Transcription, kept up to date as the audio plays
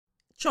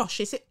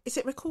Josh, is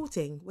it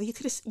recording? Well, you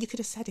could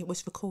have said it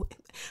was recording.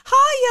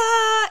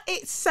 Hiya,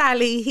 it's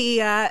Sally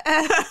here.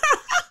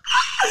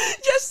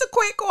 Just a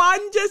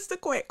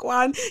quick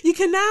one. You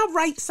can now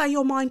rate Say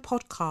Your Mind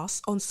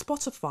podcast on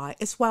Spotify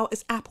as well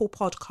as Apple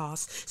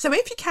Podcasts. So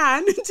if you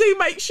can, do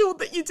make sure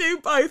that you do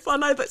both. I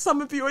know that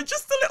some of you are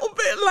just a little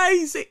bit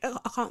lazy.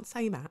 I can't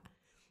say that.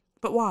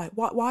 But why?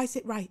 Why is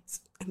it rate?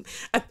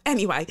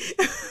 Anyway,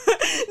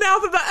 now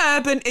for the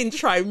urban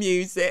intro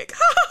music.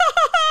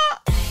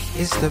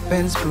 It's the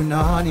Benz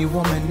Brunani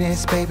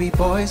womanist, baby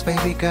boys,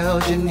 baby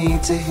girls, you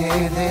need to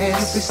hear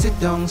this. If you sit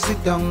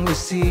down,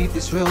 receive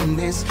this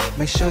realness.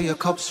 Make sure your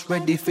cup's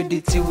ready for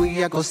the tea,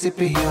 we are go sip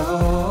it, yo.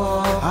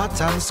 Hot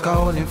time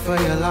scalding for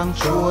your long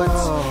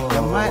throats.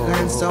 You might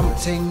learn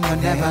something you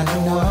never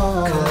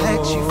know.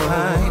 Collect you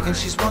fine, and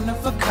she's one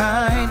of a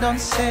kind. Don't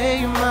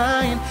say you're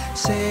mine,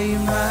 say you're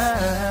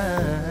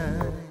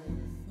mine.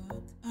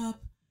 Fuck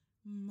up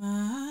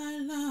my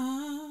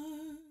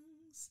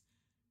lungs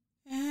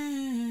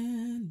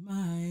and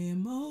my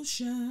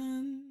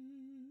emotions.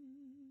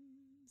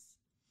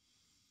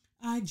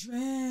 I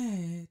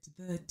dread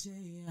the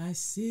day I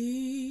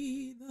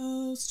see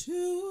those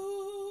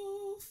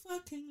two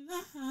fucking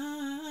lights.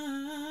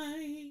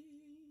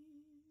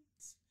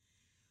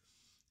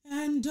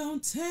 And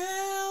don't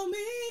tell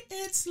me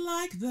it's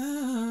like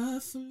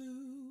the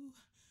flu.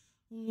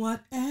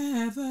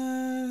 Whatever.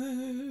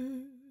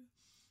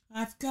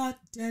 I've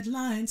got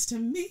deadlines to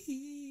meet,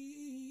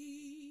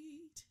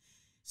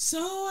 so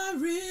I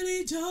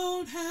really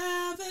don't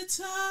have the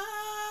time.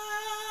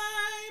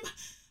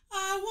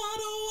 I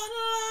want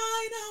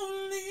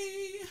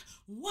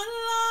one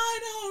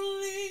line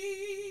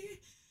only,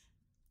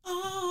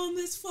 on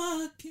this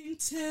fucking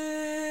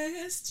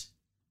test.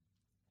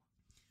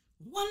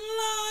 One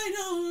line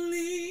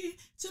only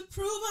to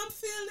prove I'm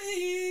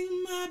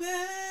feeling my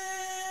best.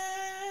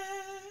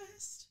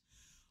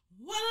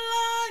 One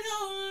line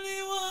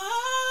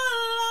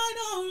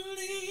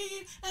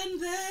only, and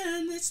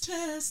then this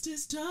test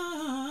is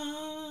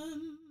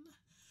done.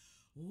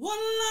 One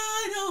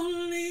line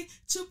only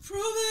to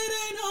prove it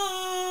ain't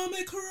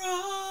Omicron.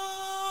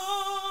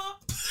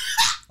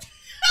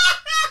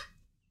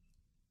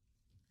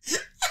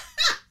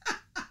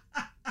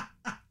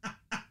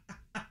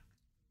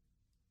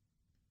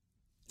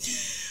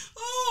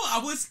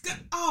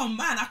 Oh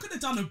man, I could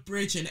have done a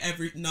bridge in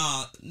every.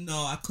 No,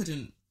 I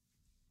couldn't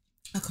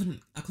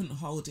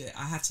hold it.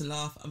 I had to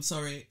laugh. I'm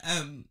sorry.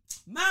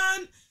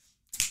 Man,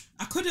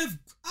 I could have.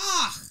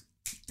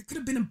 There could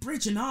have been a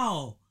bridge and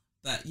all,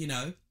 but you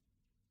know,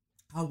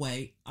 I'll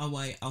wait.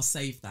 I'll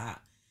save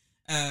that.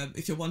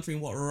 If you're wondering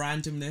what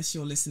randomness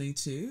you're listening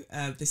to,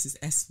 this is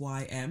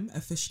SYM,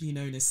 officially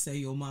known as Say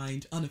Your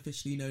Mind,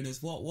 unofficially known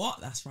as what?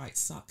 That's right,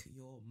 suck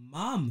your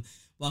mum.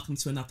 Welcome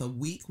to another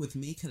week with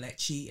me,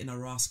 Kelechi, in a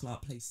rascal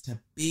place to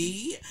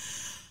be.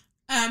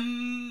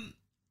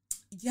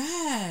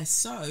 Yeah,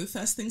 so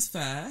first things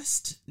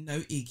first, no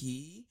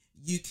Iggy.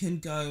 You can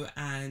go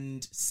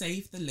and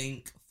save the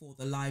link for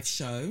the live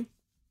show.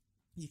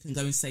 You can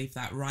go and save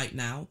that right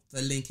now.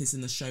 The link is in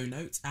the show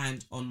notes,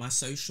 and on my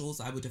socials,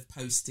 I would have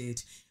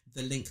posted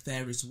the link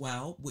there as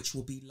well, which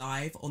will be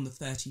live on the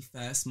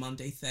 31st,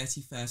 Monday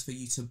 31st, for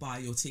you to buy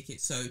your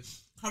ticket. So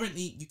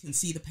currently, you can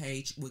see the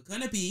page. We're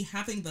going to be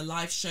having the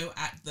live show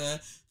at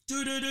the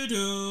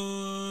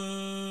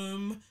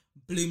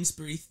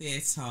Bloomsbury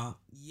Theatre.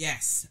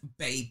 Yes,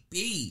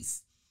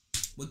 babies.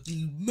 We're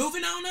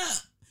moving on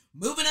up.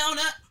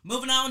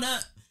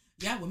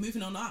 Yeah, we're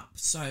moving on up.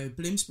 So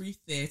Bloomsbury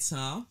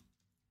Theatre,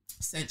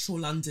 Central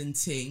London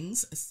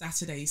Tings,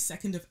 Saturday,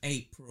 2nd of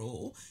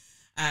April.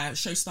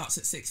 Show starts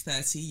at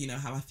 6:30. You know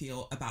how I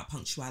feel about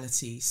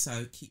punctuality,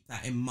 so keep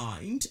that in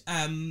mind.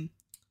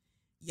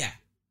 Yeah.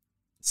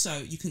 So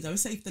you can go and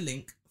save the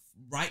link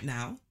right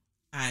now,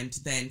 and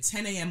then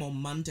 10 a.m. on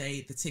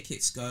Monday, the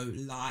tickets go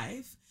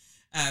live.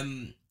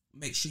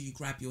 Make sure you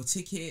grab your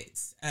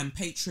tickets.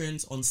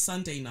 Patrons on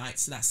Sunday night,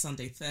 so that's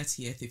Sunday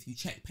 30th. If you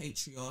check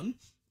Patreon,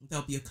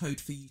 there'll be a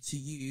code for you to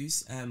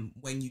use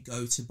when you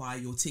go to buy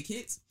your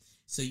tickets.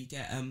 So you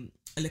get a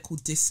little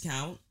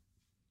discount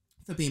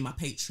for being my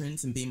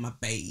patrons and being my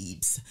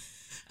babes.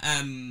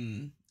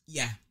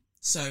 Yeah.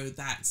 So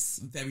that's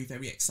very,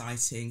 very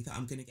exciting that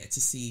I'm going to get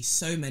to see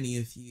so many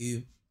of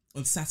you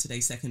on Saturday,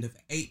 2nd of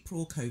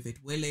April,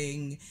 COVID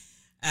willing.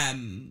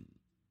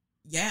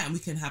 Yeah, and we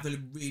can have a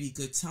really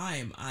good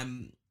time.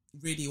 I'm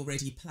really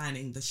already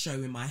planning the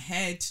show in my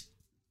head.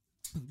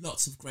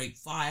 Lots of great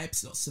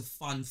vibes, lots of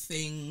fun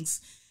things.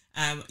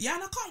 Yeah,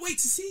 and I can't wait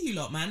to see you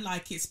lot, man.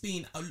 Like, it's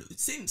been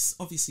since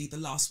obviously the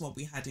last one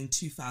we had in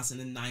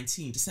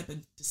 2019.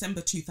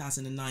 December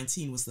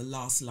 2019 was the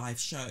last live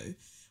show.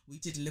 We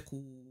did a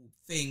little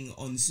thing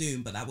on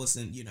Zoom, but that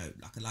wasn't, you know,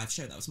 like a live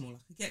show. That was more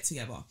like a get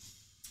together.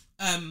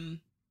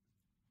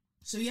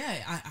 So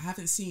yeah, I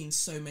haven't seen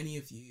so many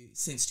of you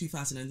since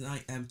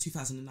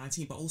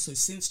 2019, but also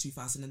since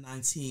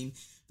 2019,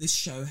 this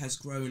show has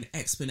grown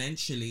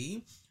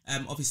exponentially.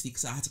 Obviously,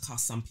 because I had to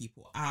cast some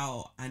people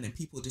out, and then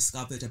people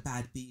discovered a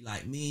bad bee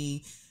like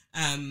me.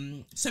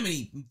 So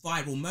many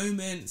viral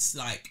moments,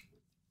 like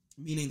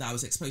meaning that I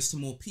was exposed to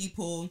more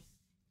people.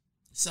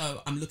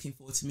 So I'm looking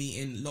forward to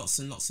meeting lots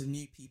and lots of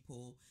new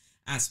people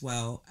as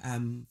well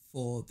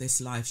for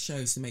this live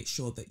show. So make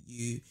sure that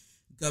you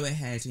go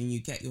ahead and you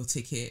get your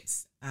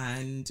tickets,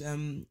 and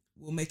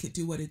we'll make it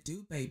do what it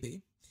do,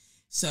 baby.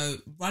 So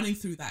running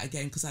through that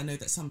again, because I know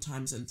that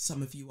sometimes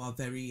some of you are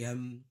very,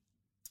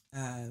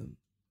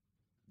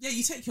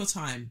 you take your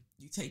time.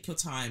 You take your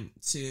time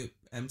to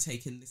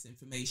take in this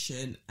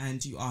information,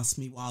 and you ask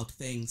me wild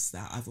things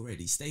that I've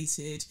already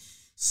stated.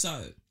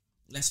 So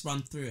let's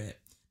run through it.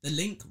 The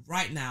link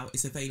right now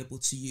is available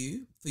to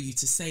you for you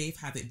to save,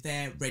 have it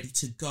there ready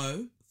to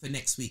go for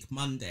next week,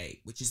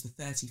 Monday, which is the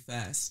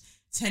 31st,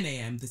 10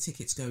 a.m. The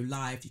tickets go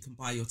live. You can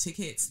buy your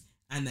tickets,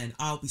 and then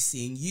I'll be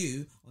seeing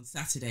you on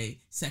Saturday,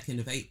 2nd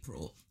of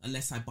April,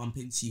 unless I bump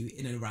into you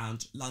in and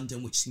around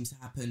London, which seems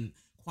to happen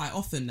quite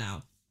often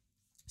now.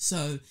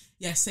 So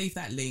yeah, save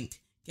that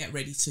link, get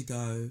ready to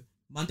go.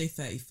 Monday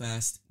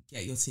 31st,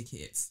 get your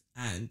tickets,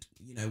 and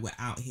we're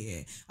out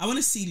here. I want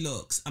to see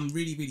looks. I'm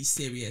really, really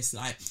serious.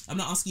 Like, I'm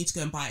not asking you to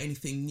go and buy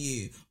anything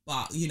new,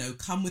 but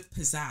come with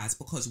pizzazz,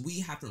 because we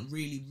haven't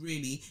really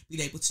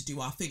been able to do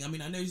our thing. I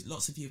mean, I know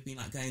lots of you have been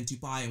like going to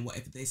Dubai and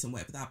whatever this and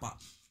whatever that, but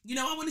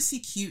I want to see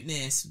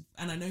cuteness,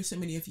 and I know so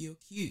many of you are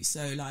cute.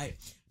 So like,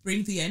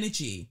 bring the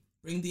energy.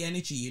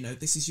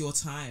 This is your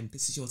time.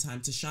 This is your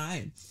time to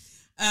shine.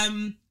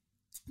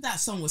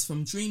 That song was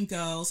from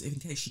Dreamgirls, in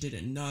case you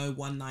didn't know,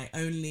 One Night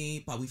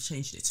Only, but we've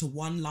changed it to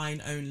One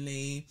Line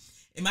Only.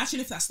 Imagine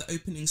if that's the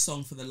opening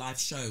song for the live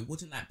show.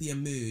 Wouldn't that be a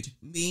mood?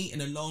 Me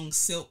in a long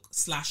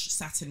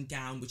silk/satin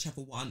gown,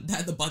 whichever one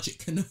that the budget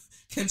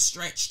can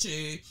stretch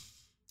to,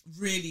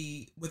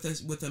 really with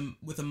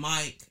a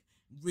mic,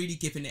 really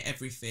giving it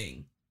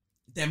everything.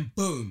 Then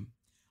boom,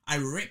 I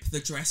rip the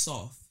dress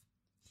off,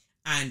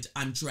 and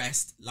I'm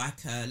dressed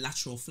like a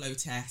lateral flow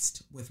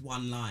test with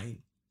one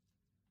line.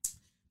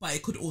 But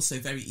it could also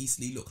very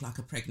easily look like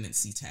a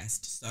pregnancy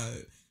test. So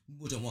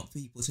wouldn't want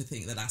people to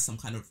think that that's some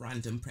kind of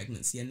random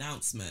pregnancy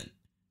announcement,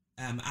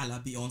 a la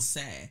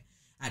Beyonce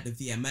at the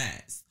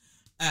VMAs.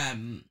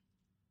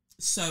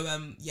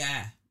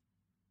 Yeah.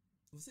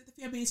 Was it the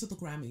VMAs or the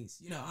Grammys?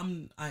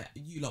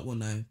 You lot will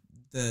know.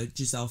 The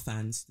Giselle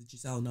fans, the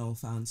Giselle Noel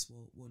fans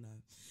will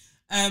know.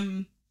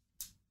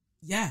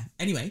 Yeah,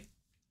 anyway.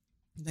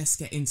 Let's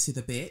get into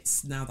the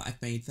bits now that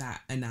I've made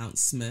that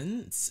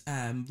announcement.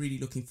 Really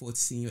looking forward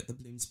to seeing you at the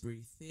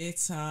Bloomsbury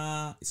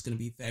Theatre. It's going to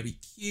be very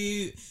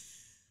cute.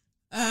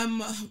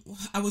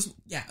 As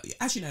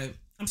you know,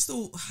 I'm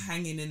still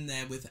hanging in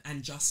there with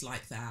And Just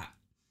Like That.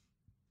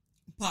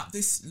 But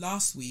this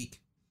last week,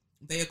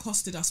 they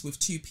accosted us with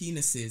two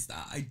penises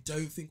that I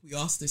don't think we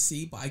asked to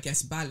see, but I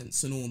guess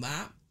balance and all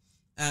that.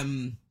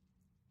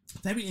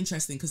 Very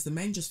interesting, because the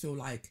men just feel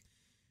like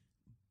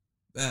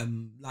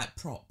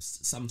props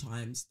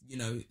sometimes.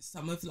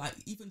 Some of, like,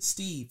 even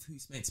Steve,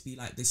 who's meant to be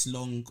like this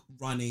long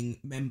running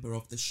member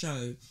of the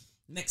show,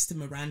 next to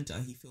Miranda,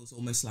 he feels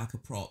almost like a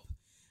prop.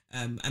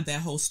 And their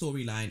whole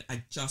storyline,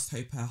 I just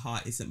hope her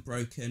heart isn't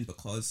broken,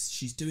 because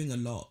she's doing a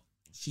lot.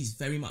 She's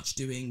very much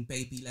doing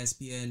baby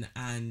lesbian,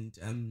 and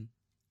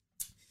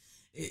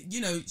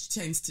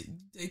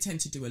they tend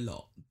to do a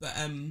lot. But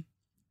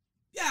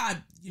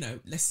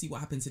let's see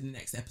what happens in the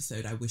next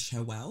episode. I wish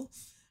her well.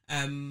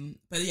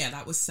 But yeah,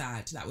 that was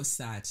sad.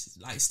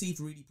 Like, Steve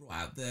really brought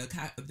out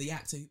the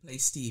actor who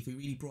plays Steve. He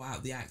really brought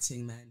out the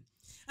acting then.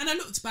 And I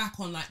looked back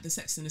on, like, the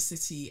Sex and the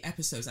City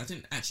episodes. I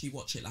didn't actually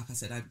watch it. Like I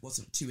said, I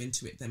wasn't too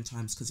into it them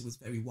times because it was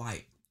very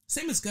white.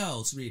 Same as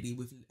Girls, really,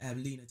 with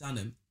Lena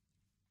Dunham.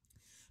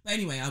 But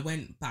anyway, I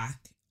went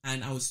back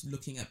and I was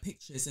looking at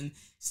pictures, and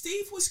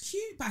Steve was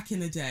cute back in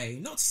the day.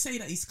 Not to say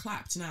that he's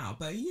clapped now,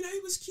 but he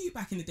was cute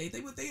back in the day.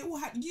 They all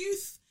had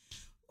youth.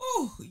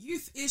 Oh,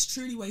 youth is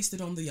truly wasted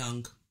on the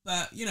young.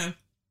 But it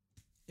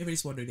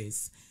is what it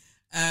is.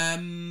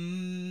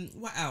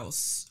 What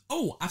else?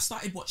 Oh, I've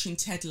started watching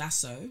Ted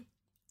Lasso.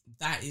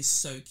 That is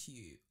so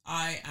cute.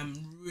 I am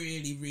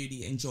really,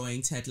 really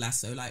enjoying Ted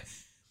Lasso. Like,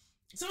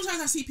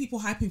 sometimes I see people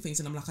hyping things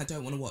and I'm like, I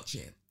don't want to watch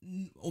it.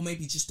 Or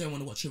maybe just don't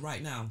want to watch it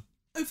right now.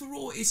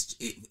 Overall,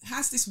 it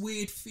has this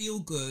weird feel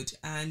good,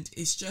 and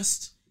it's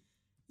just,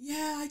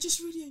 yeah, I just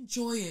really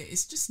enjoy it.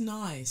 It's just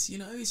nice,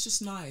 it's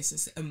just nice.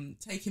 It's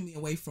taking me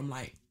away from,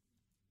 like,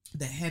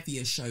 the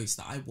heavier shows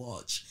that I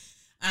watch.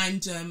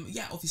 And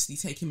obviously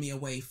taking me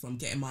away from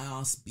getting my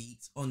ass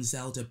beat on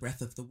Zelda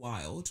Breath of the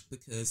Wild,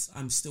 because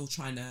I'm still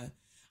I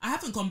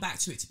haven't gone back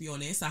to it, to be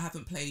honest. I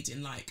haven't played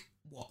in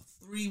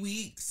 3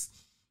 weeks,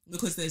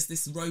 because there's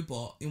this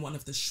robot in one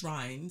of the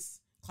shrines.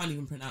 Can't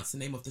even pronounce the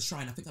name of the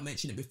shrine. I think I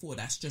mentioned it before.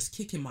 That's just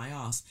kicking my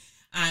ass.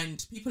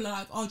 And people are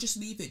like, oh, just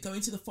leave it. Go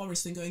into the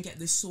forest and go and get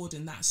this sword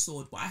and that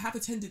sword. But I have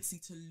a tendency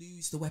to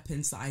lose the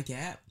weapons that I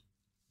get.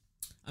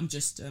 I'm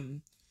just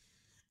a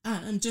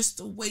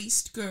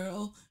waste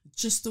girl.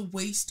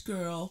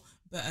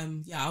 But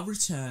I'll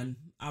return.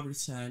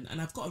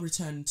 And I've got to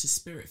return to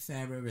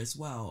Spiritfarer as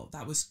well.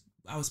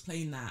 I was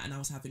playing that and I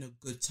was having a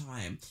good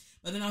time.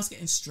 But then I was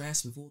getting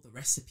stressed with all the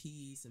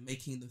recipes and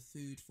making the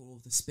food for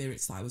all the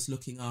spirits that I was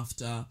looking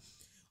after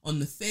on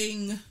the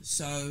thing.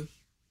 So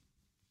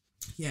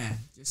yeah,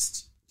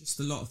 just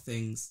a lot of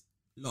things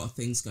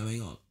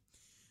going on.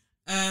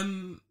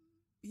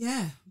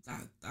 Yeah,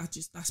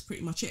 that's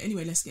pretty much it.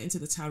 Anyway, let's get into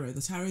the tarot.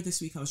 The tarot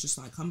this week, I was just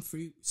like, come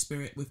through,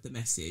 Spirit, with the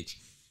message.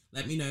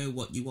 Let me know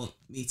what you want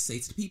me to say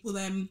to the people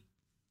then.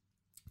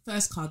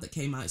 First card that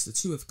came out is the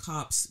Two of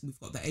Cups. We've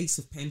got the Ace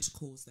of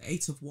Pentacles, the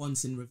Eight of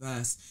Wands in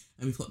reverse,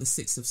 and we've got the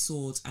Six of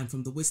Swords. And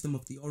from the Wisdom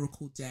of the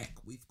Oracle deck,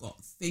 we've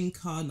got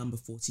Thinker, number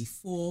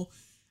 44.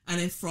 And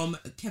then from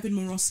Kevin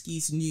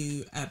Morosky's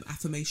new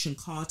affirmation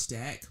card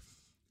deck,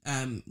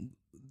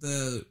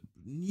 the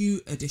new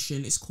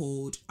edition is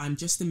called I'm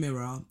Just a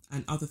Mirror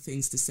and Other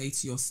Things to Say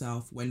to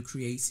Yourself When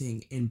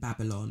Creating in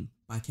Babylon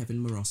by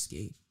Kevin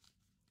Morosky.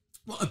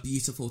 What a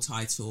beautiful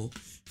title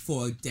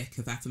for a deck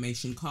of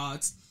affirmation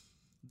cards.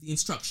 The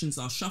instructions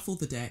are: shuffle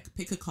the deck,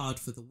 pick a card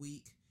for the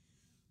week,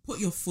 put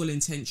your full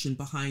intention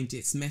behind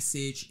its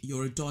message.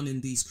 You're a don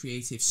in these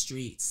creative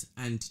streets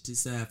and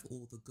deserve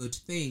all the good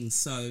things.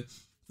 So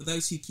for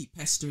those who keep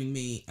pestering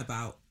me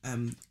about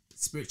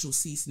spiritual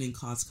seasoning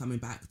cards coming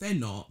back, they're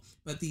not,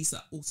 but these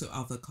are also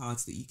other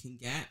cards that you can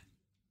get.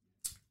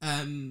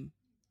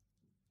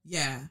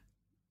 Yeah.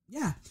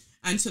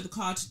 And so the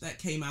card that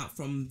came out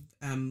from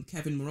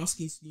Kevin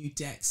Morosky's new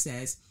deck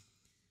says,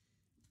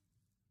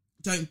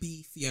 don't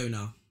be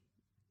Fiona.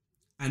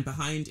 And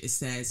behind it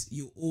says,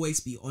 you'll always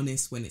be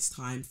honest when it's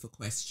time for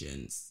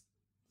questions.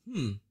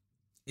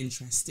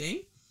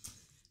 Interesting.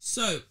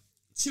 So,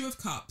 Two of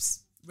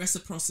Cups,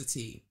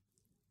 reciprocity.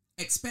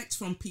 Expect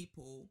from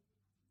people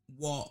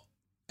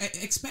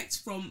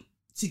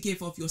to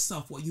give of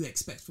yourself what you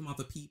expect from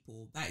other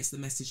people. That is the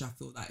message I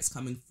feel that is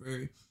coming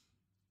through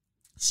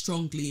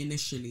strongly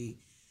initially.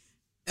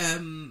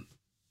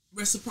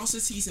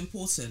 Reciprocity is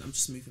important. I'm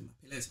just moving my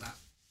pillows back.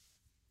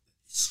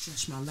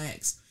 Stretch my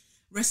legs.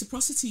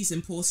 Reciprocity is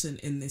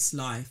important in this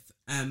life.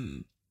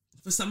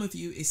 For some of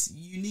you,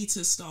 you need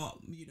to start,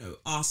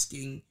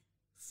 asking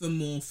for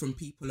more from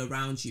people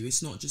around you.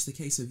 It's not just a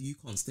case of you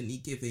constantly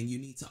giving. You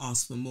need to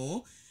ask for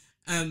more.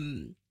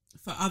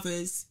 For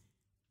others,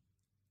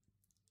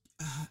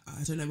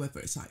 I don't know whether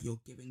it's like you're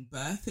giving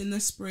birth in the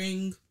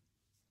spring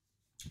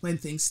when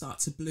things start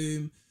to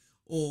bloom,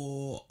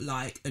 or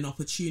like an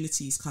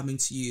opportunity is coming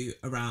to you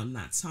around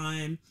that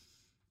time.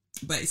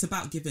 But it's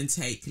about give and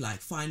take,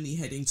 like finally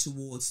heading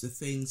towards the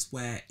things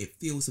where it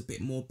feels a bit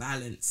more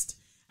balanced,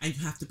 and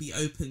you have to be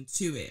open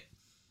to it.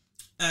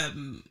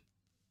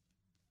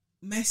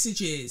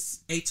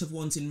 Messages, Eight of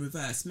Wands in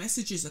reverse,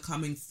 messages are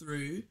coming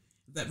through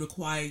that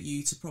require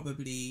you to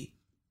probably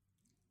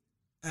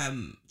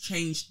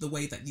change the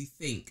way that you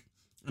think.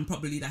 And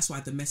probably that's why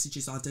the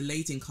messages are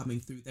delayed in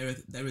coming through. There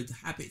are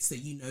habits that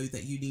you know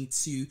that you need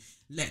to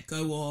let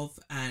go of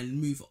and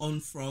move on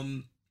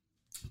from,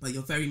 but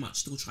you're very much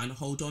still trying to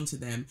hold on to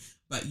them.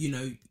 But,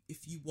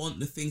 if you want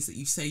the things that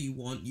you say you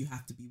want, you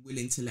have to be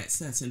willing to let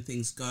certain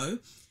things go.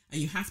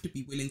 And you have to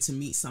be willing to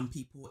meet some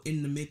people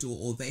in the middle,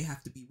 or they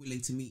have to be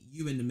willing to meet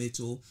you in the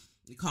middle.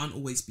 It can't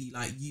always be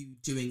like you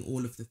doing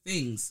all of the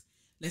things.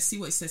 Let's see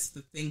what it says to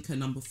the Thinker,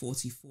 number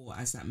 44,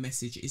 as that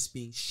message is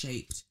being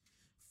shaped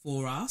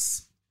for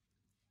us.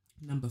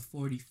 Number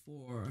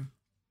 44.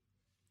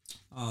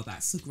 Oh,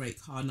 that's a great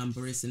car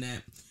number, isn't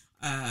it?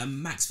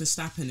 Max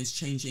Verstappen is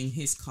changing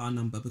his car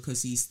number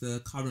because he's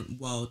the current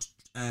world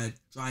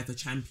driver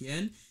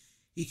champion.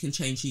 He can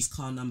change his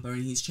car number,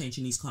 and he's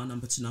changing his car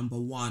number to number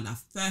 1. At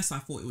first, I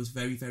thought it was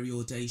very, very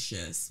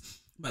audacious.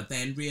 But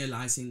then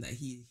realising that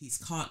his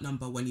kart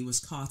number when he was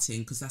karting,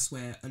 because that's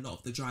where a lot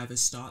of the drivers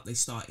start. They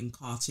start in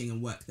karting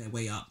and work their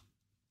way up.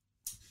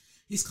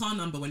 His car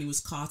number when he was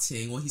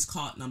karting, or his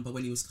kart number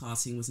when he was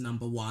karting, was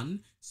number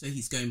 1. So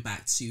he's going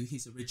back to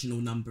his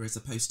original number as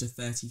opposed to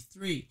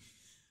 33.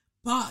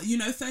 But,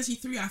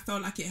 33, I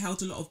felt like it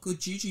held a lot of good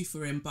juju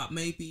for him. But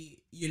maybe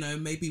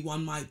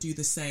one might do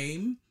the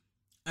same.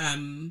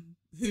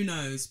 Who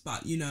knows?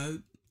 But,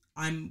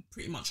 I'm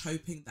pretty much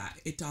hoping that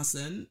it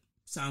doesn't.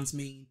 Sounds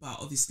mean, but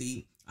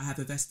obviously I have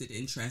a vested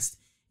interest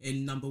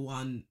in number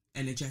 1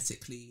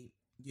 energetically,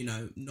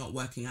 not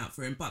working out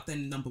for him. But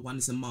then number 1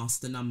 is a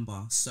master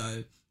number.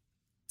 So,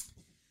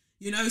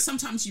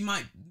 sometimes you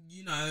might,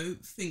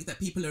 think that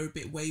people are a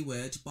bit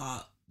wayward,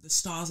 but the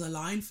stars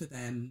align for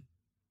them.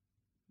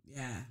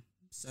 Yeah,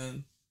 so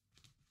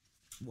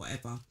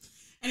whatever.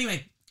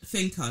 Anyway,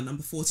 Thinker,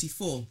 number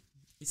 44.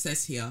 It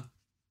says here,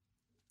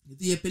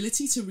 the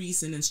ability to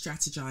reason and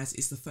strategize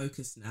is the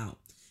focus now.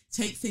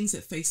 Take things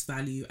at face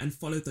value and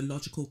follow the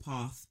logical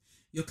path.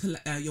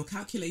 Your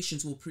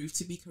calculations will prove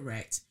to be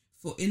correct,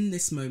 for in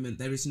this moment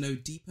there is no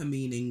deeper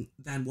meaning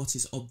than what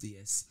is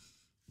obvious.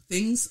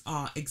 Things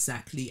are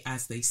exactly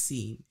as they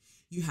seem.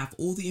 You have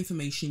all the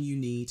information you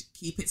need.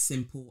 Keep it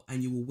simple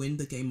and you will win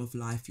the game of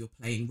life you're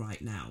playing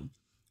right now.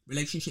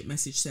 Relationship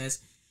message says,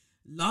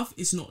 love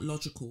is not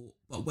logical,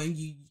 but when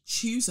you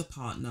choose a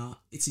partner,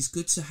 it is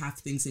good to have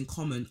things in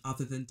common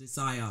other than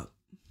desire.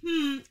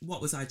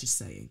 What was I just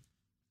saying?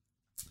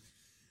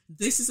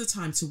 This is a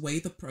time to weigh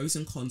the pros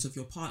and cons of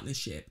your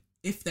partnership.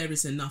 If there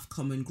is enough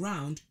common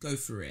ground, go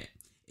for it.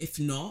 If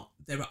not,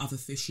 there are other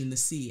fish in the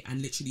sea,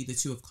 and literally the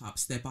Two of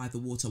Cups, they're by the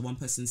water. One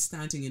person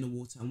standing in the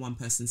water and one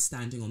person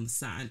standing on the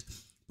sand,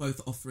 both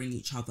offering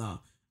each other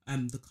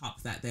the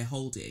cup that they're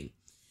holding.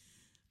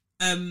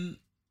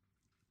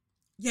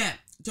 Yeah,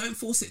 don't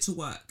force it to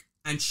work.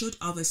 And should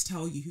others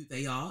tell you who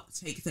they are,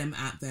 take them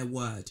at their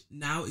word.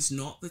 Now is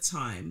not the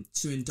time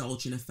to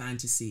indulge in a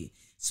fantasy.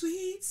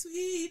 Sweet,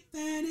 sweet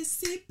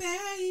fantasy,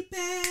 baby,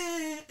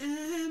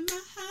 in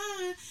my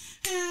heart,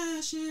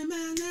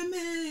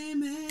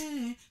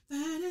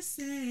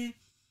 fantasy.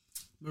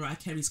 Mariah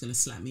Carey's going to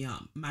slap me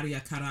up. Maria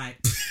Carey.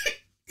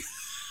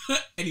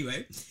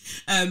 Anyway,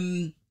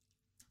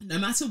 no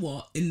matter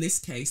what, in this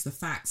case, the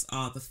facts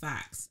are the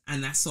facts.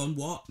 And that's on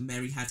what?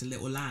 Mary Had a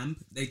Little Lamb.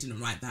 They didn't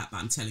write that, but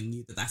I'm telling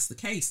you that that's the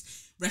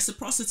case.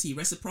 Reciprocity.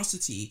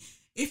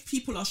 If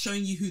people are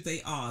showing you who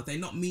they are, they're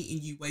not meeting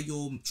you where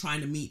you're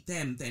trying to meet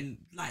them, then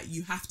like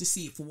you have to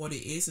see it for what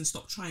it is and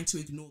stop trying to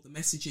ignore the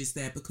messages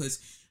there, because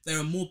there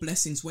are more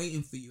blessings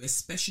waiting for you,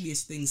 especially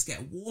as things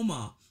get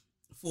warmer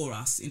for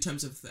us in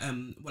terms of,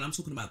 well, I'm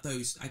talking about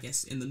those, I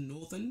guess, in the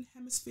northern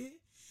hemisphere.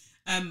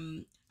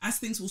 As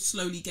things will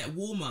slowly get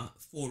warmer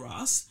for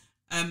us,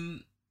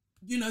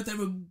 you know,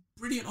 there are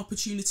brilliant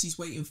opportunities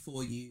waiting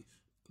for you,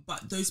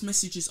 but those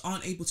messages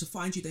aren't able to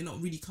find you. They're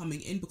not really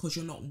coming in because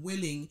you're not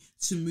willing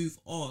to move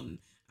on,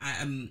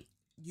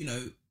 you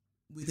know,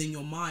 within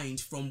your mind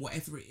from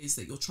whatever it is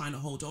that you're trying to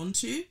hold on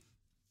to.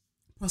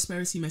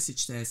 Prosperity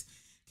message says,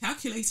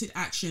 calculated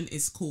action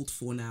is called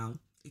for now.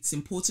 It's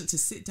important to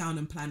sit down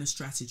and plan a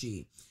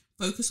strategy.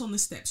 Focus on the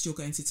steps you're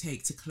going to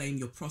take to claim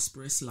your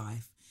prosperous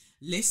life.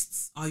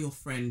 Lists are your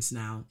friends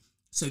now.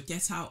 So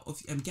get out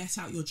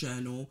your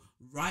journal,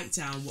 write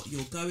down what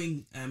you're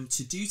going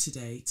to do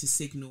today to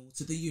signal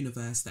to the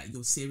universe that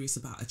you're serious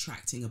about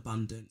attracting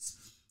abundance.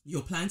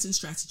 Your plans and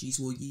strategies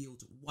will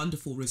yield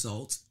wonderful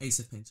results. Ace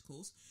of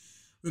Pentacles.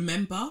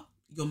 Remember,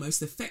 your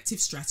most effective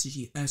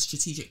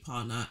strategic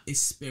partner is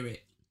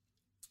spirit.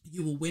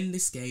 You will win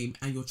this game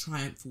and your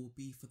triumph will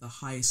be for the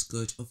highest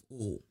good of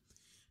all.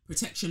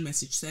 Protection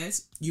message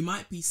says, you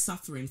might be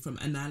suffering from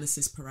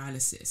analysis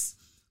paralysis.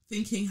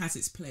 Thinking has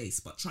its place,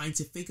 but trying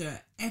to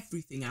figure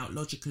everything out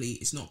logically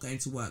is not going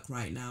to work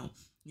right now.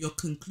 Your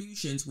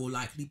conclusions will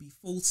likely be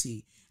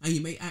faulty, and you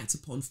may act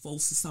upon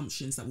false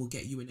assumptions that will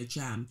get you in a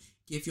jam.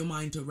 Give your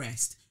mind a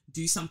rest.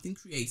 Do something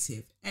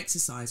creative,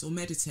 exercise or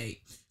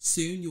meditate.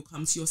 Soon you'll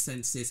come to your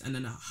senses and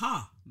an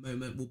aha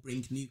moment will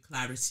bring new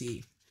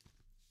clarity.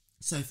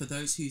 So for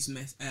those whose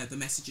the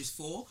message is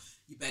for,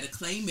 you better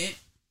claim it.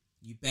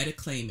 You better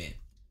claim it.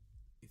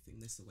 Moving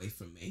this away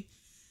from me.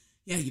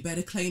 Yeah, you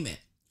better claim it.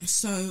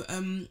 So,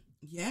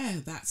 yeah,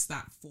 that's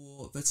that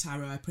for the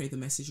tarot. I pray the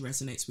message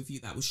resonates with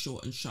you. That was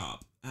short and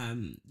sharp.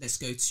 Let's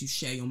go to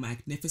Share Your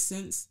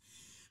Magnificence.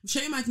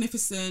 Share Your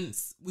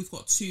Magnificence, we've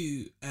got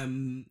two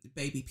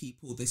baby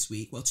people this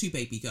week. Well, two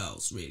baby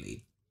girls,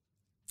 really.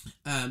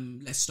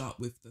 Let's start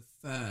with the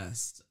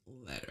first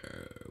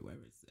letter. Where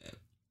is it?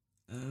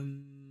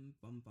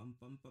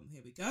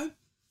 Here we go.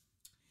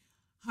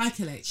 Hi,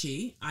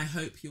 Kelechi. I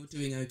hope you're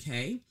doing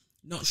okay.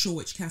 Not sure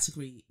which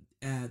category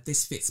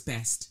this fits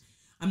best.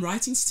 I'm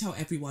writing to tell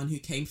everyone who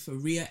came for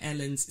Rhea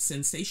Ellen's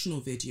sensational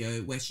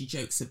video where she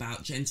jokes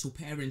about gentle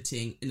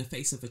parenting in the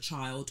face of a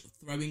child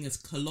throwing a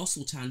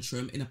colossal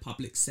tantrum in a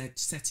public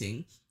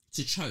setting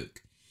to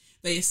choke.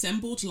 They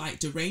assembled like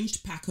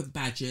deranged pack of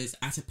badgers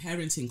at a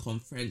parenting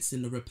conference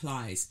in the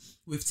replies,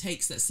 with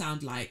takes that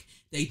sound like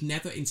they'd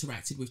never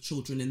interacted with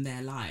children in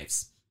their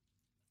lives.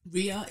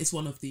 Rhea is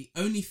one of the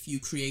only few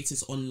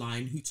creators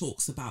online who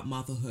talks about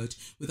motherhood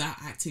without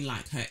acting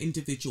like her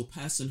individual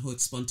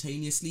personhood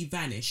spontaneously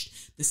vanished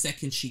the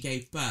second she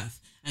gave birth,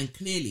 and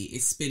clearly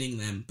is spinning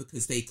them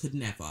because they could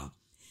never.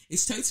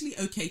 It's totally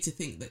okay to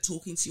think that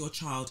talking to your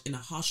child in a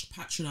hushed,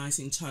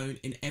 patronising tone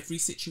in every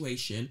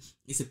situation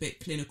is a bit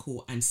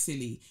clinical and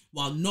silly,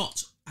 while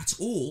not at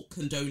all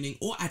condoning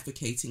or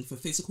advocating for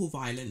physical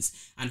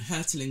violence and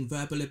hurtling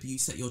verbal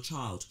abuse at your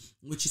child,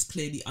 which is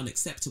clearly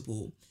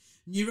unacceptable.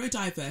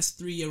 Neurodiverse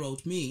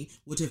 3-year-old me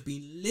would have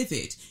been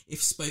livid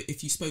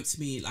if you spoke to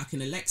me like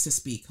an Alexa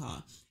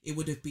speaker. It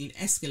would have been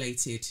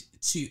escalated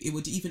to. It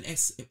would have even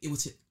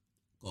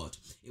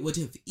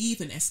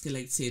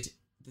escalated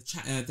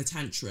the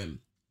tantrum.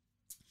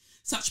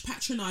 Such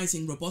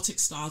patronising robotic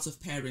styles of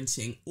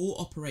parenting all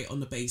operate on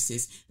the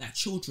basis that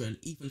children,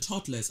 even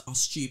toddlers, are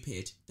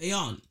stupid. They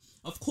aren't.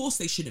 Of course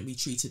they shouldn't be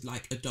treated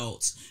like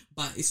adults,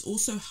 but it's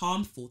also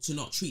harmful to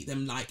not treat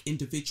them like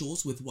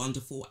individuals with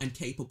wonderful and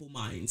capable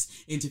minds,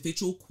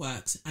 individual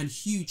quirks and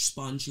huge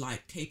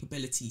sponge-like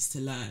capabilities to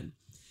learn.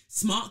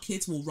 Smart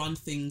kids will run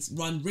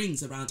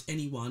rings around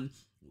anyone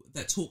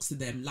that talks to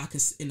them like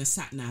in a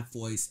sat-nav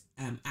voice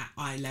at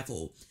eye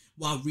level,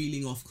 while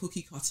reeling off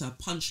cookie-cutter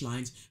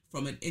punchlines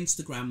from an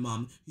Instagram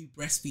mum who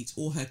breastfeeds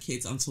all her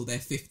kids until they're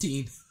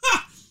 15.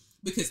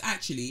 Because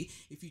actually,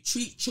 if you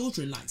treat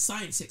children like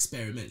science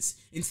experiments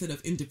instead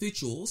of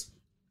individuals,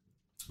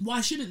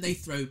 why shouldn't they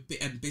throw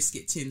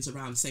biscuit tins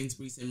around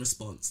Sainsbury's in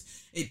response?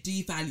 It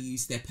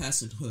devalues their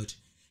personhood.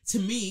 To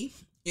me,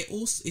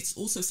 It's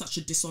also such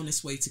a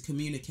dishonest way to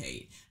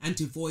communicate and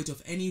devoid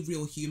of any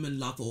real human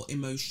love or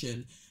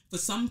emotion. For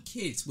some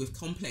kids with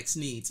complex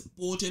needs,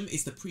 boredom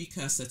is the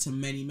precursor to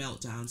many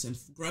meltdowns, and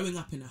growing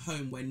up in a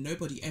home where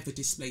nobody ever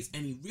displays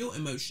any real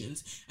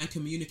emotions and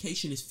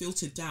communication is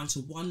filtered down to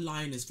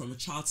one-liners from a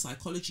child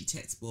psychology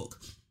textbook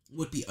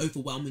would be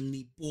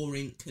overwhelmingly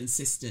boring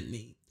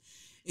consistently.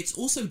 It's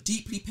also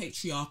deeply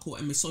patriarchal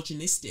and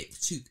misogynistic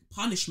to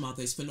punish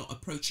mothers for not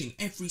approaching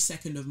every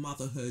second of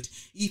motherhood,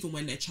 even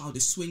when their child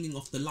is swinging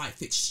off the light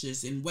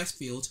fixtures in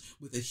Westfield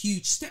with a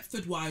huge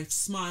Stepford wife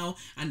smile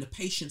and the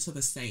patience of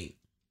a saint.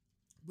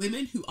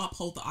 Women who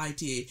uphold the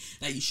idea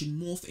that you should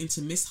morph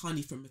into Miss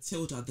Honey from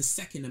Matilda the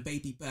second a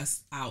baby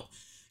bursts out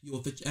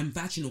your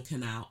vaginal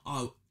canal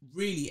are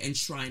really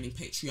enshrining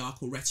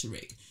patriarchal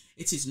rhetoric.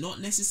 It is not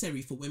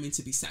necessary for women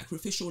to be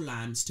sacrificial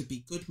lambs to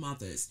be good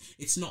mothers.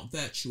 It's not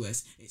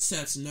virtuous. It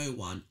serves no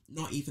one,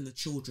 not even the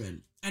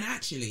children. And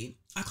actually,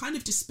 I kind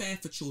of despair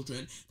for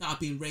children that are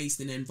being raised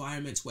in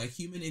environments where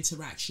human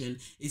interaction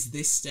is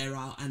this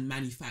sterile and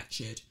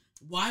manufactured.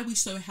 Why are we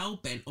so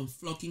hell-bent on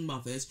flogging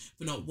mothers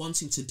for not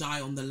wanting to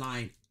die on the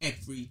line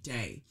every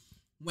day,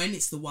 when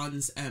it's the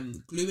ones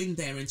gluing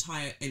their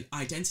entire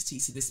identity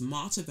to this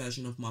martyr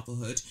version of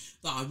motherhood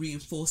that are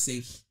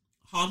reinforcing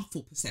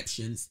harmful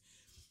perceptions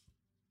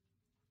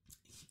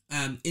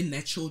in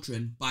their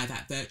children by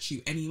that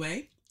virtue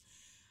anyway?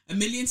 A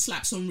million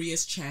slaps on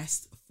Ria's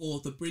chest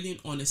for the brilliant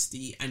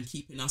honesty and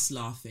keeping us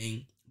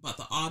laughing, but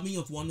the army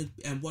of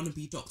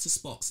wannabe Dr.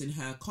 Spocks in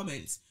her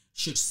comments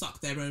should suck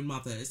their own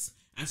mothers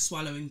and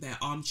swallowing their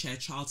armchair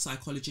child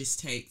psychologist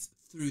takes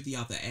through the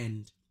other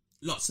end.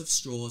 Lots of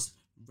straws,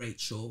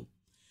 Rachel.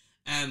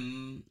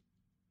 Thank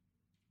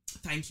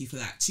you for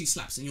that. 2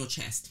 slaps on your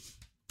chest,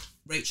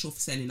 Rachel, for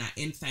sending that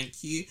in.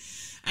 Thank you.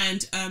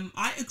 And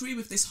I agree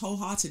with this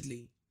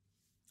wholeheartedly.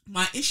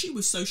 My issue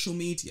with social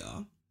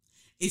media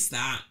is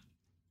that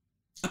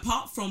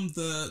apart from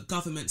the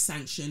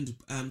government-sanctioned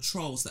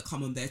trolls that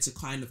come on there to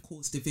kind of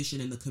cause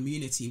division in the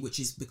community, which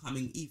is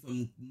becoming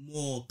even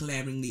more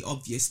glaringly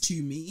obvious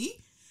to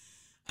me,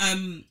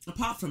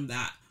 apart from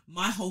that,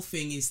 my whole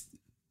thing is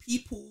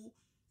people,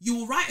 you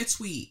will write a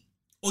tweet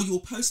or you'll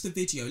post a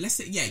video. Let's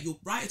say, you'll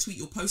write a tweet,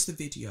 you'll post a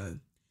video.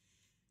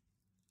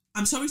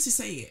 I'm sorry to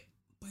say it,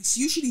 but it's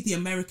usually the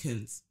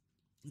Americans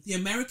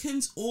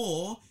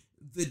or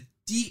the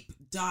deep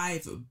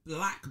dive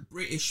black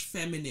British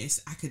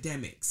feminist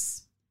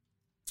academics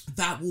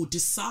that will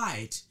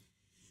decide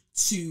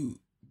to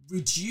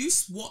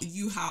reduce what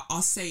you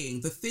are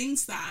saying, the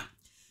things that,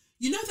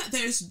 you know, that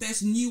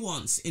there's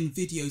nuance in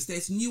videos,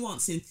 there's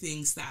nuance in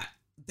things that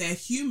they're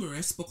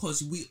humorous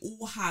because we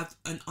all have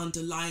an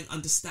underlying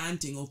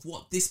understanding of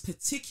what this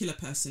particular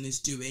person is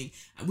doing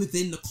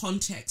within the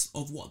context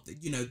of what,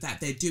 that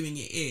they're doing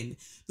it in.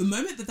 The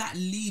moment that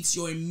leaves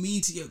your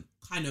immediate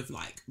kind of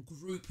like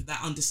group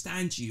that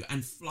understands you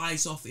and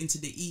flies off into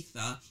the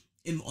ether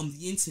on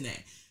the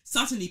internet,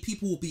 suddenly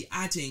people will be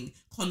adding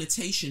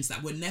connotations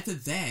that were never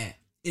there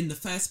in the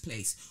first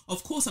place.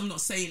 Of course, I'm not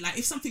saying, like,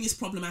 if something is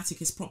problematic,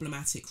 it's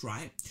problematic,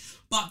 right?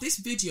 But this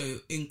video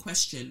in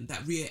question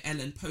that Rhea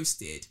Ellen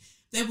posted,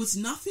 there was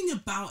nothing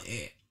about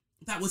it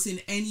that was in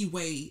any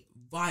way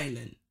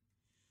violent.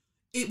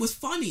 It was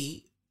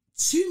funny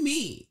to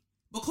me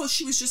because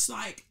she was just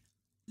like,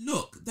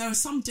 look, there are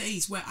some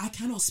days where I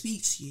cannot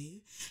speak to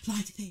you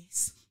like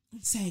this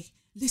and say,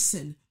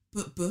 listen,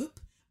 boop,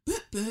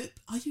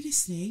 are you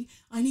listening?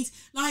 I need,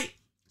 like,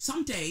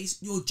 some days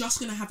you're just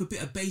going to have a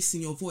bit of bass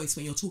in your voice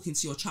when you're talking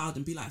to your child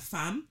and be like,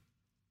 fam,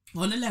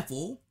 on a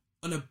level,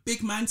 on a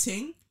big man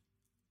ting,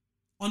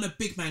 allow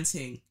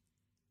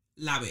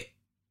it.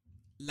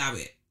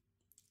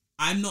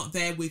 I'm not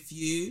there with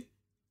you.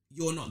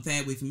 You're not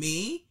there with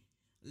me.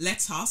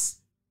 Let us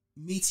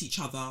meet each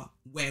other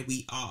where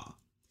we are.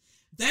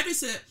 There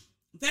is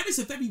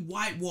a very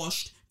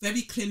whitewashed,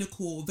 very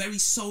clinical, very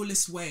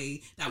soulless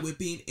way that we're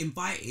being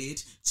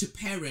invited to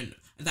parent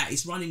that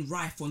is running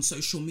rife on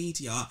social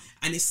media,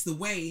 and it's the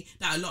way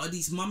that a lot of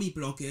these mummy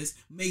bloggers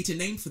made a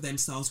name for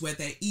themselves, where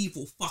they're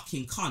evil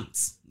fucking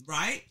cunts,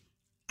 right?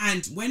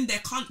 And when their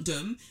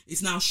cuntdom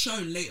is now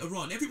shown later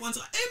on, everyone's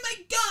like, oh my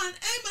god,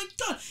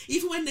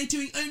 even when they're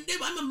doing, oh no,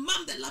 I'm a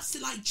mum that loves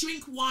to like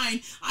drink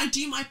wine, I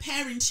do my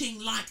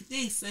parenting like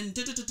this, and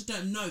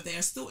no, they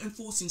are still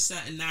enforcing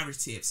certain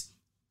narratives.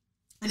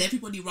 And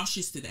everybody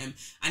rushes to them,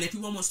 and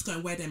everyone wants to go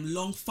and wear them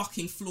long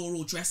fucking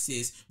floral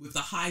dresses with the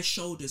high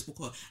shoulders,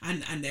 because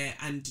and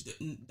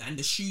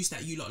the shoes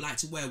that you lot like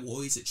to wear,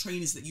 or is it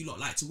trainers that you lot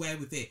like to wear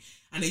with it?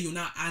 And then you'll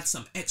now add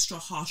some extra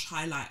harsh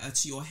highlighter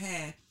to your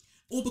hair,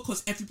 all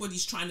because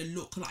everybody's trying to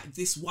look like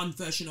this one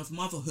version of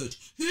motherhood.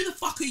 Who the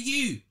fuck are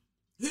you?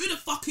 Who the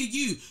fuck are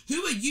you?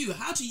 Who are you?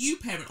 How do you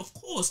parent? Of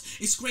course,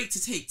 it's great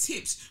to take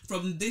tips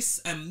from this,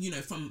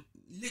 from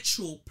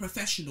literal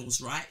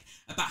professionals, right,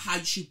 about how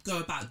you should go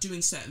about doing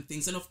certain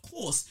things. And of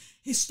course,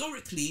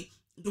 historically,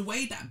 the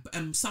way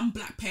that some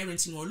black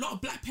parenting or a lot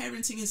of black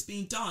parenting has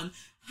been done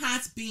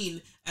has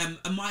been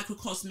a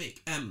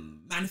microcosmic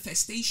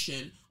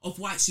manifestation of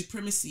white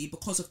supremacy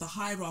because of the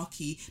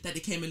hierarchy that they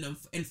came and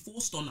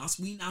enforced on us.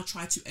 We now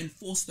try to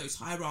enforce those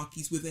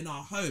hierarchies within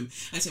our home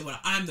and say, well,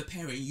 I'm the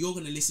parent, you're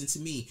going to listen to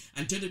me,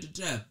 and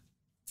da-da-da-da.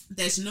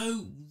 There's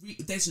no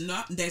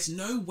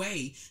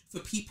way for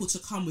people to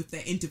come with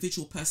their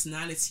individual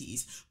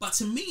personalities. But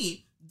to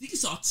me,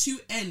 these are two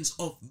ends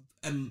of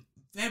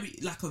very,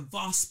 like, a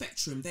vast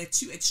spectrum. They're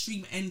two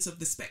extreme ends of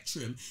the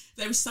spectrum.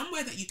 There is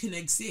somewhere that you can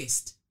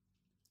exist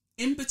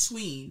in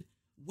between,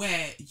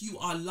 where you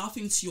are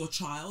loving to your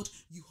child,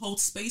 you hold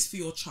space for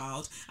your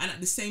child, and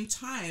at the same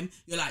time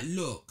you're like,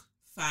 look,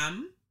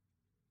 fam,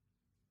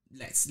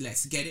 let's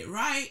get it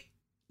right.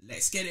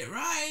 Let's get it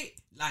right.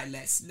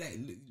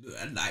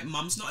 Like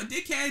mum's not a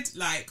dickhead.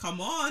 Like,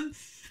 come on.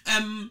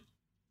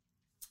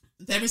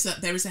 There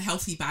is a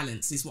healthy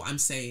balance, is what I'm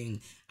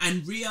saying.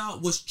 And Rhea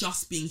was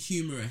just being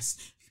humorous,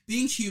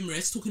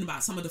 talking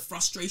about some of the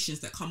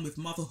frustrations that come with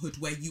motherhood,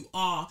 where you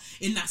are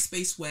in that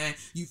space where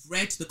you've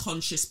read The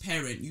Conscious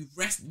Parent, you've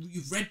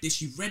read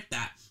this, you've read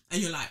that,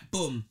 and you're like,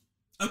 boom,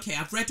 okay,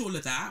 I've read all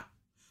of that,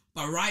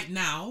 but right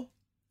now,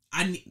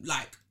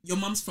 like, your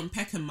mum's from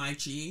Peckham, my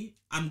G.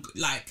 I'm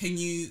like, can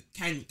you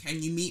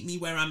meet me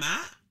where I'm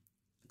at?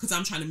 Because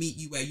I'm trying to meet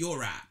you where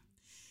you're at.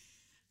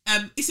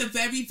 It's a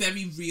very,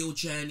 very real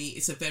journey.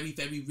 It's a very,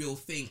 very real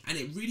thing. And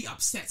it really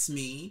upsets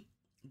me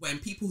when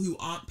people who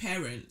aren't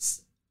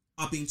parents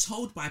are being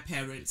told by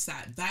parents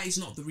that is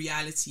not the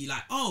reality.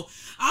 Like, oh,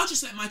 I'll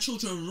just let my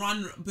children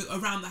run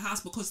around the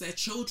house because they're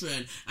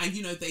children and,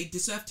 you know, they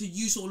deserve to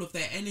use all of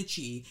their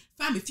energy.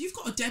 Fam, if you've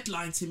got a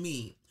deadline to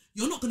meet,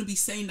 you're not going to be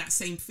saying that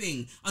same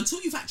thing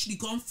until you've actually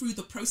gone through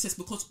the process,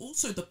 because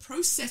also the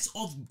process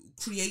of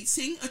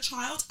creating a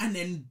child and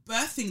then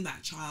birthing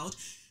that child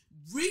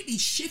really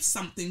shifts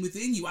something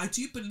within you. I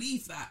do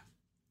believe that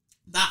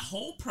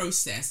whole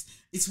process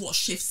is what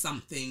shifts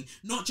something,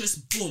 not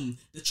just boom,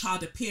 the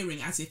child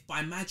appearing as if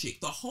by magic.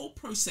 The whole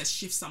process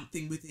shifts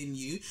something within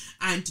you,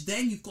 and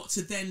then you've got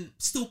to then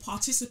still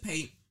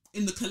participate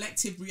in the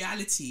collective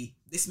reality,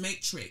 this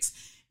matrix.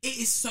 It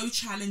is so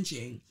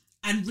challenging.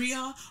 And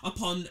Rhea,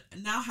 upon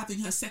now having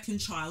her second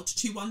child,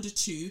 2 under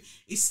 2,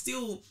 is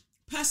still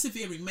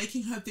persevering,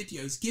 making her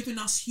videos, giving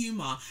us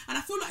humour. And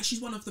I feel like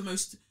she's one of the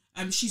most,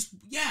 I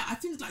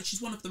think like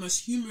she's one of the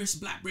most humorous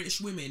Black British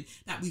women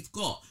that we've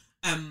got.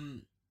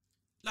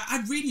 Like,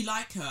 I really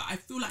like her. I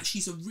feel like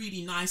she's a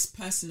really nice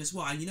person as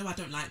well. And you know, I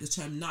don't like the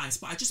term nice,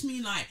 but I just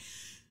mean like,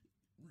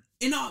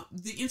 in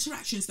the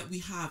interactions that we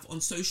have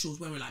on socials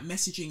when we're like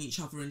messaging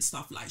each other and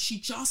stuff, like, she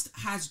just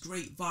has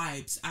great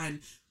vibes, and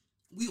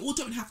we all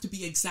don't have to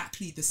be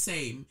exactly the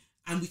same,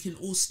 and we can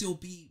all still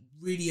be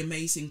really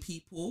amazing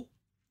people.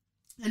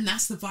 And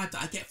that's the vibe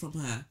that I get from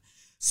her.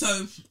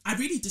 So I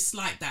really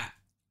dislike that.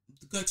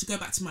 To go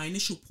back to my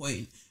initial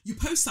point, you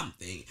post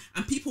something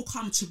and people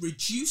come to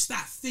reduce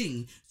that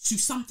thing to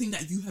something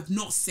that you have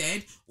not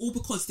said, all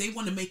because they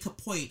want to make a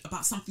point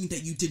about something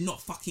that you did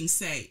not fucking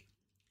say.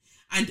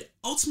 And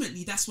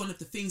ultimately, that's one of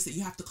the things that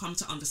you have to come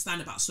to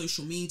understand about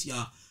social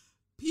media.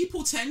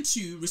 People tend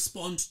to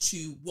respond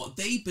to what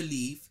they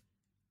believe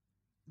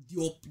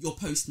your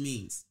post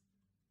means.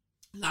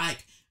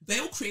 Like,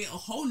 they'll create a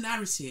whole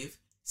narrative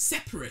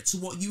separate to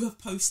what you have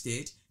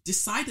posted,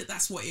 decide that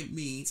that's what it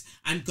means,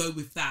 and go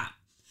with that.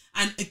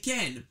 And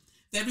again,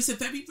 there is a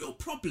very real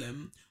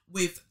problem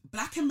with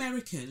Black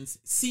Americans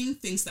seeing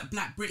things that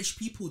Black British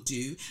people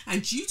do,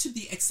 and due to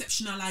the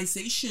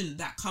exceptionalization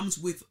that comes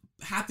with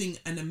having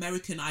an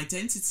American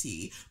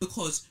identity,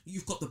 because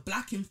you've got the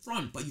Black in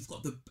front but you've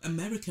got the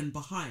American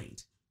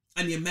behind,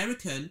 and the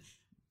American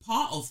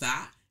part of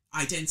that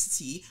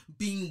identity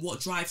being what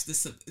drives the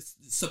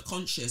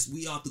subconscious.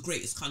 We are the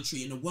greatest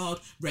country in the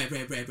world, rare.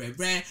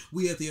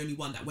 We are the only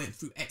one that went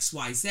through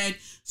XYZ.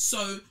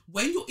 So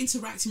when you're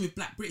interacting with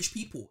Black British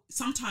people,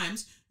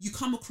 sometimes you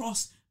come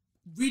across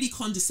really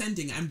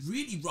condescending and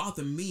really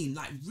rather mean,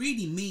 like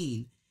really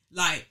mean.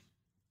 Like,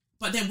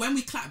 but then when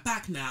we clap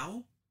back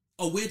now,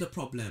 oh, we're the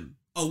problem.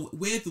 Oh,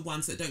 we're the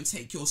ones that don't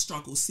take your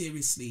struggle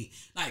seriously.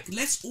 Like,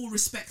 let's all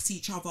respect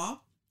each other,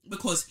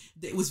 because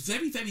it was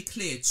very, very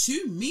clear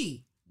to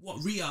me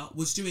what Rhea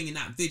was doing in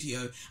that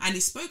video, and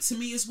it spoke to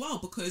me as well,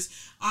 because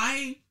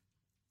I'm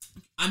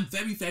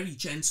very, very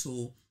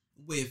gentle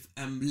with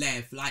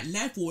Lev. Like,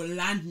 Lev will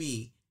land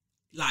me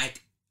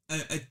like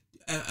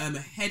a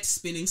head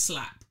spinning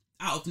slap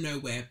out of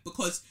nowhere,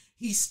 because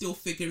he's still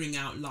figuring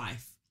out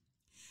life.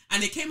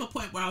 And it came a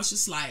point where I was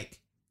just like,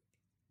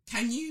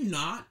 can you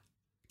not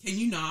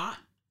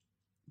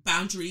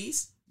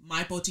boundaries?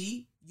 My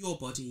body, your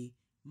body.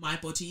 My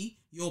body,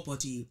 your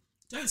body.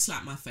 Don't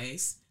slap my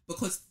face,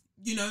 because,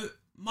 you know,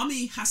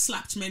 mummy has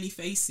slapped many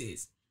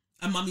faces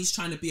and mummy's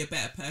trying to be a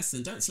better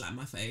person. Don't slap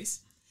my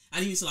face.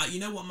 And he was like, you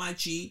know what, my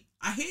G,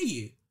 I hear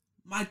you.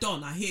 My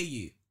Don, I hear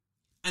you.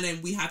 And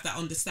then we have that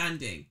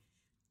understanding.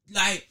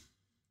 Like,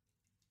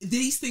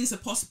 these things are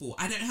possible.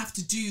 I don't have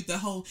to do the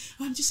whole,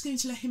 I'm just going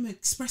to let him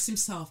express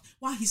himself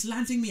while he's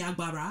landing me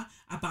agbara,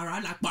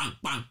 like bang,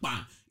 bang,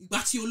 bang.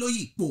 But,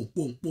 boom,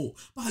 boom, boom.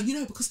 But,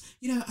 because,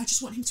 I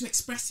just want him to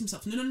express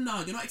himself.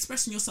 No. You're not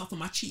expressing yourself on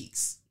my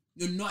cheeks.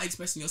 You're not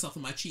expressing yourself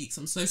on my cheeks.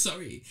 I'm so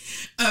sorry.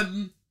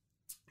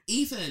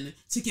 Even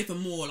to give a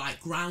more like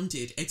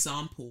grounded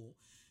example,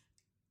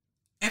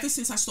 ever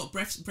since I stopped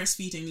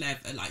breastfeeding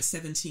Lev at like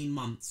 17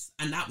 months,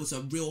 and that was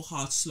a real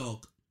hard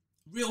slog.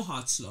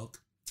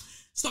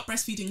 Stop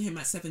breastfeeding him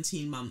at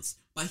 17 months,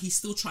 but he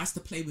still tries to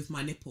play with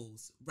my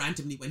nipples.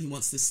 Randomly, when he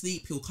wants to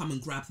sleep, he'll come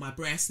and grab my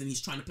breast and he's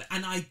trying to play.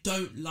 And I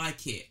don't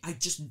like it. I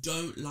just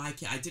don't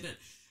like it. I didn't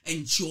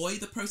enjoy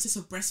the process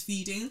of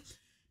breastfeeding.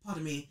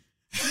 Pardon me.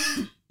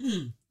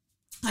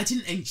 I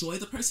didn't enjoy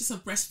the process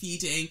of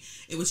breastfeeding.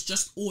 It was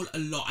just all a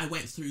lot. I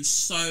went through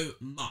so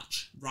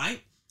much,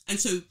 right? And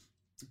so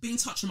being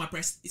touched on my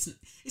breast,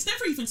 it's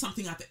never even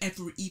something I've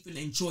ever even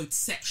enjoyed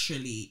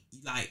sexually,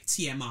 like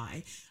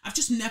TMI. I've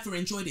just never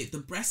enjoyed it. The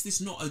breast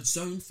is not a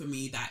zone for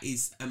me that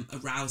is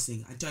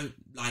arousing. I don't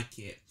like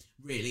it,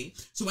 really.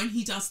 So when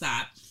he does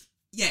that,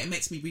 it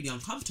makes me really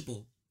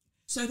uncomfortable.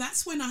 So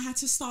that's when I had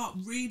to start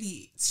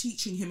really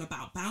teaching him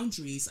about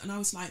boundaries. And I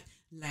was like,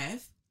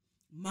 Lev,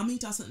 mummy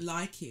doesn't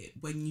like it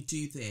when you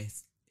do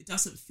this. It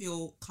doesn't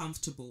feel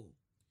comfortable.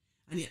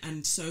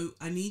 And so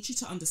I need you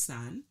to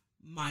understand,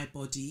 my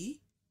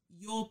body,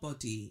 your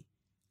body.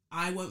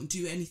 I won't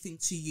do anything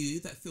to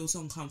you that feels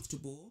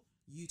uncomfortable.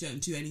 You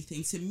don't do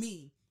anything to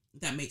me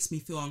that makes me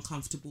feel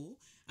uncomfortable.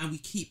 And we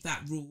keep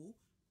that rule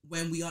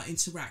when we are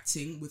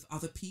interacting with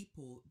other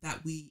people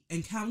that we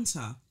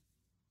encounter.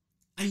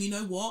 And you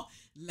know what?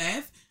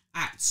 Lev,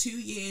 at 2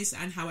 years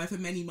and however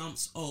many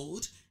months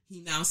old,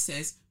 he now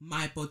says,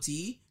 my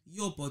body,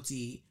 your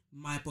body,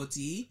 my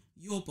body,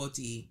 your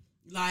body.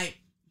 Like,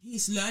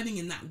 he's learning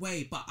in that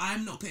way, but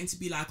I'm not going to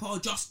be like, oh,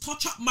 just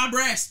touch up my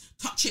breast,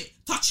 touch it.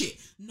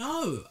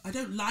 No, I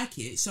don't like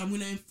it. So I'm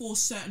going to enforce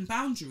certain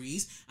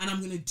boundaries, and I'm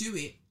going to do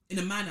it in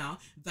a manner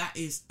that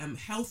is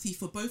healthy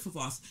for both of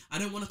us. I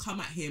don't want to come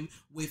at him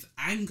with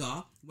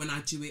anger when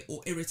I do it,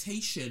 or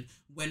irritation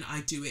when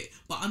I do it,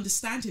 but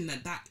understanding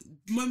that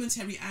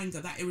momentary anger,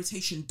 that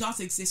irritation does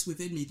exist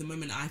within me. The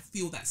moment I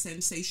feel that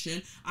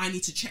sensation, I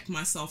need to check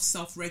myself,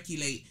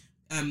 self-regulate,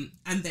 and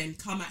then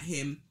come at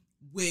him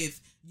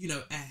with,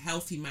 a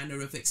healthy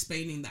manner of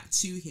explaining that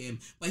to him,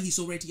 but he's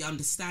already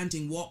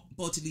understanding what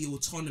bodily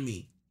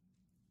autonomy.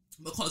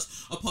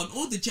 Because upon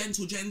all the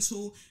gentle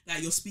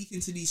that you're speaking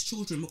to these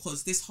children,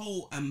 because this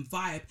whole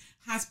vibe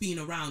has been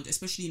around,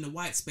 especially in the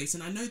white space,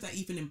 and I know that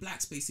even in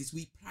black spaces,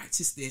 we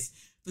practiced this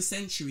for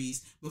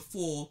centuries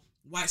before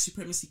white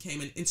supremacy came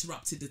and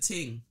interrupted the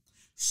thing.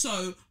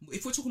 So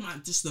if we're talking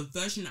about just the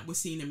version that we're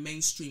seeing in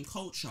mainstream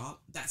culture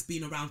that's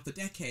been around for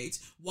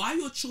decades, why are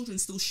your children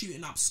still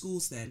shooting up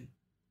schools then?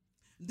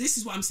 This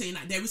is what I'm saying.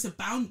 That there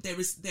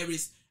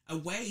is a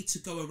way to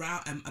go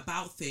around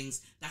about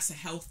things that's a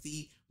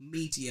healthy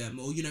medium,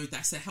 or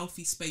that's a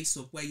healthy space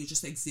of where you're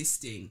just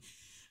existing.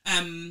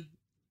 And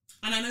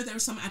I know there are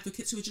some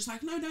advocates who are just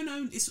like, no,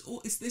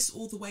 it's this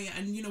all the way,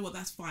 and you know what,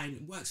 that's fine.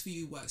 It works for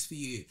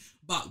you.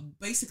 But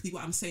basically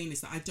what I'm saying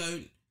is that I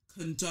don't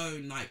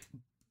condone like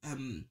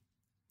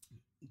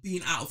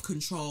being out of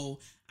control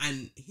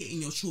and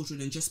hitting your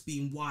children and just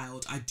being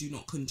wild. I do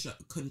not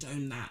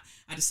condone that.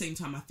 At the same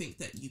time, I think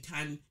that you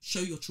can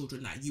show your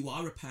children that you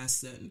are a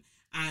person,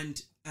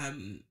 and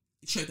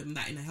show them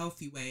that in a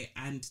healthy way,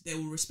 and they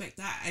will respect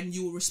that, and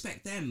you will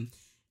respect them.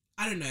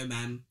 I don't know,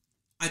 man.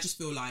 I just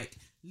feel like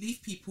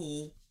leave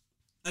people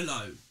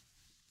alone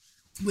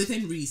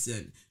within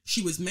reason.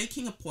 She was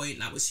making a point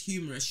that was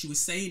humorous. She was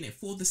saying it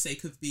for the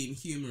sake of being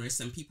humorous,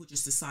 and people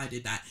just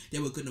decided that they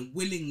were going to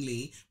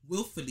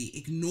willfully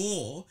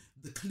ignore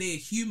the clear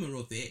humor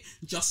of it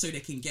just so they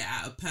can get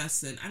at a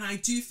person. And I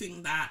do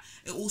think that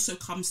it also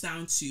comes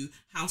down to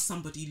how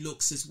somebody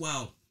looks as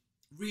well.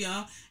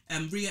 Ria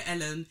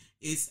Ellen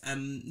is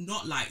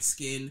not light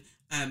skin.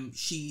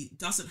 She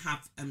doesn't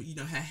have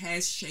her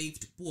hair's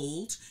shaved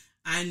bald,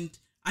 and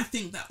I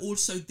think that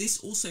this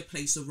also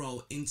plays a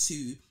role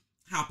into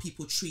how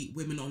people treat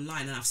women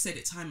online. And I've said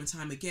it time and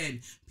time again,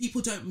 people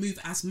don't move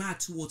as mad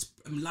towards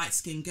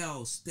light-skinned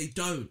girls. They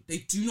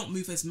do not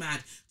move as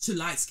mad to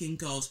light-skinned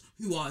girls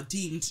who are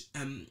deemed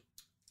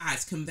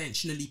as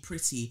conventionally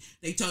pretty.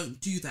 They don't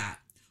do that.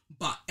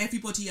 But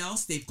everybody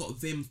else, they've got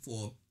vim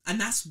for. And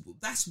that's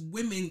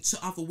women to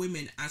other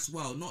women as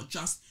well, not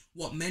just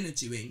what men are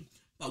doing,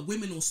 but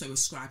women also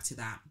ascribe to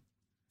that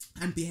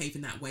and behave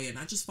in that way. And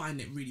I just find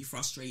it really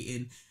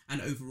frustrating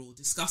and overall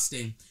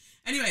disgusting.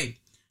 Anyway,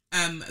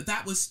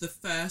 that was the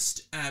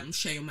first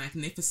Shea of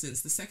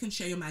Magnificence. The second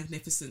Shea of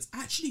Magnificence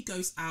actually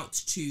goes out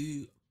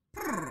to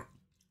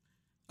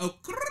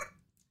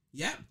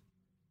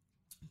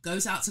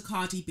goes out to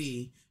Cardi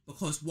B.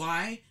 Because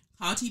why?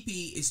 Cardi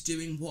B is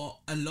doing what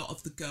a lot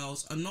of the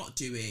girls are not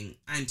doing,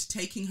 and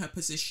taking her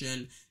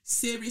position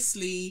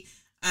seriously,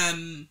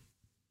 taking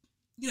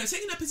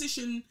her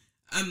position,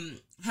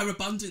 her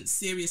abundance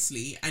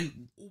seriously,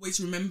 and always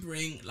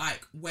remembering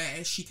like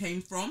where she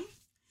came from.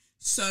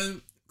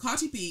 So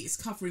Cardi B is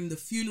covering the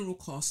funeral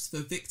costs for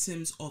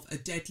victims of a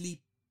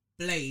deadly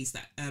blaze,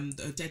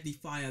 a deadly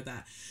fire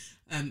that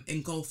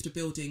engulfed a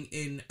building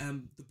in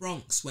the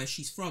Bronx, where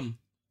she's from.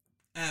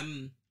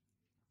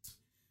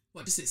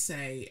 What does it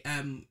say?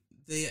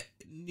 The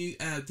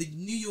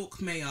New York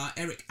Mayor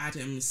Eric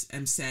Adams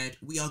said,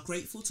 "We are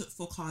grateful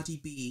for Cardi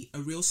B,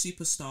 a real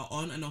superstar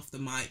on and off the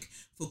mic,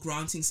 for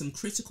granting some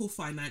critical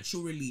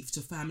financial relief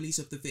to families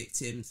of the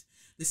victims.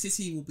 The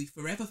city will be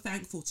forever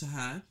thankful to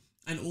her,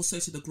 and also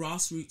to the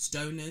grassroots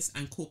donors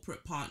and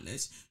corporate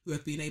partners who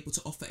have been able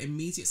to offer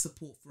immediate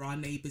support for our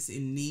neighbours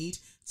in need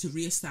to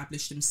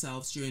re-establish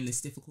themselves during this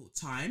difficult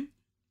time."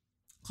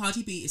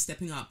 Cardi B is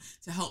stepping up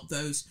to help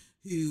those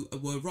who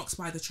were rocked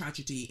by the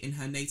tragedy in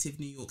her native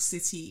New York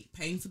City,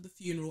 paying for the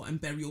funeral and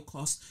burial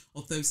costs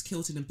of those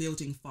killed in a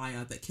building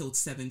fire that killed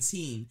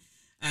 17.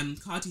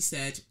 Cardi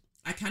said,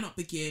 "I cannot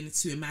begin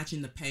to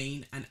imagine the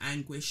pain and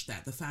anguish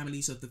that the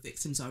families of the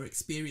victims are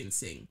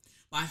experiencing,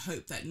 but I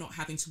hope that not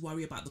having to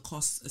worry about the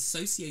costs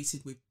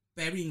associated with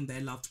burying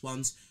their loved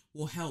ones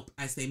will help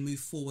as they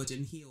move forward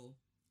and heal."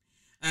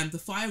 The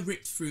fire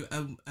ripped through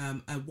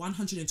a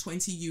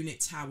 120-unit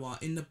tower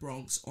in the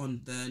Bronx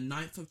on the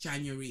 9th of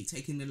January,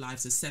 taking the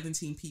lives of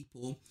 17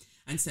 people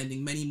and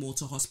sending many more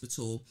to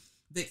hospital.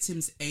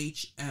 Victims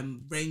ranged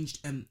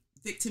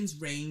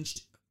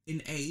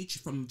in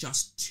age from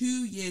just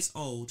 2 years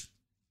old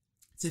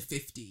to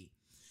 50.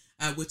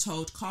 We're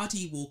told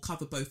Cardi will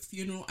cover both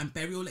funeral and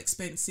burial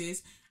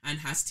expenses and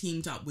has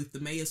teamed up with the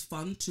Mayor's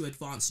Fund to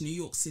advance New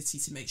York City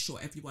to make sure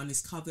everyone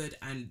is covered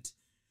and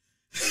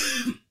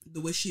the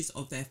wishes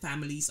of their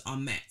families are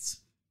met.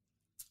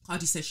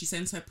 Cardi says she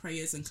sends her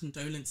prayers and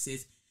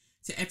condolences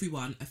to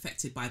everyone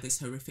affected by this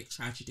horrific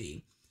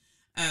tragedy.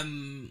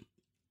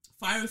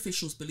 Fire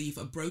officials believe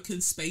a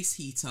broken space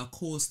heater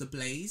caused the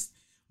blaze,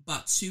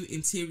 but 2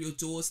 interior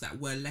doors that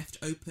were left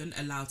open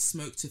allowed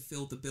smoke to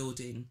fill the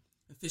building.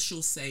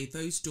 Officials say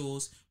those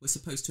doors were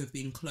supposed to have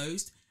been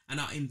closed and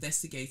are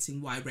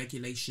investigating why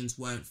regulations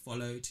weren't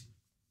followed.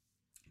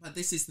 But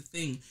this is the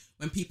thing,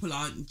 when people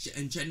aren't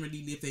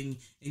generally living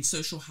in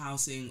social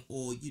housing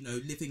or,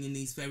 living in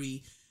these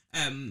very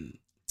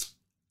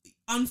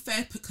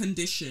unfair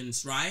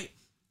conditions, right?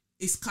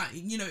 It's kind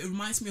of, it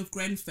reminds me of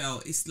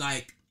Grenfell. It's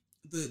like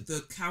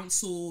the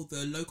council,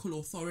 the local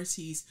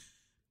authorities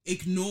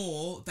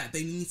ignore that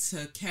they need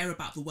to care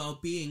about the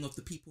well-being of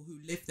the people who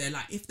live there.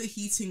 Like, if the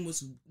heating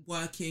was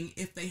working,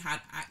 if they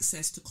had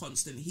access to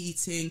constant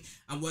heating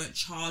and weren't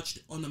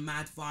charged on a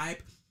mad vibe,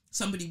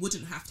 somebody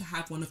wouldn't have to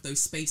have one of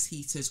those space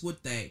heaters,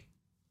 would they?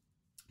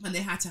 And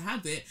they had to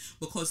have it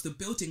because the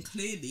building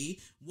clearly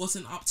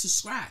wasn't up to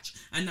scratch.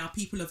 And now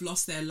people have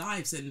lost their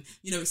lives. And,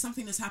 it's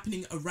something that's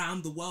happening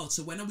around the world.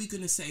 So when are we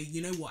going to say,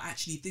 you know what,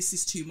 actually, this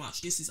is too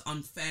much. This is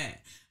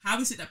unfair. How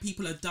is it that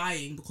people are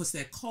dying because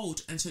they're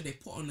cold and so they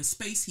put on a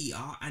space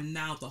heater and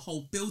now the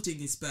whole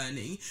building is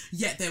burning,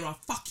 yet there are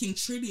fucking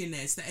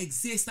trillionaires that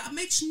exist? That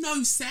makes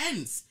no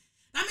sense.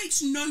 That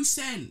makes no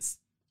sense.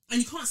 And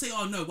you can't say,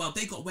 oh no, well,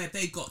 they got where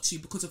they got to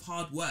because of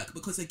hard work.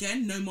 Because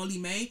again, no Molly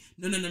May.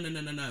 No.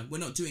 We're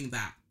not doing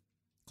that.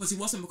 Because it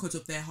wasn't because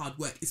of their hard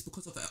work. It's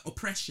because of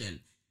oppression.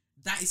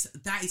 That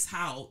is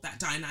how that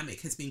dynamic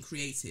has been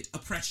created.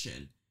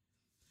 Oppression.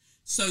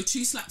 So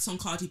 2 slaps on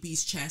Cardi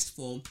B's chest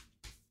for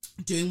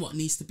doing what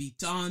needs to be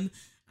done.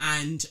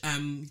 And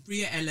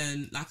Bria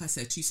Ellen, like I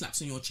said, 2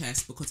 slaps on your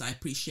chest because I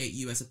appreciate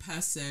you as a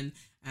person,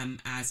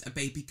 as a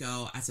baby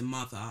girl, as a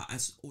mother,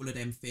 as all of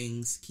them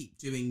things. Keep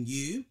doing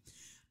you.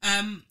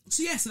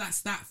 So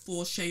that's that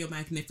for Share Your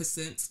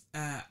Magnificence,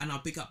 and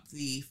I'll big up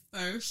the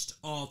first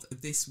of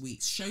this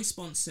week's show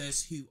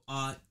sponsors, who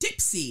are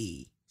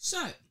Dipsy.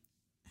 So,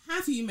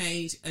 have you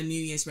made a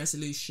New Year's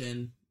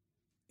resolution?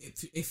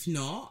 If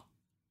not,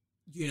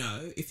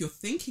 if you're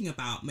thinking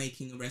about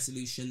making a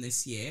resolution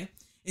this year,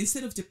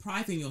 instead of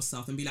depriving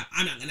yourself and be like,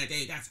 I'm not going to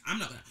do that,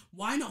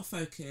 why not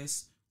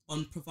focus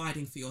on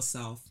providing for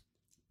yourself,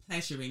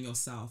 pleasuring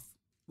yourself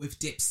with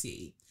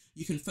Dipsy?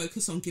 You can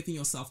focus on giving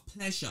yourself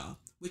pleasure,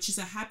 which is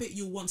a habit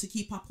you'll want to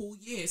keep up all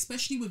year,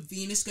 especially with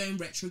Venus going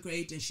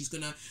retrograde, and she's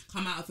going to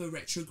come out of her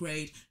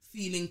retrograde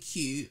feeling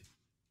cute.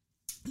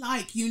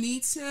 Like, you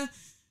need to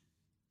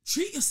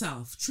treat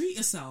yourself, treat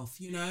yourself.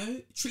 And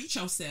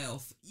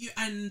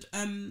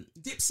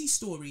Dipsy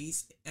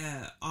Stories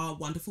are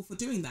wonderful for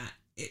doing that.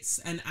 It's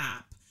an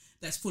app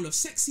that's full of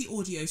sexy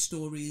audio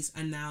stories,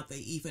 and now they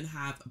even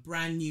have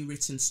brand new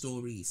written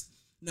stories.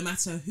 No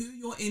matter who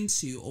you're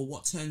into or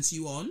what turns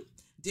you on,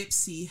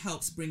 Dipsy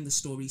helps bring the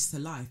stories to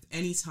life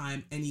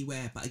anytime,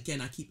 anywhere. But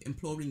again, I keep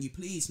imploring you,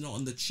 please not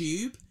on the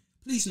tube.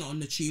 Please not on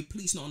the tube.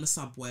 Please not on the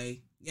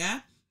subway.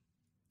 Yeah?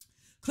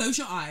 Close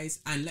your eyes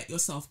and let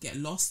yourself get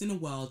lost in a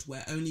world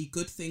where only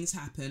good things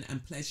happen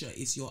and pleasure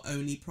is your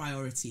only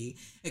priority.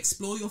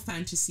 Explore your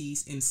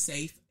fantasies in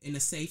a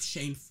safe,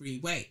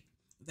 shame-free way.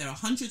 There are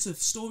hundreds of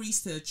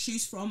stories to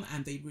choose from,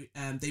 and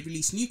they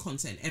release new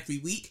content every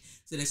week,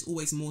 so there's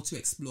always more to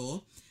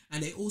explore.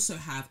 And they also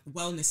have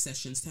wellness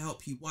sessions to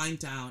help you wind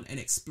down and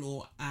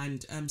explore,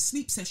 and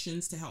sleep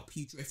sessions to help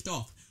you drift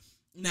off.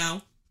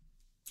 Now,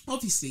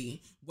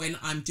 obviously when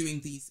I'm doing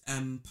these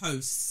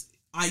posts,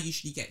 I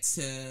usually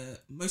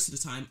most of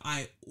the time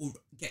I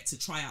get to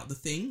try out the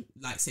thing,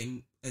 like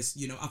same as,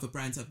 you know, other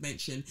brands I've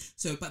mentioned.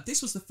 So, but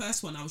this was the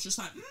first one I was just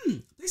like,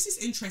 this is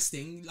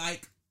interesting.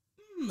 Like,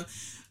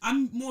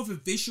 I'm more of a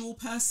visual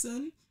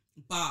person,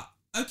 but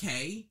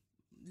okay,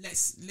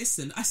 let's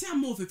listen. I say I'm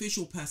more of a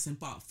visual person,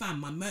 but fam,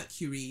 my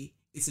Mercury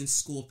is in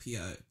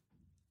Scorpio.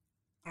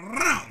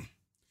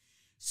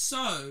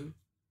 So,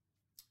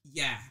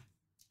 yeah.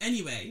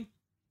 Anyway,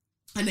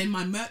 and then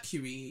my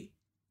Mercury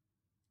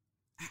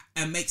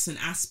makes an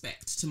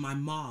aspect to my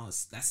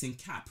Mars that's in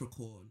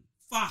Capricorn.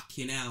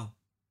 Fucking hell.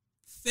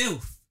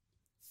 Filth.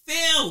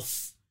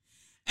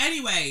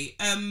 Anyway,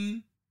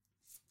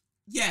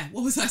 yeah,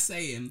 what was I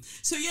saying?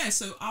 So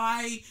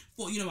I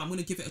thought, you know, I'm going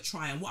to give it a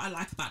try. And what I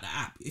like about the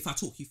app, if I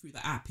talk you through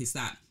the app, is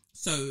that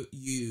so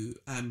you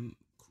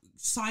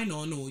sign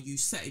on, or you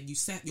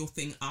set your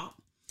thing up,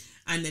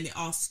 and then it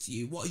asks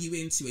you, what are you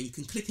into? And you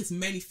can click as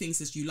many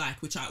things as you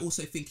like, which I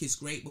also think is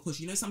great, because,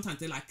 you know, sometimes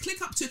they're like,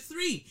 click up to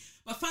 3.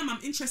 But fam,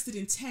 I'm interested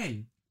in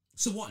 10.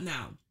 So what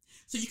now?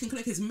 So you can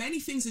click as many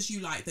things as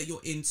you like that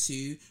you're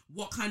into,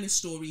 what kind of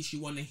stories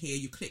you want to hear,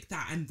 you click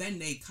that, and then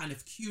they kind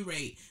of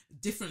curate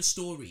different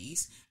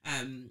stories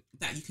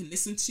that you can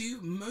listen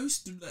to.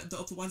 Most of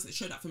the ones that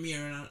showed up for me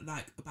are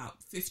like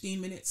about 15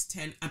 minutes,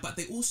 10, but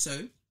they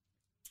also,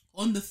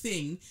 on the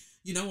thing,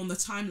 you know, on the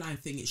timeline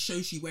thing, it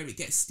shows you where it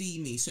gets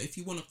steamy. So if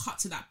you want to cut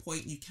to that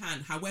point, you can.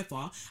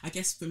 However, I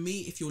guess for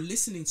me, if you're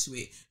listening to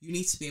it, you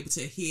need to be able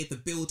to hear the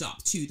build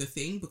up to the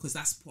thing, because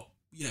that's what,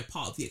 you know,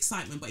 part of the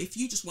excitement. But if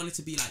you just wanted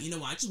to be like, you know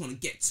what, I just want to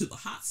get to the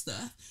hot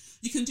stuff,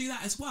 you can do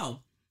that as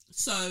well.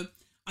 So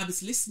I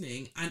was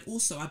listening, and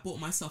also I bought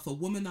myself a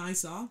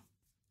womanizer.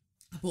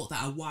 I bought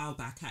that a while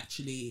back,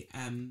 actually.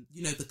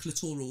 You know, the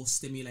clitoral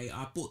stimulator.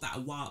 I bought that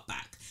a while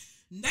back.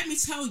 Let me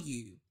tell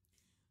you,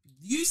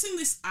 using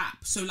this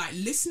app, so like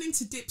listening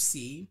to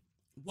Dipsy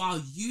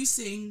while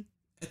using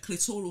a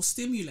clitoral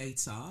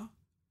stimulator,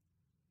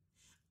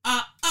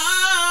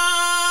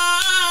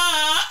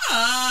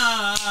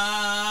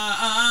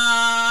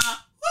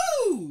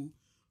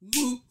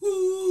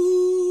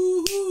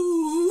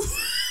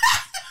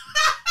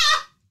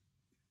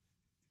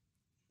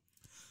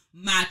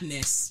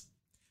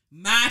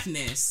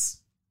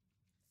 madness,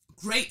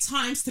 great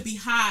times to be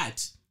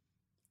had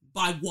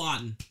by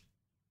one.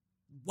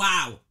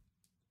 Wow.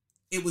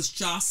 It was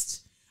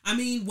just, I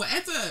mean,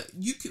 whatever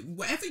you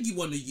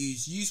want to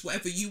use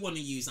whatever you want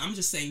to use. I'm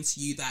just saying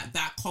to you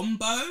that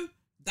combo,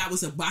 that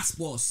was a bass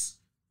boss.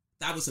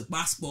 That was a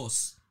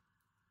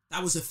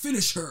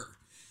finisher.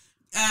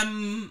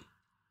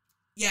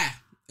 Yeah,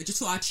 I just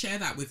thought I'd share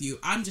that with you.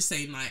 I'm just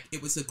saying, like,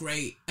 it was a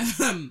great,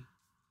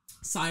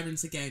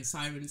 sirens again,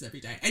 sirens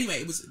every day.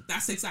 Anyway,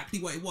 that's exactly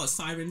what it was.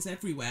 Sirens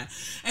everywhere.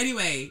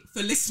 Anyway,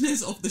 for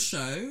listeners of the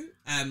show,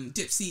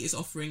 Dipsy is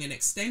offering an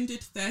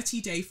extended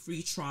 30-day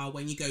free trial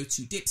when you go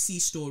to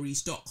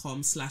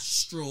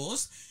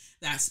dipseastories.com/straws.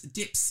 That's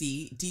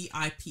Dipsea,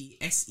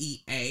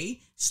 DIPSEA,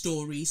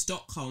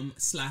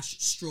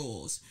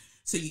 stories.com/straws.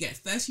 So you get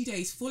 30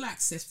 days full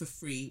access for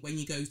free when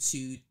you go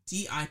to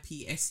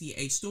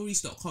DIPSEA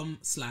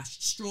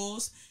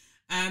stories.com/straws.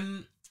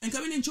 And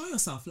go and enjoy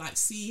yourself. Like,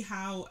 see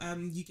how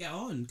you get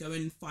on. Go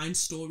and find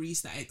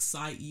stories that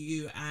excite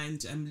you,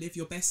 and live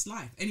your best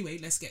life. Anyway,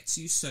 let's get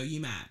to So You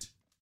Mad.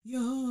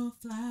 Your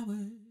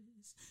flowers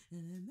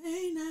and the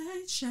May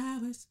night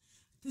showers.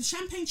 The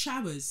champagne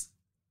showers,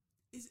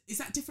 is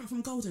that different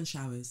from golden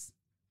showers?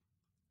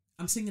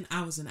 I'm singing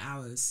Hours and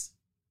Hours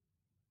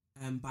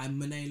by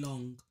Monet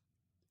Long.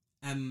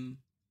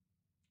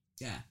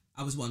 Yeah,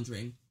 I was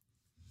wondering.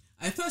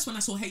 At first, when I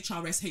saw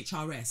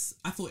HRS,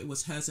 I thought it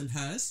was Hers and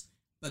Hers.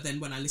 But then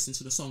when I listened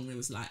to the song, it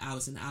was like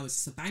Hours and Hours.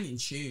 It's a banging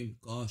tune,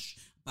 gosh.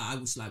 But I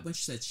was like, when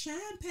she said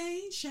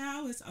champagne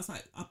showers, I was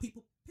like, are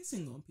people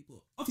pissing on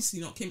people? Obviously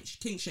not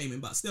kink shaming,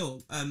 but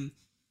still, I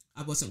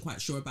wasn't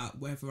quite sure about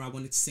whether I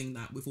wanted to sing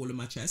that with all of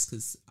my chest,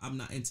 because I'm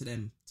not into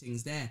them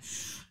things there.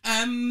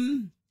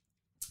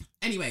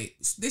 Anyway,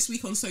 this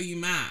week on So You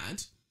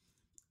Mad,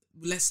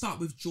 let's start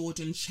with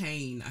Jordan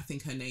Chain. I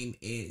think her name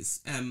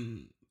is.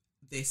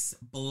 This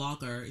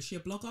blogger, is she a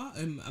blogger?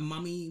 A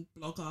mummy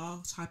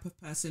blogger type of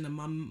person, a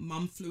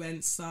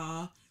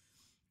mumfluencer.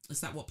 Is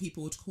that what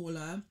people would call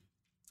her?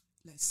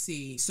 Let's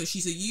see. So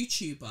she's a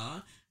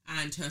YouTuber,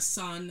 and her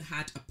son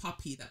had a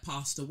puppy that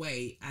passed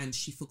away, and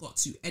she forgot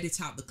to edit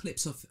out the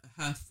clips of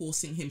her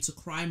forcing him to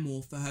cry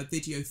more for her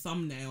video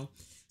thumbnail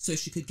so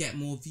she could get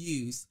more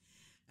views.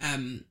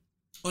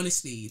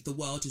 Honestly, the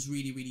world has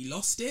really, really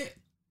lost it.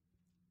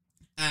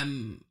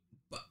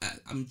 But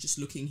I'm just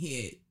looking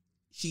here.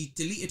 She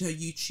deleted her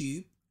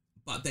YouTube,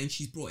 but then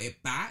she's brought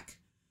it back.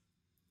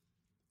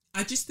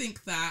 I just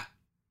think that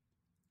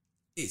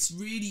it's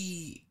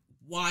really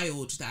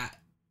wild that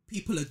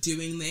people are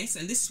doing this.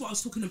 And this is what I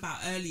was talking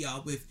about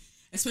earlier with,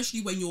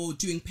 especially when you're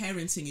doing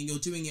parenting and you're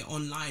doing it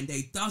online,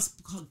 there does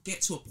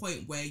get to a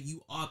point where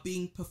you are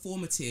being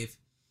performative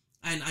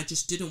And I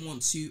just didn't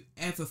want to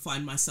ever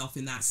find myself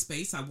in that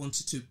space. I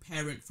wanted to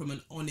parent from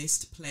an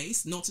honest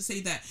place. Not to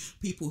say that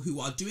people who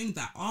are doing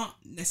that aren't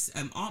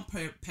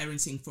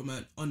parenting from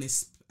an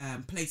honest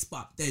place,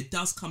 but there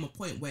does come a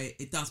point where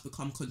it does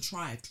become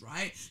contrived,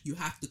 right? You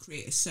have to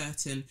create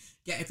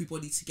get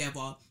everybody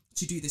together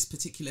to do this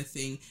particular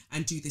thing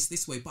and do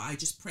this way. But I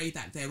just pray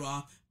that there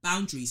are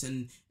boundaries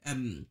and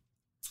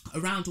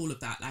around all of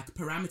that, like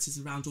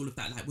parameters around all of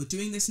that. Like, we're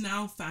doing this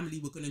now, family,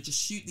 we're going to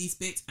just shoot these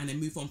bits and then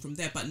move on from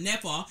there, but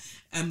never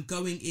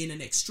going in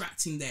and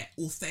extracting their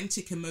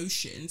authentic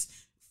emotions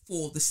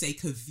for the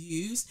sake of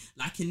views.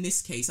 Like in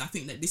this case, I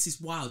think that this is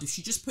wild. If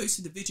she just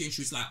posted the video and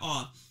she was like,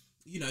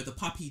 the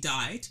puppy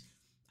died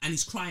and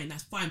he's crying,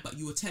 that's fine, but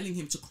you were telling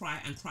him to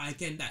cry and cry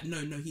again, that no,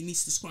 he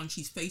needs to scrunch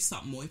his face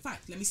up more. In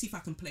fact, let me see if I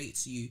can play it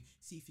to you,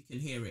 see if you can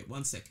hear it.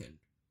 1 second.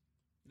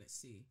 Let's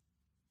see.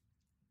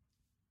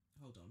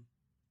 Hold on.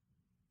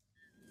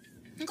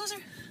 Come closer.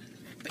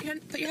 Put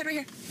your head right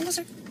here. Come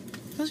closer.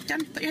 Closer,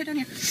 down. Put your head down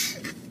here.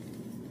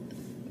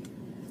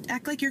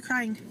 Act like you're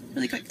crying.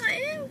 Really quick. I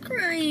am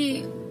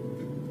crying.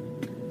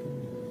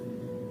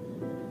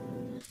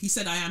 He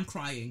said, I am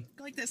crying.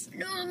 Go like this.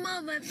 No,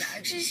 Mom, I'm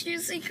actually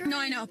seriously crying. No,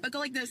 I know, but go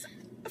like this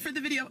for the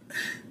video.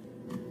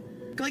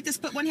 Go like this.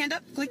 Put one hand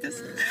up. Go like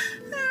this.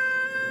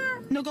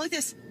 No, go like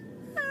this.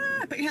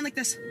 Put your hand like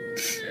this.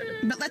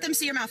 But let them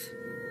see your mouth.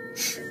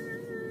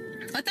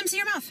 Let them see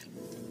your mouth.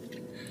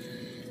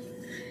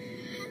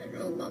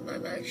 No, Mom,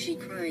 I'm actually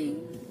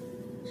crying.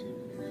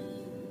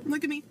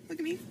 Look at me. Look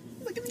at me.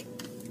 Look at me.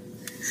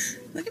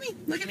 Look at me.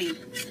 Look at me.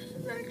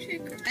 I'm actually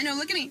crying. I know.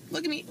 Look at me.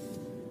 Look at me.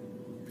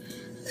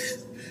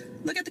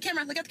 Look at the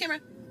camera. Look at the camera.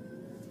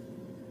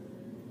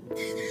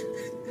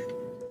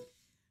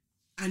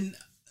 And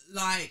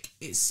like,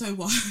 it's so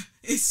wild.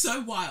 It's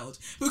so wild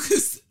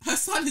because her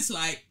son is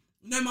like,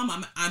 no,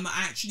 Mum, I'm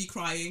actually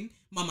crying.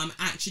 Mum, I'm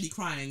actually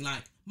crying.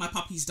 Like, my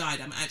puppy's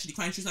died. I'm actually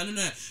crying. She's like,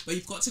 no, but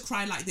you've got to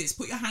cry like this.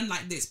 Put your hand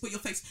like this. Put your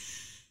face.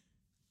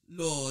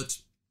 Lord,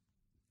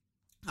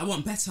 I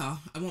want better.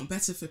 I want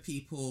better for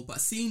people. But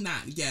seeing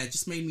that,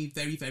 just made me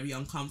very, very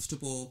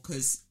uncomfortable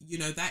because,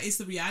 that is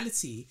the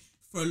reality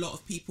for a lot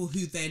of people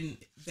who then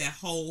their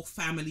whole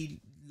family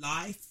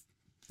life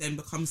then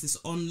becomes this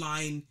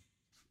online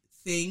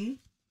thing.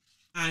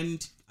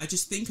 And I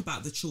just think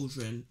about the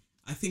children.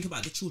 I think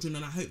about the children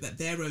and I hope that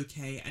they're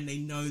okay and they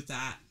know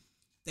that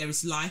there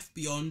is life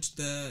beyond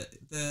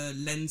the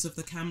lens of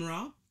the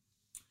camera.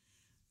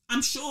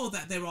 I'm sure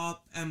that there are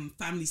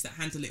families that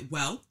handle it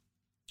well,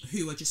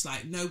 who are just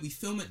like, no, we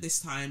film at this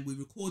time, we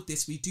record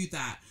this, we do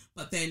that.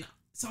 But then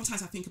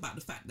sometimes I think about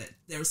the fact that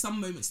there are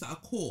some moments that are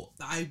caught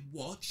that I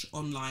watch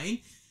online.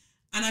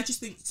 And I just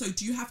think, so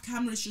do you have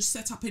cameras just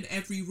set up in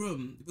every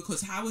room?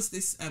 Because how is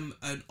this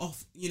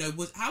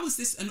how is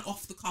this an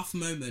off the cuff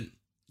moment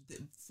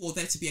for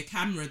there to be a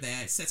camera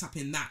there set up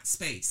in that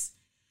space?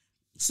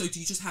 So do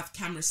you just have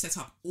cameras set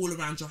up all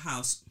around your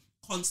house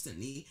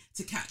constantly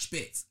to catch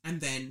bits?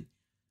 And then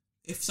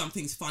if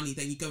something's funny,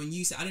 then you go and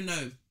use it. I don't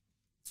know.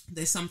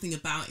 There's something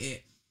about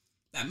it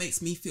that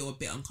makes me feel a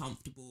bit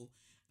uncomfortable.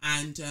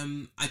 And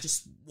I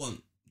just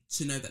want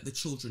to know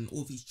that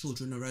all these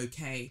children are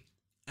okay.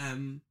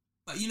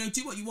 But,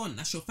 do what you want.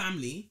 That's your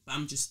family. But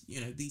I'm just,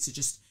 these are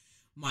just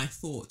my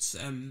thoughts.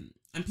 And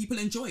people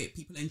enjoy it.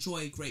 People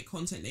enjoy great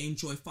content. They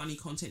enjoy funny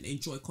content. They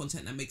enjoy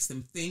content that makes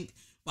them think.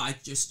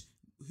 But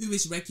who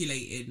is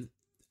regulating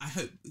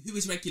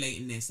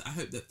this? I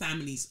hope that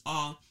families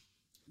are,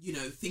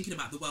 thinking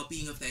about the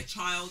well-being of their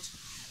child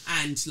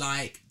and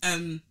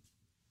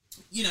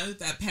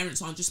their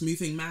parents aren't just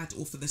moving mad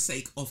or for the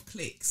sake of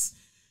clicks.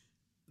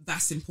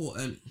 That's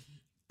important.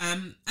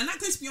 And that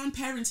goes beyond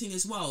parenting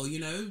as well,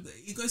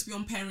 it goes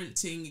beyond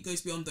parenting, it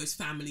goes beyond those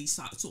families,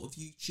 sort of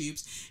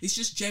YouTubes. It's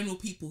just general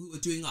people who are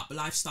doing up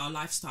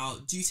lifestyle.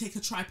 Do you take a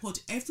tripod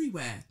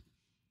everywhere?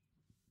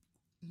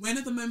 When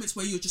are the moments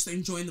where you're just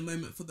enjoying the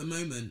moment for the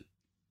moment?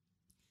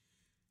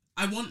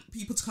 I want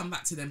people to come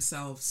back to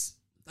themselves.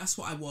 That's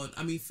what I want.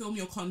 I mean, film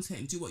your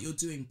content and do what you're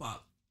doing,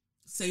 but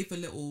save a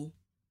little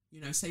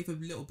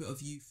bit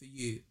of you for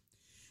you.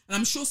 And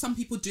I'm sure some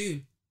people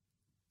do.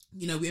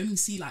 We only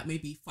see like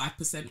maybe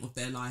 5% of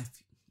their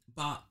life,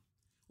 but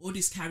all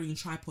this carrying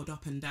tripod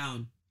up and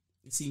down,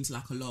 it seems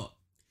like a lot.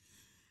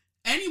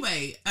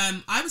 Anyway,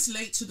 I was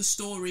late to the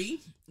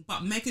story,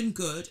 but Megan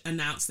Good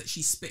announced that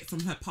she spit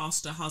from her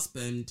pastor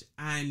husband.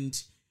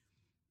 And,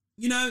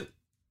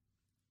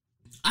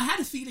 I had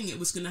a feeling it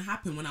was going to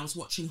happen when I was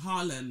watching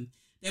Harlem.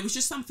 There was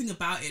just something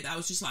about it. I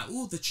was just like,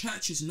 oh, the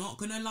church is not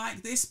going to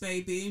like this,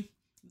 baby.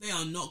 They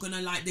are not going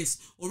to like this.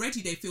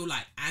 Already they feel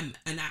like I'm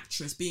an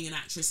actress. Being an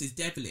actress is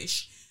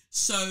devilish.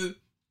 So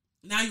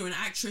now you're an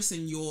actress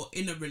and you're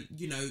in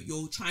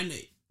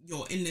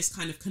you're in this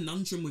kind of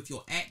conundrum with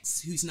your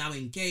ex who's now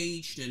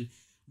engaged and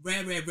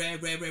rare.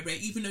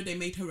 Even though they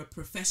made her a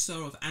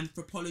professor of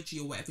anthropology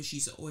or whatever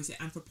or is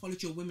it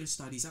anthropology or women's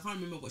studies? I can't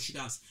remember what she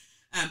does.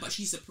 But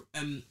she's is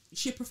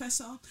she a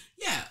professor?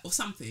 Yeah, or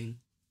something.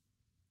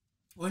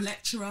 Or a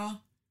lecturer.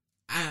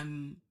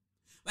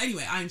 But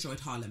anyway, I enjoyed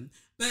Harlem.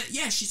 But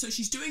yeah,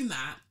 she's doing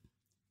that.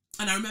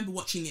 And I remember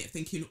watching it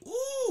thinking,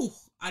 ooh,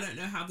 I don't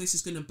know how this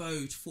is going to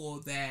bode for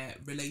their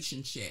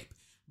relationship,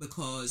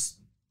 because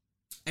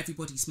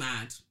everybody's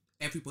mad.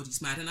 Everybody's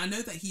mad. And I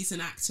know that he's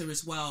an actor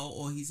as well,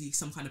 or he's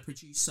some kind of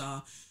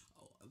producer,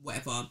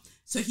 whatever.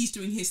 So he's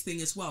doing his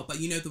thing as well.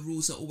 But you know, the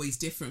rules are always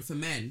different for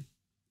men.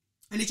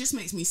 And it just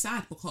makes me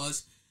sad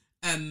because,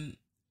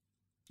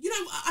 you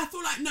know, I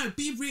feel like, no,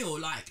 be real.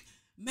 Like,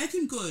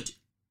 Megan Good,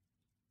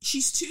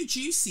 she's too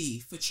juicy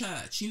for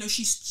church. You know,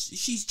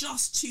 she's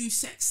just too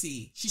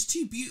sexy. She's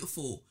too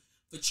beautiful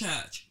for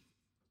church.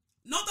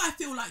 Not that I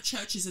feel like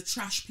church is a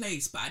trash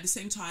place, but at the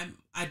same time,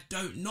 I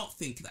don't not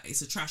think that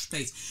it's a trash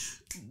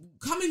place.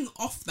 Coming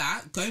off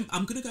that,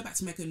 I'm going to go back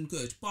to Megan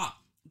Good, but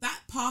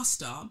that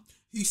pastor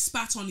who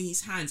spat on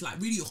his hands,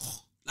 like really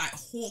like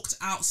hawked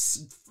out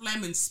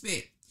phlegm and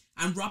spit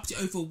and rubbed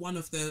it over one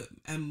of the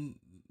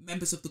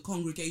members of the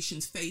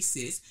congregation's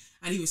faces,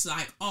 and he was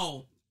like,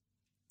 oh,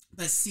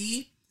 but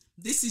see,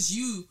 this is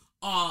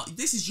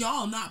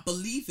y'all not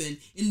believing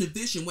in the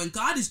vision. When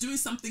God is doing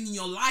something in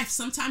your life,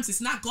 sometimes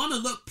it's not gonna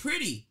look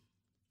pretty.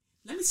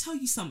 Let me tell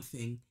you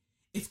something.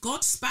 If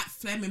God spat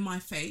phlegm in my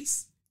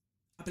face,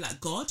 I'd be like,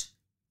 God,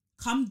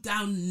 come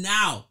down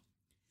now.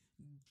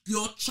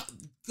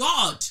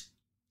 God,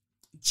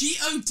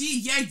 G-O-D,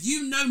 yeah,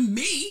 you know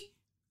me.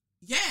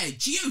 Yeah,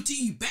 G-O-D,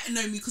 you better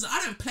know me, because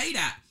I don't play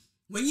that.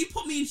 When you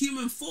put me in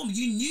human form,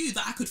 you knew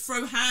that I could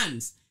throw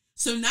hands.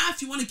 So now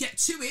if you want to get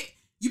to it,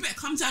 you better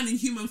come down in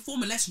human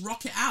form and let's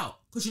rock it out,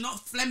 because you're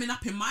not flemming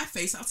up in my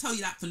face. I'll tell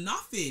you that for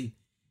nothing.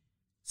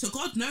 So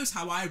God knows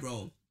how I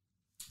roll.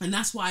 And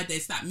that's why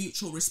there's that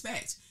mutual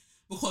respect,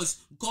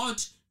 because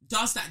God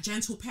does that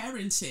gentle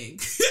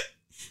parenting.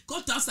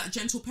 God does that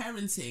gentle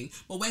parenting.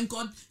 But when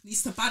God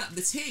needs to bad up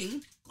the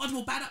ting, God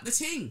will bad up the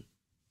ting.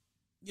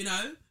 You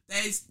know,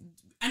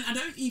 and I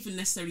don't even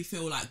necessarily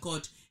feel like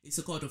God is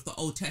a God of the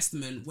Old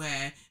Testament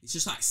where it's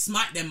just like,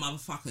 smite them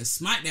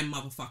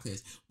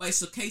motherfuckers. But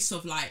it's a case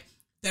of like,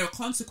 there are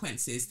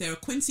consequences. There are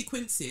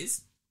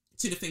consequences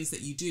to the things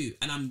that you do.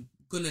 And I'm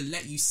going to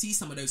let you see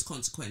some of those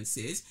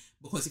consequences,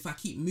 because if I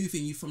keep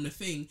moving you from the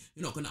thing,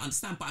 you're not going to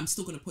understand. But I'm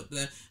still going to put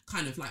the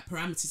kind of like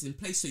parameters in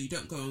place so you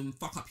don't go and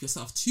fuck up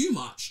yourself too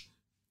much.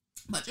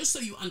 But just so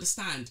you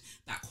understand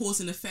that cause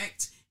and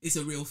effect is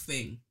a real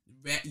thing.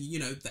 You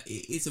know, that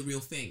it is a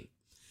real thing.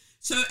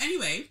 So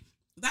anyway,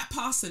 that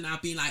pastor now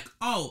being like,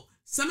 oh,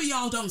 some of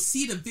y'all don't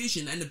see the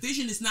vision, and the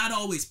vision is not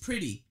always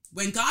pretty.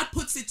 When God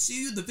puts it to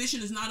you, the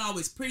vision is not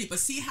always pretty. But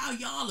see how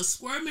y'all are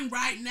squirming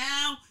right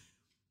now?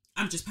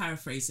 I'm just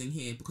paraphrasing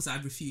here because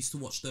I refuse to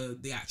watch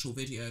the actual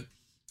video.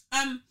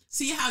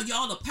 See how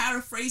y'all are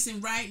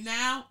paraphrasing right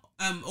now?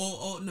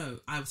 Or no,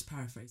 I was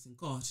paraphrasing.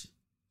 God,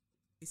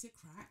 is it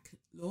crack?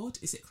 Lord,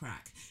 is it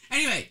crack?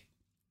 Anyway,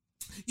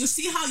 you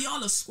see how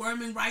y'all are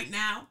squirming right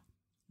now?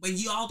 When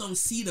y'all don't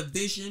see the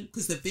vision,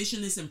 because the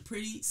vision isn't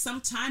pretty.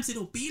 Sometimes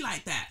it'll be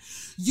like that.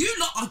 You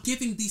lot are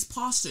giving these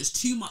pastors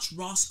too much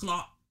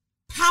rascal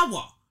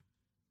power.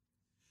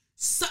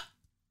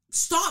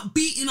 Start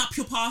beating up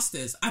your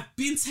pastors. I've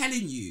been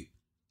telling you.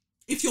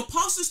 If your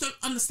pastors don't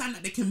understand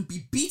that they can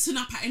be beaten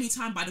up at any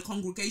time by the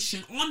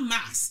congregation en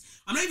masse,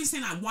 I'm not even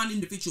saying like one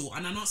individual,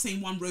 and I'm not saying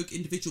one rogue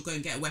individual go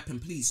and get a weapon,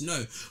 please,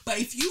 no. But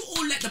if you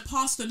all let the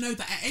pastor know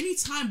that at any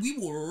time we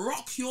will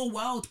rock your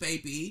world,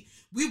 baby,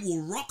 we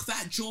will rock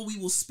that jaw, we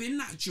will spin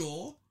that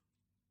jaw,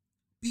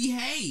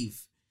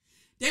 behave.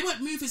 They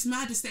won't move as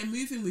mad as they're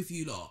moving with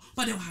you lot,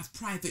 but they'll have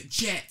private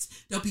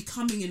jets. They'll be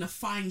coming in a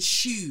fine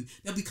shoe.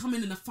 They'll be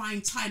coming in a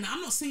fine tie. Now,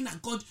 I'm not saying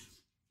that God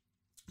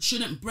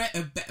shouldn't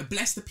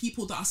bless the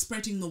people that are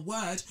spreading the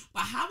word,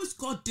 but how is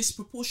God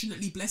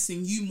disproportionately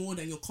blessing you more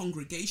than your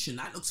congregation?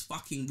 That looks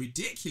fucking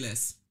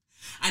ridiculous.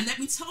 And let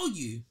me tell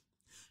you,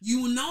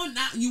 you will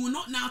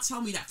not now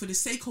tell me that for the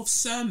sake of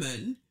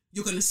sermon,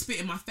 you're going to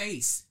spit in my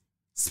face.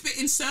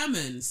 Spittin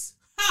Sermons.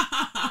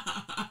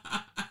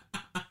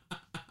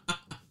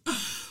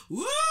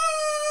 Woo!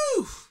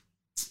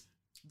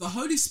 The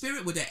Holy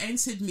Spirit would have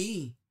entered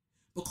me,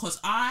 because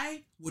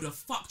I would have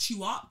fucked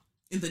you up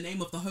in the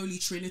name of the Holy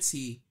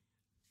Trinity.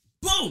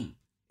 Boom!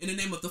 In the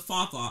name of the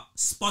Father,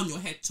 spun your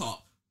head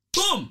top.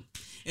 Boom!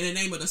 In the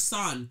name of the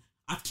Son,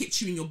 I've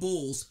kicked you in your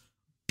balls.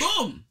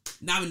 Boom!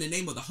 Now in the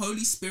name of the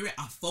Holy Spirit,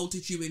 I've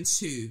folded you in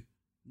two.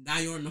 Now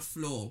you're on the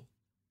floor.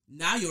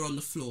 Now you're on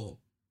the floor.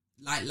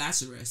 Like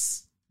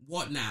Lazarus.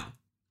 What now?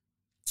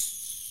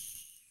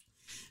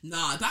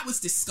 Nah, that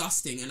was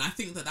disgusting, and I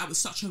think that was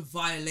such a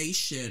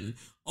violation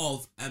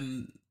of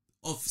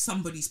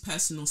somebody's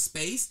personal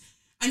space.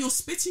 And you're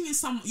spitting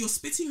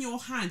your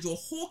hand, you're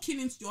hawking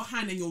into your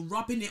hand, and you're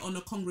rubbing it on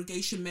a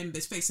congregation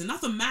member's face.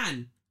 Another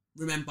man,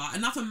 remember,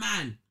 another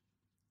man.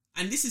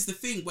 And this is the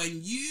thing,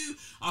 when you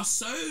are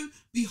so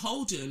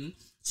beholden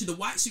to the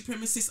white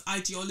supremacist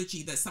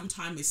ideology that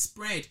sometimes is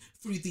spread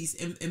through these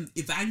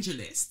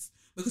evangelists,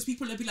 because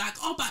people will be like,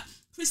 oh, but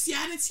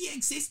Christianity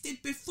existed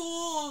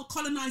before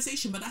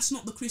colonization, but that's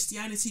not the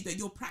Christianity that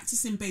you're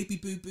practicing, baby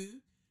boo-boo.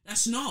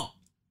 That's not.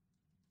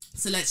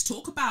 So let's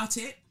talk about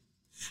it.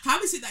 How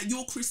is it that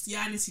your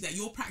Christianity that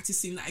you're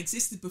practicing that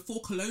existed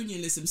before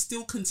colonialism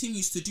still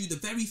continues to do the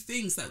very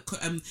things that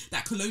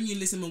that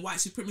colonialism and white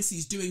supremacy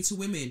is doing to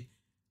women,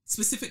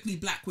 specifically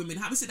black women?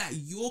 How is it that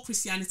your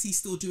Christianity is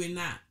still doing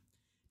that?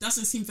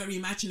 Doesn't seem very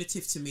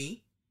imaginative to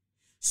me.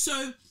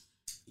 So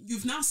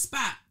you've now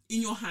spat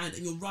in your hand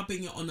and you're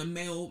rubbing it on a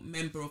male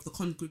member of the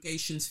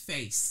congregation's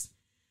face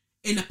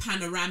in a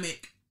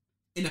panoramic,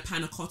 in a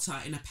panna cotta,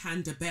 in a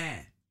panda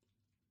bear.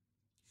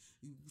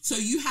 So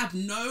you have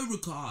no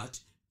regard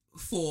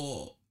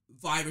for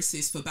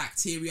viruses, for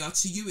bacteria.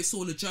 To you, it's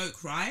all a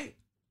joke, right?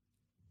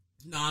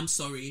 No, I'm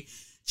sorry.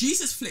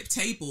 Jesus flipped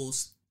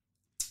tables.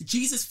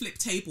 Jesus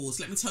flipped tables.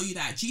 Let me tell you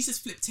that. Jesus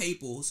flipped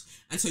tables.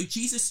 And so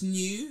Jesus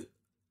knew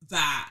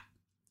that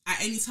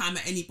at any time,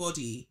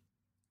 anybody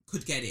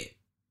could get it.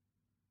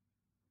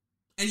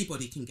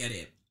 Anybody can get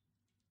it.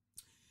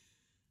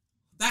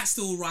 That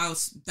still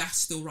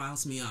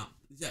riles me up.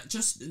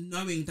 Just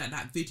knowing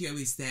that video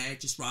is there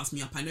just riles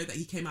me up. I know that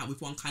he came out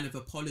with one kind of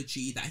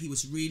apology, that he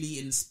was really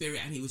in the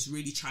spirit and he was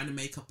really trying to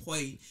make a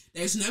point.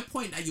 There's no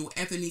point that you'll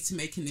ever need to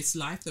make in this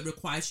life that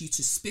requires you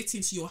to spit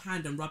into your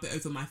hand and rub it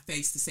over my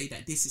face to say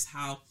that this is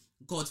how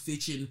God's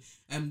vision,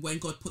 and when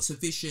God puts a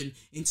vision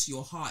into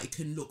your heart, it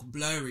can look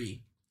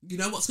blurry. You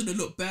know what's going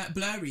to look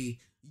blurry?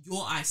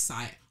 Your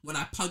eyesight when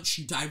I punch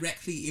you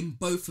directly in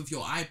both of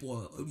your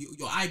eyeballs,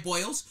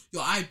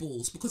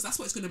 because that's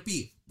what it's going to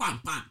be. Bam,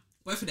 bam.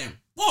 Both of them.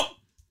 Boom!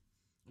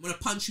 I'm going to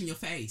punch you in your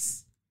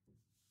face.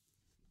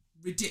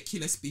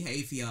 Ridiculous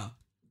behaviour.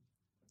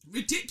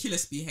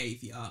 Ridiculous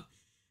behaviour.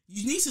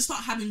 You need to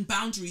start having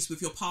boundaries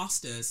with your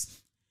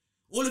pastors.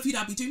 All of you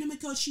that be doing, oh my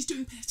God, she's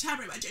doing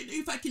tarot, I don't know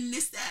if I can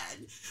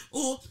listen.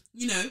 Or,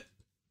 you know,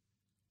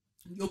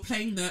 you're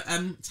playing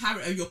the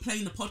tarot, or you're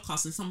playing the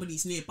podcast and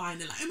somebody's nearby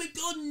and they're like, oh my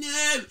God,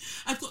 no,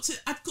 I've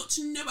got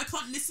to know, I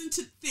can't listen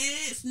to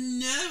this.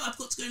 No, I've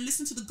got to go and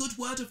listen to the good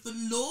word of the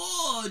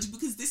Lord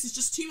because this is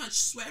just too much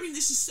swearing.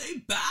 This is so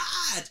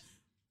bad.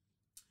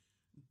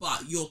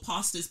 But your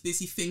pastor's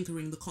busy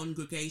fingering the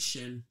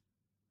congregation.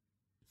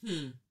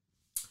 Woo.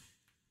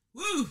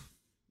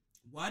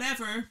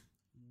 Whatever.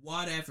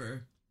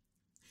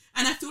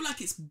 And I feel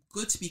like it's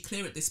good to be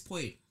clear at this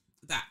point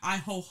that I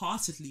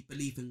wholeheartedly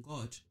believe in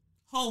God.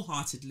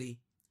 Wholeheartedly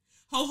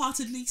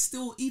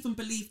still even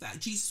believe that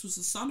Jesus was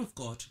the Son of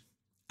God,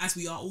 as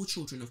we are all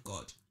children of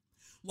God.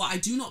 What I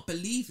do not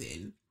believe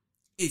in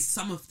is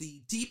some of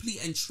the deeply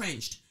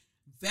entrenched,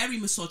 very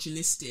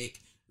misogynistic,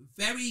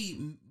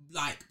 very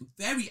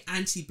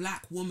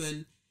anti-black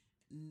woman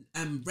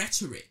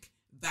rhetoric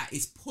that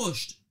is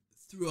pushed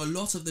through a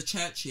lot of the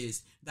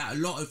churches that a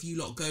lot of you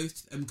lot go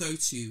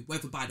to,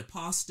 whether by the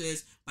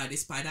pastors, by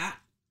this, by that.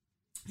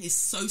 It's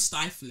so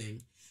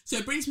stifling. So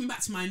it brings me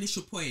back to my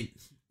initial point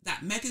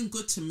that Megan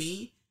Good, to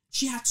me,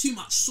 she had too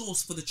much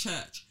sauce for the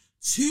church.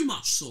 Too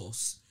much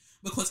sauce.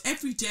 Because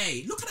every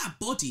day, look at that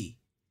body.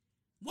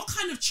 What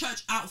kind of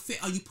church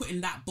outfit are you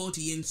putting that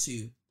body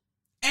into?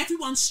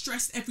 Everyone's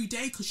stressed every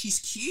day because she's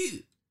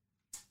cute.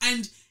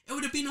 And it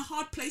would have been a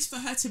hard place for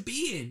her to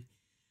be in.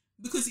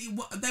 Because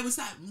there was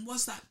that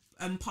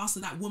pastor,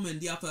 that woman,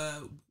 the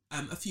other,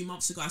 a few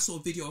months ago, I saw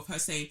a video of her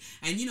saying,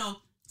 and you know,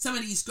 some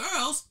of these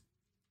girls,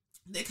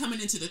 they're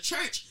coming into the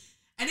church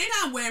and they're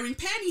not wearing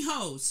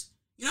pantyhose.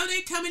 You know,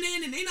 they're coming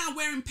in and they're not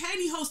wearing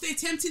pantyhose. They're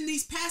tempting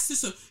these pastors.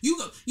 So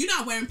you're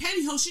not wearing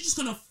pantyhose. You're just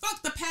going to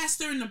fuck the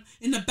pastor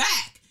in the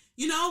back.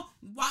 You know,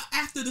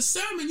 after the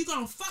sermon, you're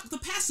going to fuck the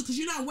pastor because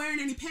you're not wearing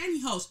any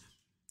pantyhose.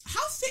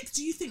 How thick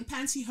do you think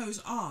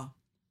pantyhose are?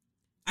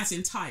 As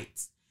in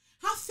tights.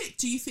 How thick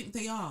do you think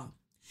they are?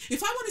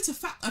 If I wanted to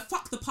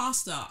fuck the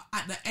pastor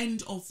at the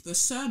end of the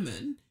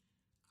sermon,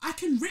 I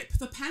can rip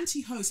the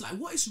pantyhose. Like,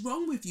 what is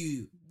wrong with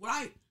you?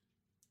 Right?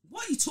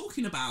 What are you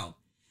talking about?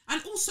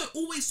 And also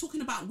always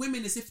talking about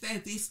women as if they're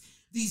these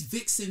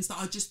vixens that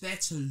are just there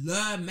to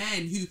lure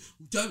men who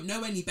don't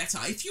know any better.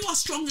 If you are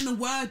strong in the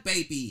word,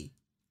 baby,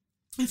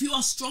 if you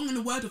are strong in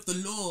the word of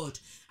the Lord,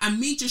 and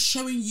me just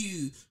showing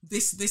you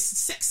this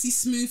sexy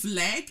smooth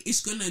leg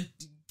is going to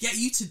get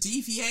you to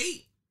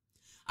deviate,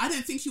 I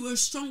don't think you were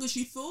as strong as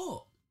you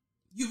thought.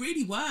 You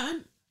really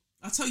weren't.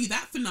 I'll tell you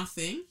that for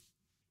nothing.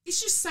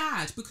 It's just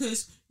sad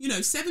because, you know,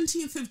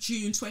 17th of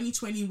June,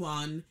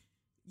 2021,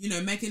 you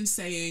know, Megan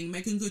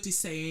Good is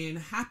saying,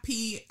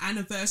 happy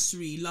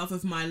anniversary, love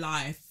of my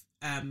life.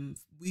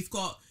 We've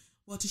got,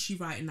 what did she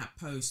write in that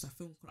post? I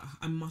feel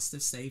I must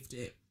have saved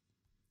it.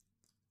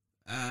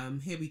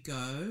 Here we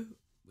go.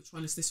 Which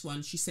one is this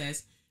one? She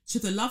says, to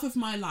the love of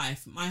my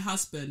life, my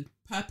husband,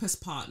 purpose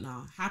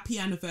partner, happy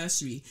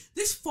anniversary.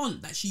 This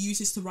font that she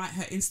uses to write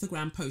her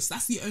Instagram post,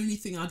 that's the only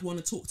thing I'd want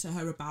to talk to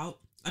her about.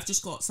 I've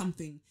just got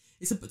something.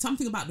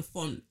 Something about the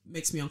font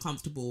makes me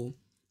uncomfortable.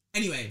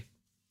 Anyway,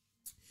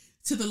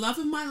 to the love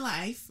of my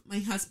life, my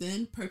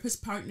husband, purpose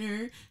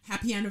partner,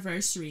 happy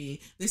anniversary.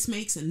 This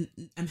makes an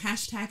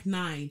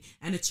 #9,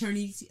 an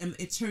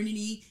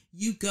eternity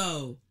you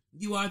go.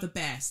 You are the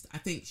best. I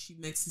think she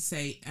makes to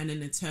say, and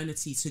an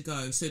eternity to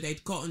go. So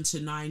they'd gotten to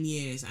 9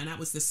 years, and that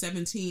was the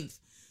 17th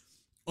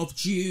of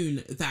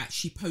June that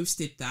she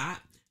posted that.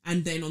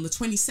 And then on the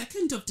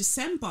 22nd of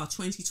December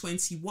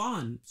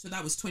 2021, so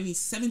that was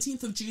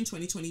 17th of June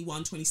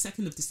 2021,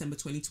 22nd of December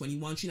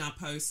 2021, she now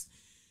posts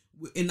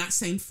in that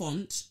same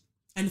font.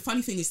 And the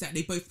funny thing is that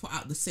they both put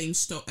out the same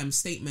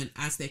statement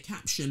as their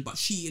caption, but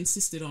she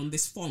insisted on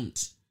this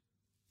font.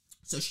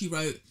 So she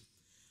wrote,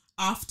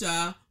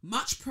 "After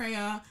much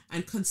prayer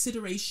and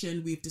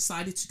consideration, we've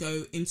decided to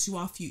go into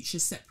our future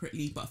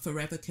separately but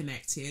forever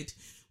connected.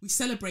 We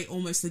celebrate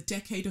almost a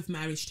decade of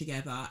marriage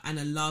together and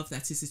a love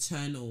that is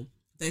eternal.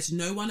 There's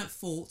no one at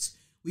fault.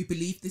 We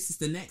believe this is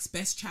the next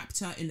best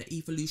chapter in the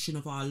evolution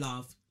of our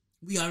love.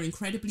 We are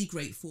incredibly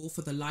grateful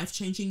for the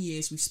life-changing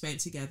years we've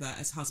spent together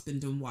as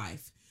husband and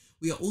wife.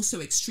 We are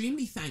also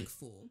extremely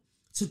thankful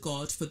to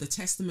God for the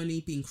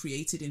testimony being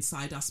created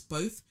inside us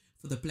both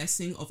for the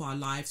blessing of our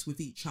lives with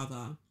each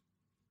other."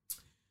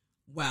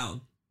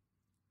 Well.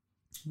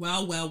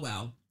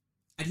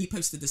 And he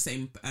posted the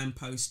same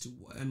post,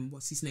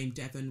 what's his name,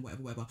 Devon,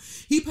 whatever.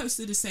 He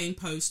posted the same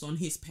post on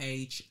his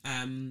page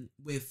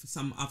with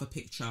some other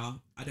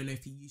picture. I don't know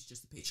if he used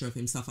just a picture of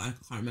himself. I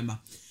can't remember.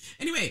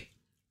 Anyway,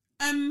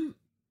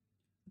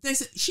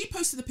 she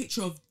posted a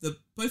picture of the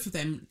both of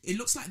them. It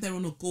looks like they're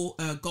on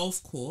a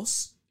golf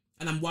course,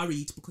 and I'm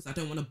worried because I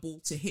don't want a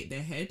ball to hit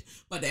their head.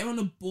 But they're on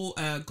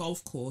a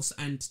golf course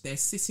and they're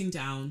sitting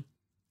down,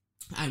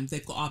 and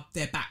they've got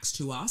their backs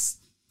to us.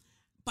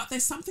 But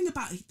there's something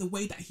about the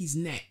way that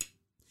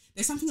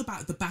there's something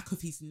about the back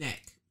of his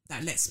neck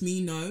that lets me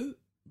know,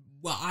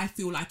 well, I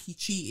feel like he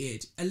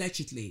cheated,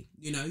 allegedly.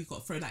 You know, you've got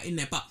to throw that in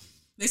there. But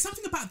there's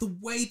something about the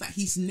way that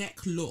his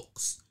neck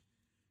looks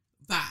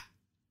that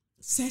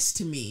says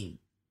to me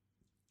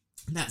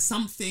that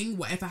something,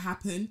 whatever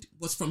happened,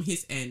 was from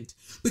his end.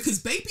 Because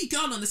baby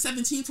girl on the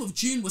 17th of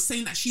June was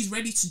saying that she's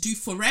ready to do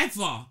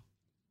forever.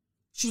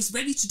 She was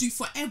ready to do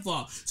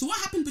forever. So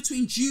what happened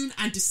between June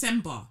and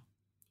December?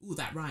 Ooh,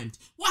 that rhymed.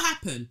 What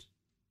happened?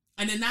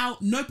 And then now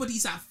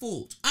nobody's at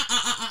fault.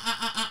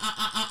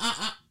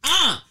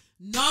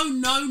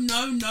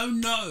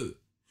 No.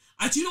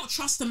 I do not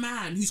trust a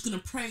man who's going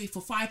to pray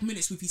for 5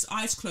 minutes with his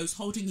eyes closed,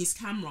 holding his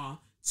camera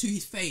to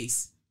his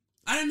face.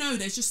 I don't know.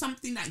 There's just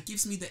something that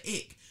gives me the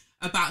ick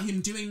about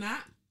him doing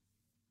that.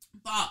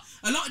 But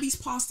a lot of these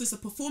pastors are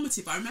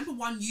performative. I remember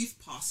one youth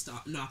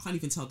pastor. No, I can't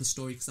even tell the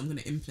story because I'm going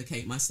to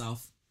implicate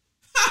myself.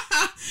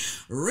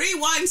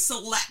 Rewind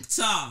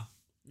selector.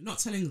 I'm not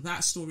telling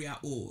that story at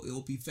all. It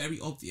will be very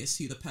obvious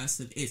who the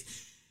person is.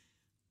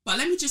 But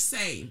let me just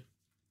say,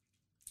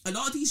 a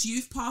lot of these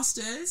youth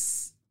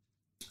pastors,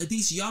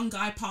 these young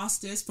guy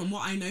pastors, from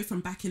what I know from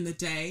back in the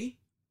day,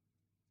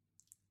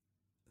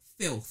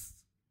 filth.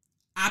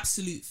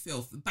 Absolute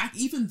filth. Back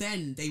even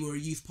then, they were a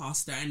youth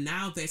pastor, and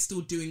now they're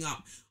still doing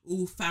up,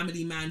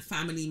 family man.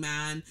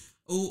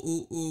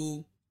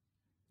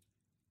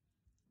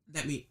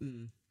 Let me...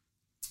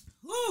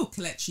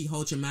 Kelechi,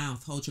 hold your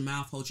mouth.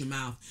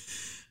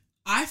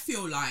 I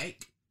feel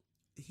like,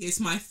 here's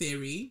my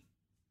theory,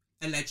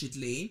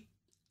 allegedly,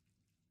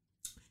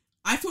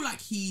 I feel like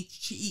he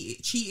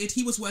cheated.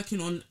 He was working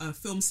on a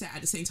film set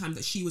at the same time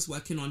that she was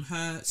working on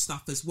her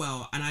stuff as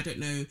well. And I don't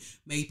know,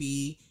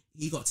 maybe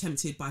he got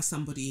tempted by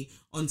somebody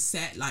on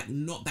set, like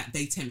not that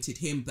they tempted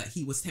him, but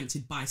he was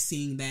tempted by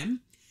seeing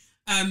them.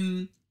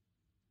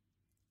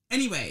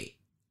 Anyway,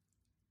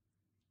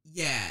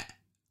 yeah,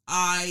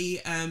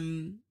 I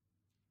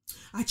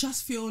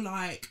just feel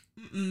like,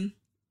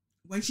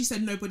 when she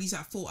said nobody's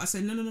at fault, I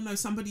said, no,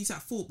 somebody's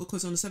at fault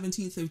because on the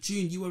 17th of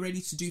June, you were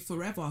ready to do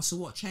forever. So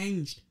what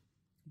changed?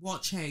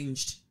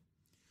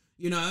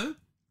 You know,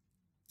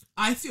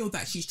 I feel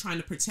that she's trying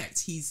to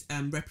protect his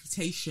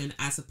reputation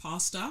as a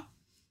pastor,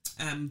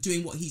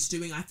 doing what he's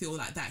doing. I feel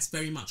like that's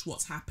very much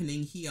what's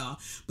happening here,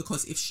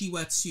 because if she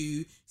were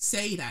to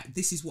say that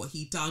this is what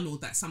he done or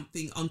that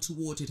something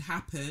untoward had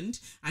happened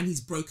and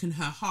he's broken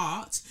her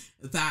heart,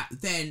 that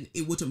then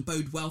it wouldn't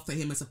bode well for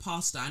him as a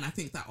pastor. And I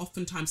think that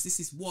oftentimes this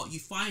is what you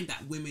find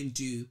that women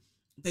do.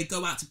 They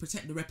go out to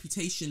protect the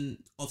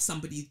reputation of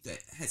somebody that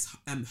has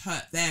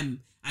hurt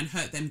them and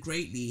hurt them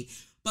greatly.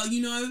 But,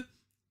 you know,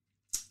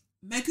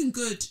 Megan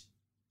Good,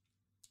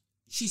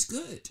 she's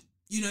good.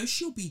 You know,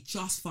 she'll be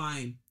just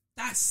fine.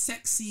 That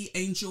sexy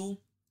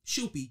angel,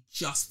 she'll be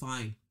just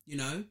fine, you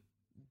know,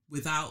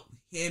 without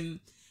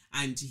him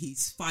and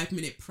his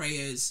 5-minute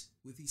prayers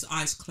with his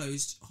eyes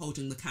closed,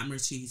 holding the camera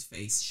to his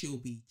face. She'll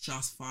be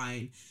just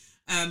fine.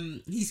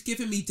 He's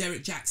giving me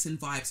Derek Jackson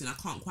vibes, and I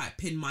can't quite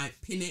pin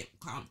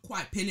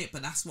it,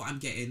 but that's what I'm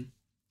getting.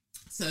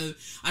 So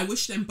I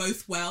wish them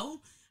both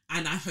well,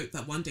 and I hope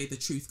that one day the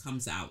truth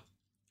comes out.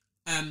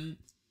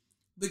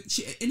 But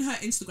in her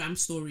Instagram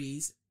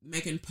stories,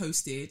 Megan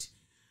posted,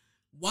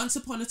 once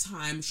upon a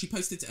time, she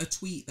posted a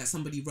tweet that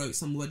somebody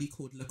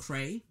called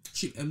Lecrae.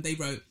 They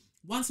wrote,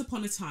 once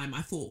upon a time,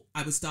 I thought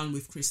I was done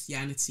with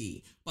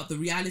Christianity, but the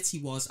reality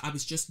was I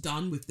was just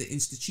done with the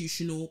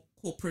institutional,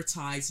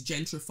 corporatized,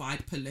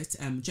 gentrified,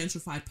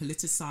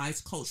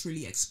 politicized,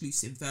 culturally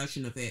exclusive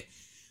version of it.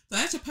 For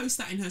her to post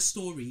that in her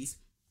stories,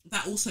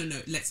 that also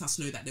lets us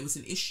know that there was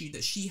an issue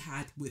that she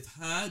had with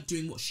her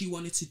doing what she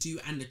wanted to do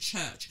and the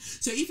church.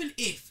 So even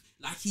if,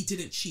 like he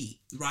didn't cheat,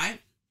 right?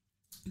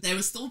 There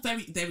is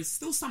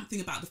still something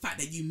about the fact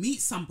that you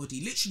meet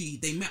somebody, literally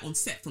they met on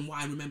set, from what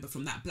I remember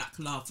from that Black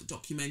Love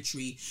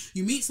documentary.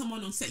 You meet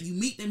someone on set, you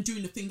meet them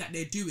doing the thing that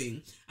they're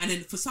doing, and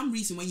then for some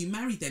reason when you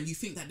marry them, you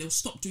think that they'll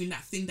stop doing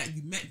that thing that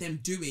you met them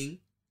doing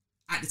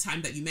at the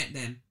time that you met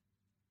them.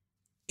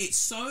 It's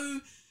so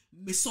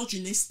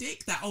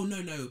misogynistic that, oh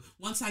no,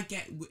 once I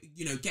get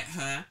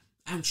her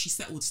and she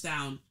settles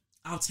down,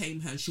 I'll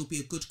tame her and she'll be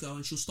a good girl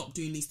and she'll stop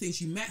doing these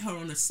things. You met her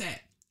on a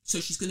set, so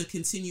she's going to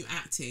continue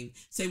acting.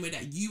 Same way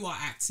that you are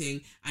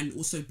acting and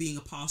also being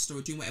a pastor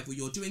or doing whatever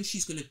you're doing,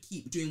 she's going to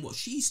keep doing what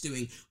she's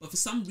doing. But for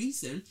some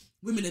reason,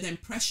 women are then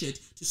pressured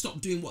to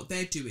stop doing what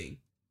they're doing.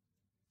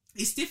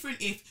 It's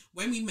different if,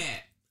 when we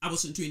met, I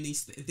wasn't doing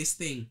this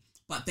thing,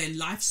 but then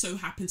life so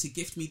happened to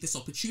gift me this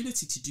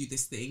opportunity to do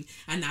this thing,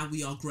 and now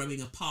we are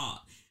growing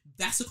apart.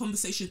 That's a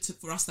conversation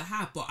for us to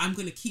have, but I'm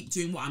going to keep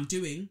doing what I'm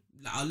doing.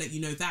 I'll let you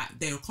know that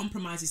there are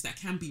compromises that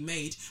can be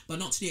made, but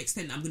not to the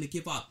extent that I'm going to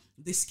give up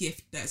this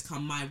gift that has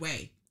come my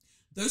way.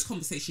 Those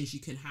conversations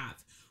you can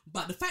have.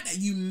 But the fact that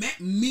you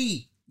met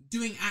me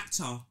doing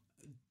actor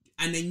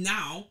and then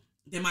now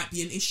there might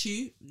be an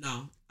issue,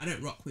 no, I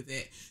don't rock with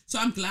it. So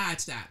I'm glad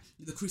that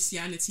the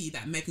Christianity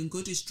that Megan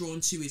Good is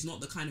drawn to is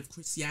not the kind of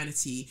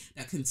Christianity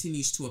that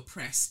continues to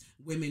oppress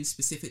women,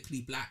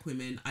 specifically black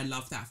women. I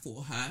love that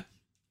for her.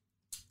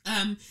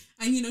 And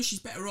she's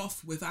better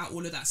off without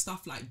all of that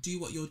stuff, like do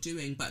what you're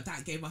doing. But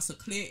that gave us a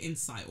clear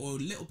insight, or a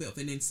little bit of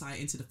an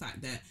insight into the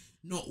fact that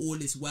not all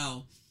is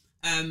well.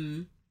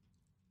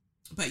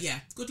 But yeah,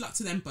 good luck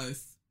to them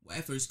both,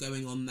 whatever is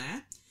going on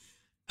there.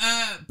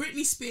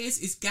 Britney Spears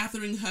is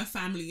gathering her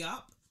family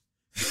up.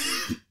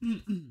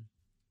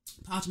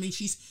 Pardon me,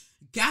 she's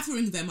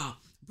gathering them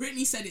up.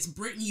 Britney said it's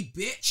Britney,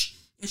 bitch.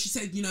 And she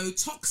said,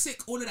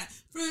 toxic, all of that.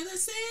 For the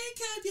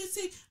sake of your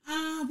sake,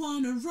 I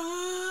wanna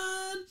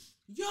run.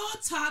 Your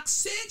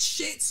toxic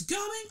shit's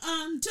going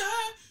under.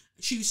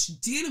 She was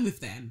dealing with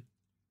them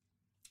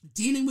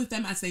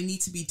as they need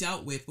to be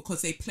dealt with,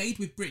 because they played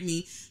with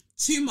Britney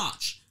too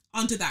much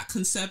under that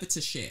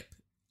conservatorship.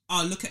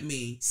 Oh, look at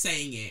me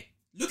saying it.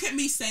 Look at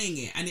me saying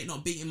it and it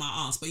not beating my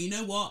ass. But you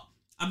know what?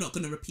 I'm not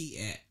going to repeat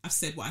it. I've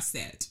said what I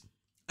said.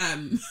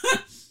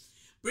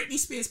 Britney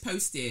Spears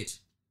posted,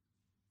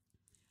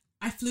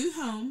 I flew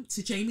home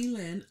to Jamie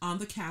Lynn on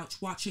the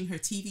couch watching her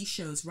TV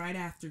shows right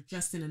after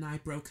Justin and I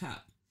broke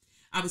up.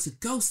 I was a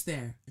ghost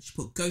there. And she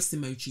put ghost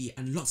emoji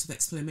and lots of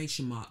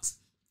exclamation marks.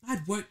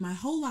 I'd worked my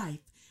whole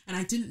life and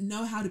I didn't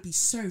know how to be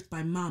served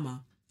by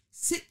mama.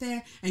 Sit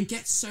there and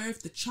get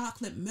served the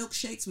chocolate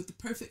milkshakes with the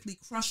perfectly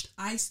crushed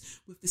ice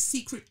with the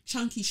secret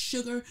chunky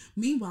sugar.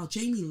 Meanwhile,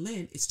 Jamie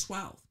Lynn is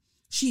 12.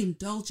 She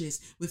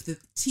indulges with the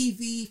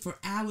TV for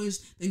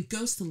hours, then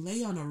goes to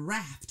lay on a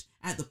raft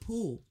at the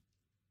pool.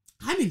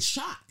 I'm in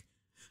shock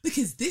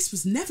because this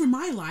was never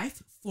my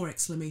life, 4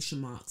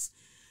 exclamation marks.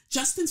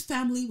 Justin's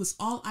family was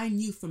all I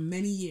knew for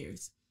many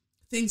years.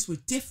 Things were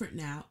different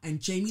now,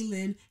 and Jamie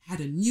Lynn had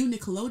a new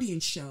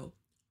Nickelodeon show.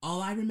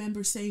 All I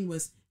remember saying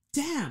was,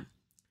 damn,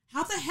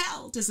 how the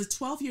hell does a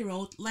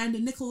 12-year-old land a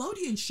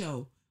Nickelodeon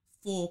show?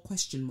 4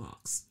 question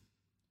marks.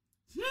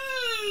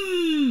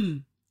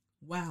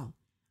 Well,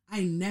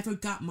 I never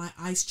got my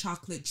iced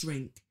chocolate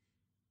drink.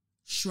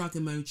 Shrug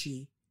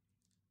emoji.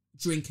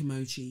 Drink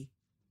emoji.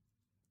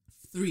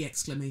 3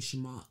 exclamation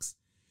marks.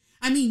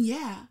 I mean,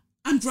 yeah,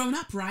 I'm grown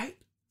up, right?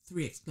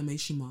 3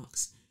 exclamation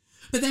marks.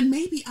 But then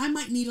maybe I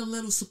might need a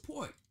little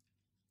support.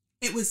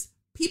 It was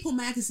People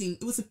magazine.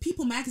 It was a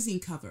People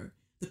magazine cover.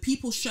 The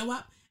people show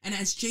up, and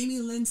as Jamie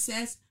Lynn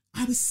says,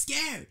 I was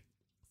scared.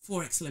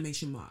 4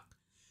 exclamation mark.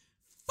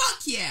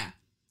 Fuck yeah!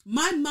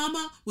 My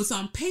mama was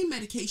on pain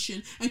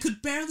medication and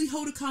could barely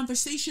hold a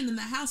conversation in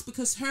the house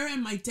because her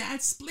and my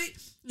dad split,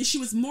 and she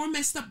was more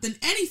messed up than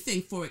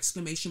anything, 4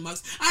 exclamation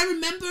marks. I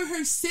remember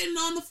her sitting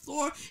on the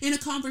floor in a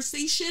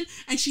conversation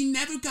and she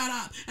never got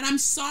up. And I'm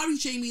sorry,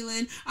 Jamie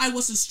Lynn, I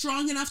wasn't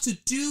strong enough to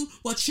do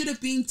what should have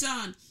been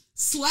done.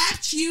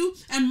 Slapped you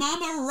and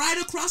mama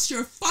right across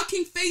your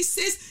fucking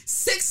faces,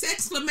 6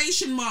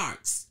 exclamation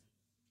marks.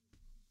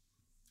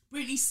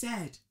 Britney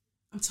said,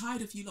 I'm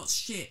tired of you lot's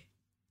shit.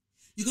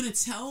 You're going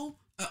to tell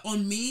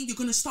on me, you're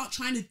going to start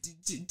trying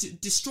to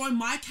destroy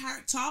my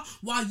character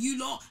while you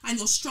lot and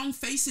your strong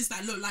faces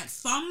that look like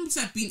thumbs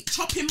have been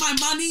chopping my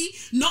money.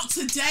 Not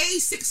today,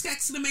 6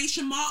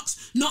 exclamation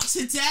marks. Not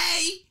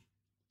today.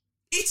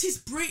 It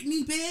is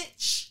Britney,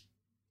 bitch.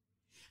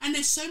 And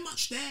there's so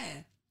much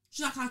there.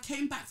 She's like, I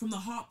came back from the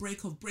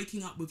heartbreak of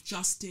breaking up with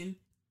Justin.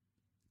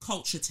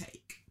 Culture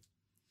take.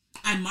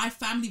 And my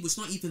family was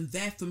not even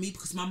there for me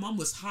because my mum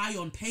was high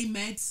on pain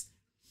meds.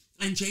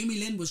 And Jamie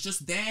Lynn was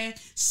just there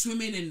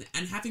swimming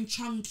and having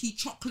chunky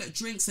chocolate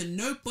drinks. And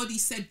nobody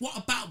said, what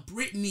about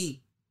Britney?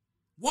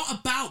 What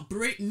about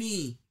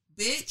Britney,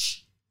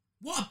 bitch?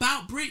 What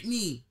about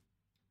Britney?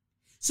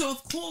 So,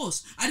 of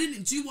course, I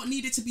didn't do what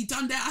needed to be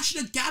done there. I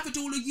should have gathered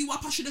all of you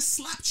up. I should have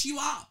slapped you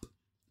up.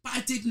 But I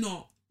did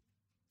not.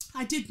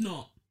 I did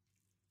not.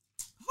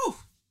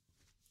 Oh.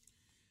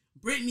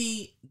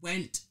 Britney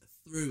went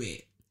through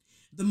it.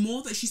 the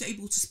more that she's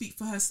able to speak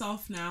for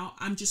herself now,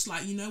 I'm just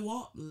like, you know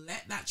what?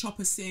 Let that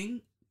chopper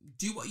sing.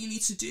 Do what you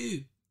need to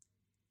do.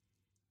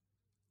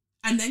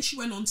 And then she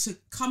went on to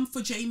come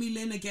for Jamie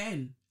Lynn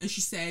again. And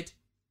she said,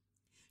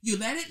 you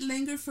let it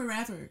linger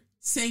forever,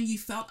 saying you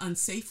felt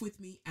unsafe with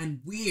me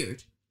and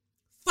weird.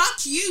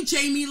 Fuck you,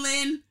 Jamie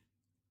Lynn!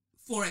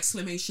 4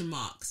 exclamation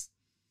marks.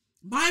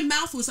 My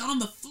mouth was on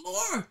the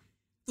floor.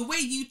 The way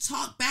you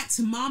talked back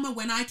to Mama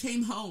when I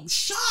came home.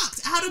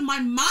 Shocked, out of my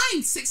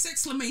mind, 6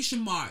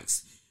 exclamation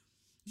marks.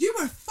 You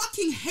were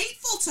fucking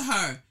hateful to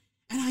her.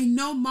 And I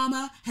know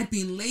Mama had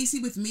been lazy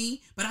with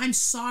me, but I'm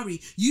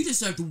sorry. You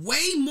deserved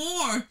way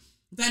more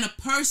than a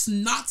purse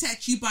knocked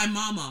at you by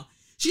Mama.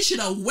 She should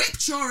have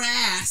whipped your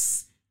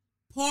ass.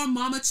 Poor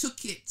Mama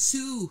took it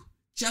too,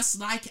 just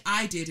like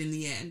I did in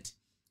the end.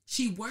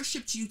 She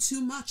worshipped you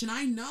too much, and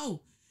I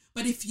know.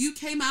 But if you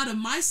came out of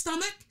my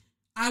stomach,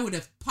 I would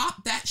have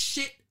popped that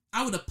shit.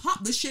 I would have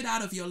popped the shit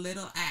out of your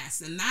little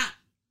ass. And that,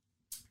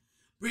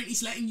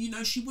 Britney's letting you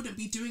know she wouldn't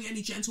be doing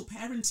any gentle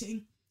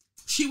parenting.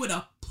 She would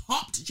have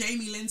popped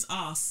Jamie Lynn's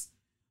ass.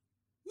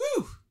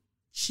 Woo!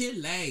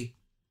 Chile.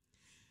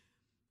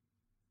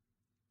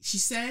 She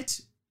said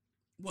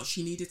what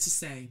she needed to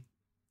say.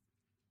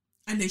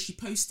 And then she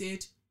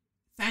posted,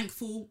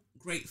 thankful,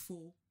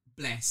 grateful,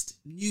 blessed.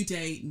 New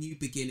day, new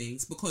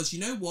beginnings. Because you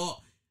know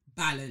what?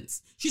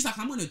 Balance. She's like,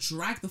 I'm going to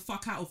drag the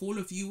fuck out of all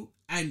of you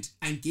and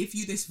give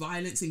you this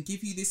violence and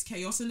give you this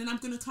chaos. And then I'm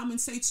going to come and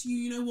say to you,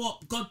 you know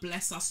what? God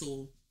bless us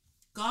all.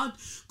 God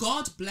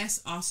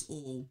bless us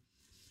all.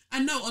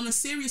 And no, on a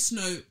serious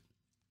note,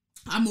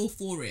 I'm all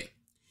for it.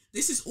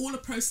 This is all a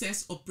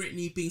process of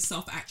Britney being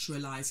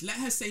self-actualized. Let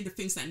her say the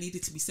things that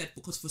needed to be said,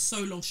 because for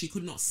so long she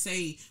could not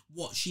say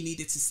what she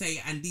needed to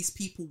say, and these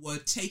people were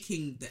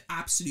taking the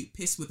absolute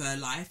piss with her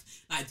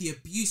life. Like, the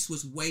abuse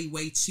was way,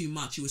 way too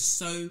much. It was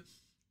so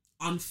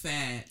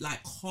unfair,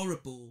 like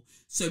horrible.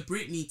 So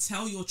Britney,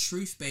 tell your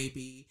truth,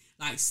 baby.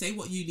 Like, say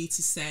what you need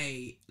to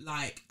say,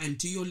 like, and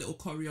do your little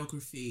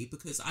choreography,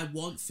 because I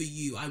want for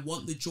you. I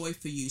want the joy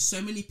for you.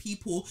 So many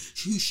people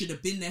who should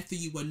have been there for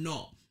you were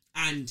not.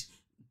 And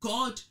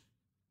God,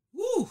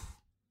 woo,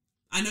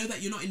 I know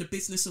that you're not in the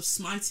business of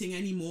smiting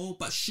anymore,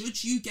 but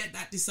should you get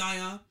that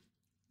desire,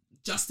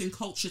 Justin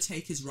Culture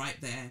Take is right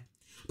there,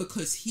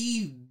 because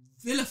he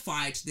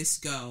vilified this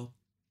girl.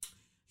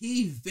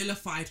 He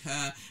vilified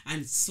her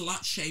and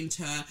slut-shamed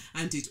her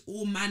and did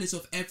all manners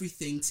of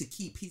everything to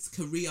keep his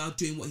career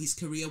doing what his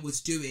career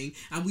was doing.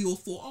 And we all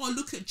thought, oh,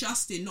 look at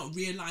Justin, not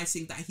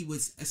realising that he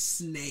was a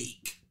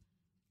snake.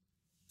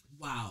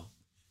 Wow.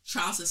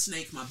 Trouser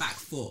snake, my back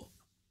foot.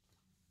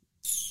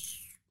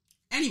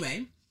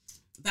 Anyway,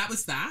 that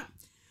was that.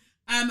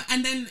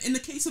 And then in the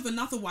case of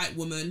another white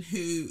woman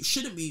who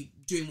shouldn't be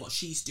doing what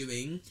she's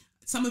doing,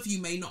 some of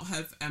you may not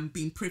have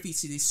been privy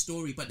to this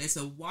story, but there's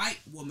a white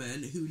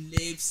woman who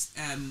lives,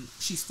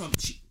 she's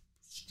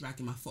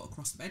dragging my foot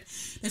across the bed.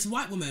 There's a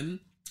white woman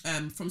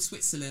from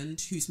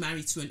Switzerland who's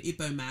married to an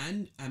Igbo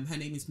man. Her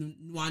name is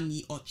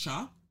Nwani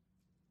Ocha.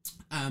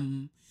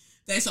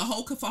 There's a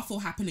whole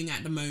kerfuffle happening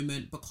at the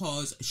moment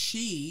because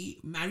she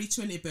married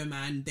to an Igbo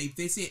man. They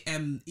visit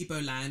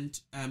Igbo land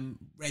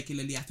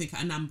regularly. I think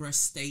Anambra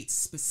State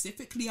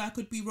specifically. I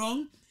could be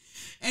wrong.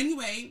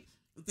 Anyway,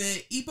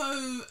 the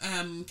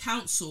Igbo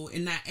council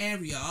in that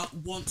area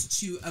want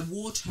to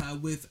award her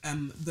with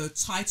the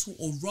title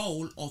or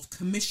role of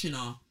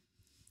commissioner.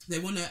 They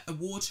want to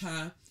award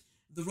her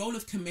the role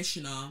of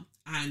commissioner,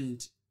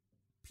 and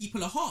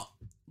people are hot.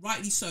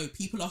 Rightly so.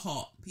 People are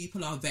hot.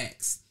 People are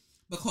vexed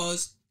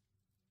because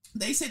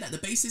they say that the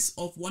basis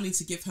of wanting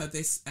to give her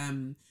this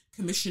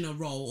commissioner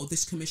role or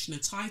this commissioner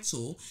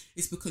title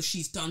is because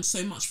she's done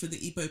so much for the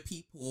Igbo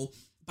people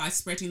by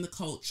spreading the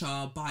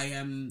culture, by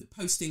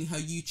posting her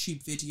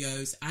YouTube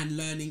videos and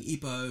learning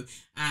Igbo.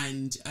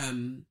 And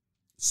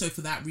so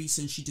for that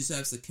reason, she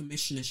deserves a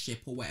commissionership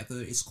or whatever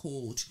it's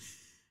called.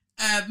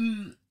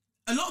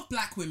 A lot of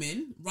black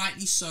women,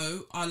 rightly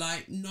so, are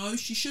like, no,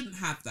 she shouldn't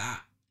have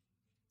that.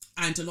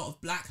 And a lot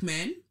of black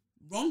men,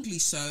 wrongly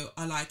so,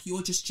 are like,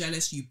 you're just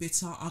jealous, you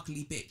bitter,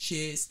 ugly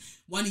bitches.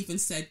 One even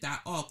said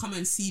that, oh, come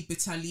and see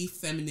bitter leaf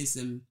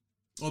feminism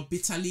or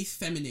bitter leaf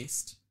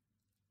feminist.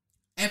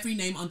 Every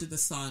name under the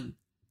sun.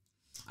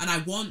 And I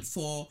want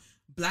for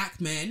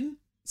black men,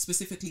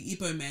 specifically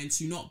Igbo men,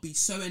 to not be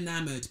so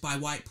enamored by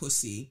white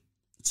pussy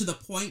to the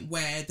point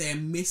where they're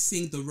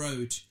missing the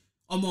road.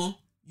 Omo,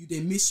 you they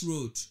miss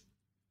road.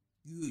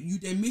 You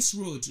they miss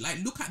road.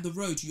 Like, look at the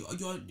road. You're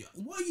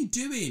what are you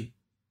doing?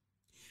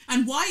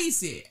 And why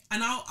is it?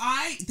 And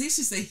this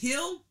is a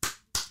hill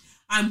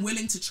I'm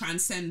willing to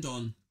transcend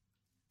on.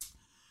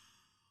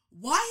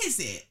 Why is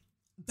it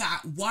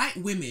that white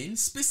women,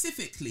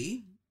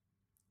 specifically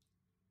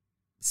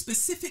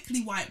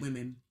white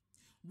women,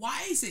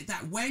 why is it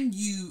that when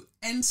you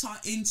enter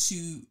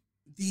into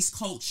these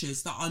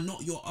cultures that are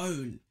not your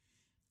own,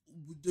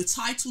 the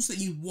titles that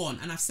you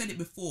want, and I've said it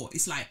before,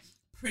 it's like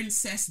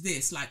princess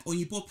this, like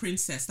Oyinbo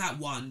princess, that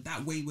one,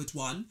 that wayward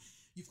one.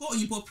 You've got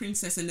Oyinbo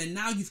princess, and then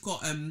now you've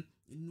got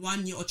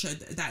Nwanye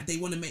Ocha, that they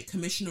want to make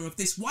commissioner of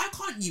this. Why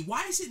can't you?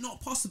 Why is it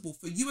not possible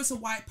for you as a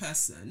white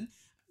person,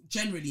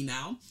 generally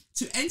now,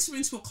 to enter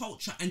into a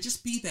culture and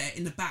just be there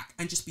in the back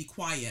and just be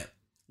quiet?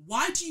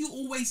 Why do you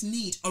always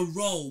need a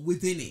role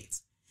within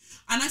it?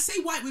 And I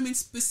say white women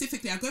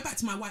specifically, I go back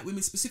to my white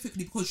women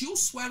specifically, because you'll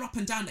swear up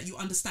and down that you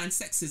understand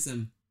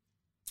sexism.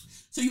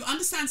 So you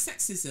understand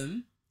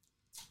sexism.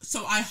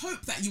 So I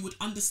hope that you would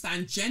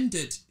understand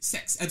racialized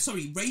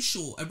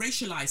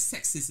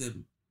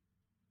sexism.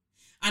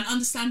 And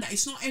understand that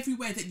it's not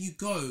everywhere that you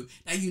go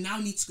that you now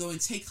need to go and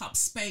take up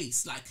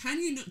space. Like,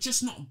 can you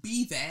just not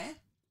be there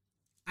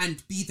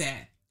and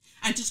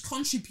just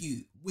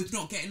contribute with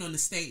not getting on the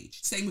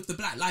stage? Same with the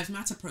Black Lives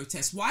Matter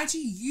protest. Why do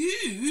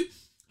you,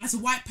 as a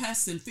white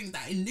person, think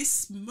that in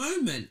this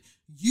moment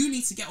you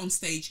need to get on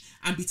stage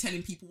and be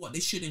telling people what they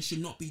should and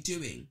should not be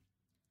doing?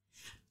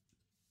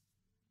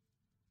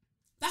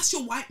 That's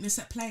your whiteness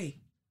at play.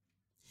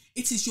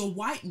 It is your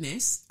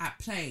whiteness at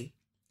play.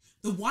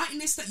 The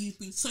whiteness that you've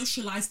been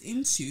socialized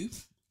into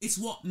is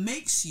what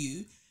makes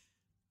you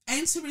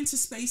enter into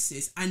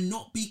spaces and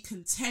not be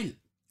content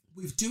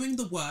with doing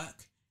the work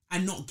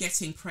and not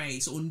getting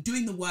praise, or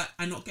doing the work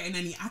and not getting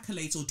any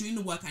accolades, or doing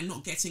the work and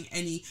not getting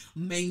any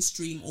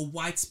mainstream or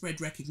widespread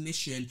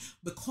recognition,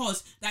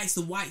 because that is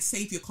the white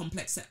savior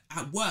complex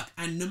at work.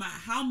 And no matter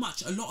how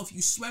much a lot of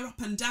you swear up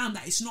and down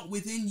that it's not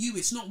within you,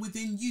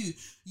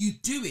 you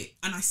do it,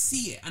 and I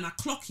see it and I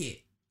clock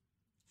it.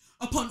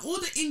 Upon all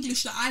the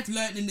English that I've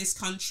learned in this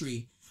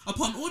country,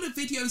 upon all the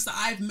videos that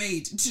I've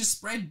made to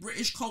spread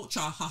British culture,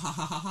 ha ha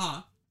ha ha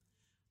ha,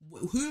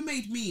 who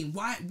made me?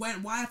 Why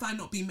have I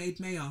not been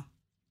made mayor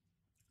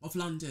of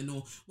London?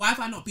 Or why have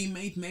I not been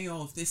made mayor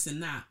of this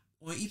and that?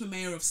 Or even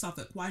mayor of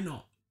Southwark? Why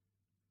not?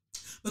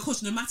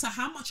 Because no matter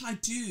how much I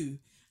do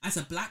as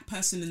a black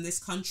person in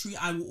this country,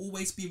 I will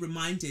always be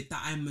reminded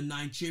that I'm a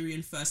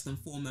Nigerian first and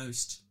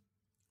foremost,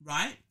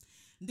 right?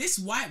 This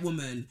white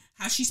woman,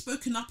 has she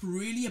spoken up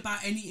really about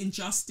any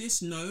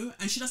injustice? No.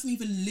 And she doesn't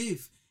even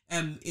live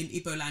in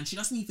Igbo land. She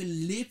doesn't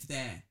even live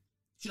there.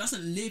 She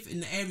doesn't live in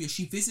the area.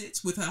 She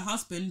visits with her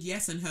husband,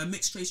 yes, and her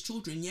mixed race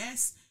children,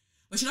 yes.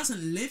 But she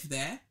doesn't live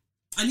there.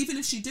 And even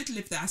if she did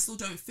live there, I still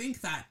don't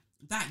think that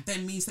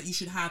then means that you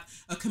should have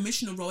a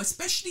commissioner role,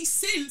 especially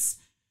since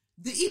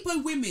the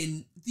Igbo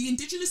women, the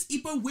indigenous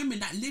Igbo women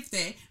that live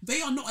there,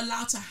 they are not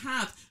allowed to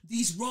have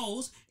these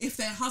roles if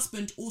their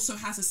husband also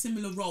has a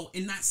similar role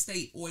in that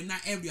state or in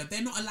that area.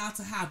 They're not allowed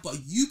to have, but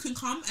you can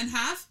come and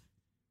have.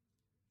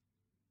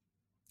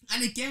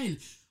 And again,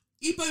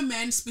 Igbo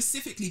men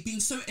specifically being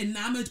so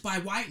enamored by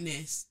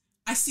whiteness,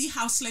 I see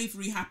how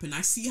slavery happened.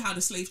 I see how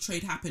the slave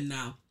trade happened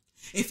now.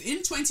 If in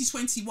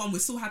 2021 we're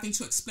still having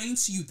to explain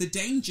to you the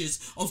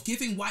dangers of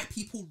giving white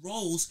people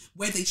roles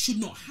where they should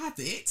not have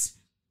it,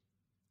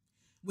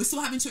 we're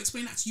still having to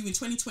explain that to you in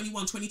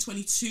 2021,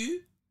 2022,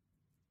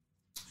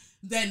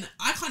 then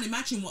I can't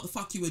imagine what the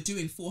fuck you were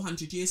doing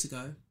 400 years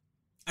ago.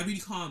 I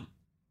really can't.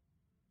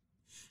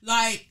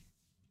 Like,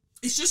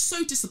 it's just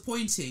so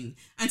disappointing.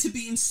 And to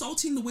be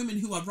insulting the women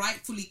who are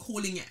rightfully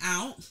calling it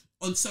out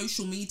on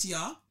social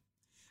media,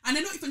 and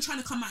they're not even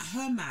trying to come at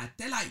her mad.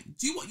 They're like,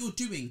 do what you're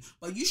doing,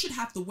 but you should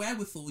have the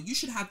wherewithal. You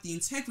should have the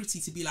integrity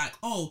to be like,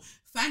 oh,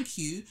 thank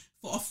you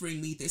for offering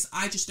me this.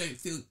 I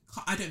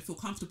don't feel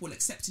comfortable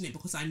accepting it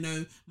because I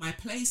know my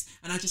place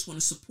and I just want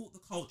to support the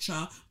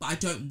culture, but I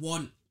don't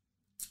want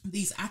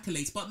these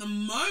accolades. But the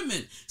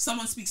moment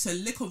someone speaks a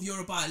lick of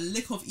Yoruba, a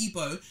lick of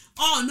Igbo,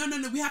 oh,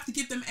 no, we have to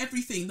give them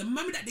everything. The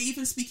moment that they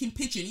even speak in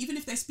pidgin, even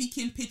if they're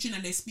speaking pidgin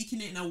and they're speaking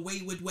it in a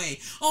wayward way,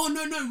 oh,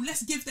 no,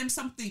 let's give them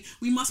something.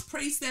 We must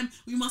praise them.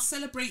 We must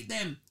celebrate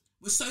them.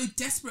 We're so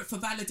desperate for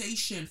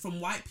validation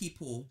from white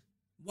people.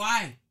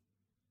 Why?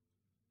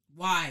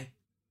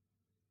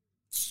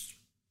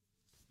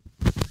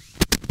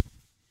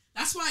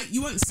 That's why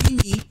you won't see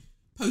me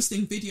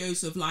posting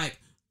videos of like,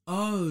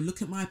 oh,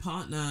 look at my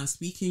partner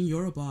speaking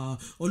Yoruba,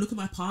 or look at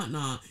my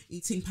partner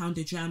eating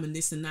pounded jam and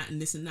this and that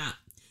and this and that.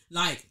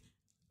 Like,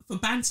 for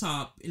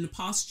banter, in the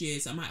past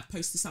years, I might have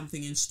posted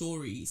something in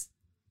stories,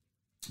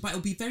 but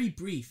it'll be very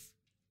brief.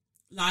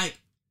 Like,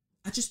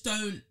 I just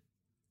don't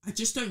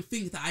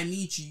think that I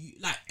need you.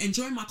 Like,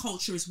 enjoying my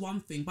culture is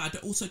one thing, but I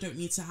also don't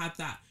need to have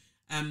that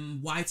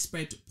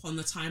widespread upon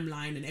the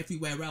timeline and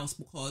everywhere else,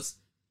 because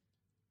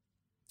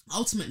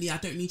ultimately I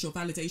don't need your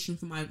validation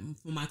for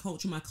my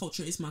culture. My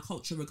culture is my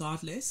culture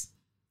regardless.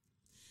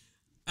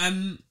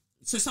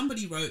 So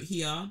somebody wrote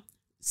here,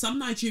 some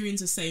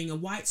Nigerians are saying a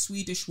white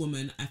Swedish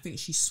woman, I think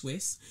she's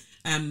Swiss,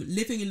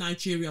 living in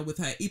Nigeria with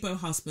her Igbo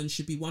husband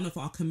should be one of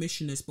our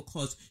commissioners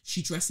because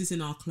she dresses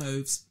in our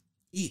clothes,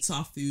 eats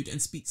our food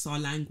and speaks our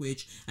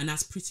language, and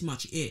that's pretty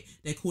much it.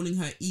 They're calling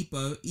her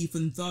Igbo,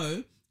 even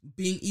though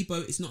being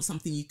Igbo is not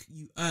something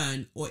you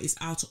earn or is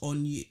out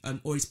on you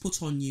or is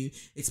put on you.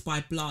 It's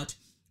by blood.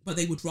 But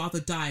they would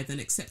rather die than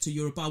accept a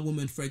Yoruba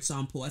woman, for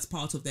example, as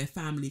part of their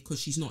family because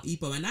she's not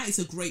Igbo. And that is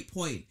a great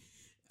point.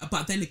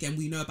 But then again,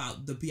 we know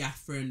about the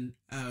Biafran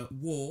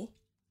war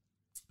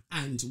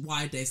and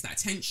why there's that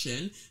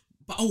tension.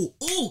 But,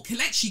 oh,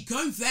 Kelechi,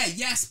 go there.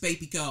 Yes,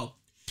 baby girl.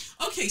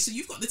 Okay, so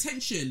you've got the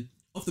tension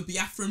of the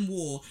Biafran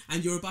War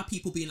and Yoruba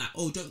people being like,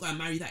 oh, don't go and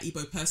marry that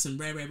Igbo person,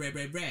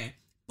 rare.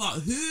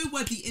 But who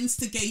were the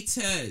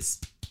instigators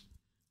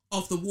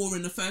of the war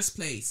in the first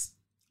place?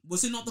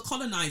 Was it not the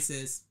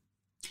colonizers?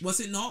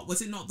 Was it not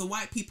the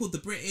white people, the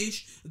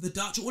British, the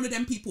Dutch, all of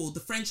them people, the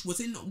French?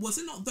 Was it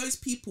not those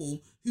people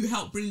who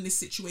helped bring this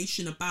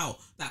situation about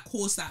that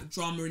caused that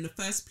drama in the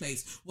first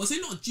place? Was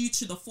it not due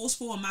to the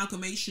forceful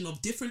amalgamation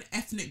of different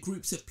ethnic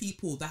groups of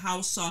people, the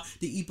Hausa,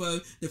 the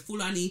Igbo, the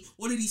Fulani,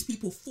 all of these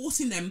people,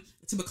 forcing them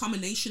to become a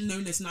nation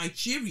known as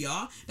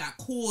Nigeria, that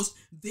caused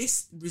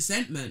this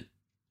resentment?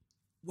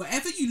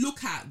 Wherever you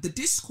look at, the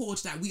discord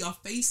that we are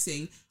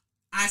facing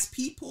as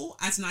people,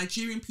 as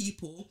Nigerian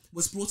people,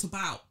 was brought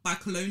about by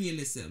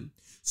colonialism.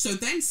 So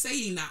then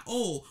saying that,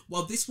 oh,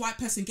 well, this white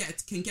person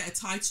can get a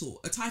title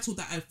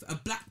that a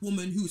black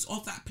woman who's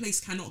of that place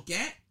cannot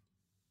get.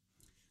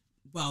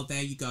 Well,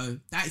 there you go.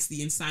 That is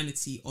the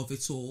insanity of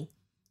it all.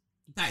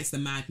 That is the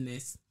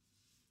madness.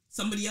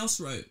 Somebody else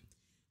wrote,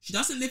 she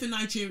doesn't live in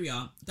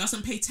Nigeria,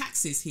 doesn't pay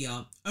taxes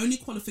here. Only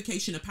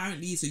qualification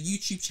apparently is a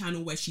YouTube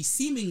channel where she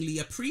seemingly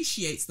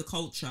appreciates the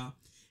culture.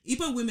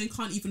 Igbo women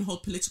can't even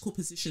hold political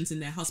positions in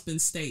their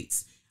husband's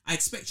states. I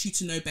expect you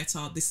to know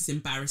better. This is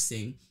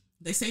embarrassing.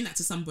 They're saying that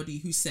to somebody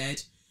who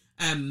said,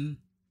 I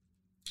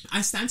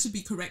stand to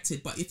be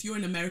corrected, but if you're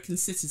an American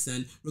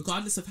citizen,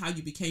 regardless of how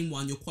you became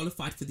one, you're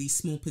qualified for these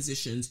small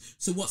positions.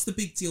 So what's the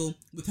big deal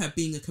with her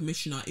being a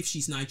commissioner if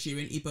she's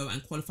Nigerian, Igbo,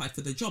 and qualified for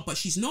the job? But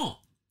she's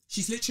not.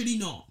 She's literally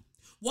not.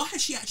 What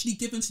has she actually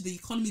given to the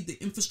economy, the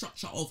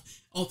infrastructure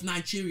of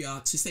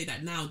Nigeria to say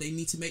that now they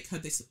need to make her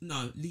this?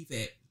 No, leave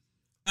it.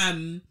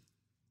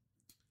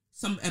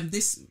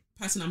 This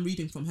person I'm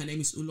reading from, her name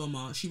is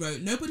Uloma. She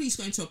wrote, nobody's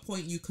going to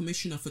appoint you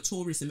commissioner for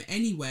tourism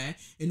anywhere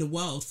in the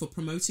world for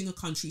promoting a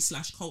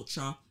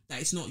country/culture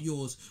that is not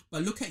yours.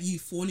 But look at you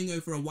fawning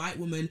over a white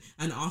woman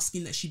and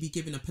asking that she be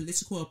given a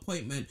political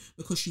appointment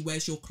because she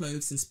wears your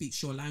clothes and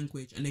speaks your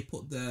language. And they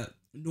put the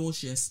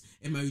nauseous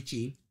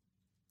emoji.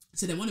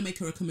 So they want to make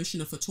her a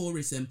commissioner for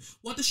tourism.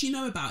 What does she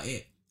know about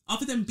it?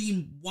 Other than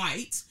being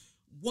white,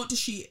 what does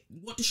she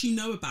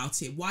know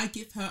about it? Why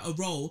give her a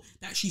role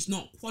that she's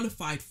not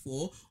qualified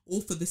for,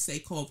 all for the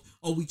sake of,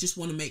 oh, we just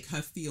want to make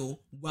her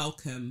feel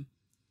welcome?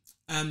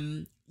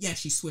 Yeah,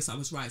 she's Swiss, I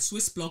was right.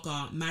 Swiss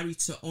blogger, married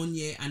to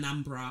Onye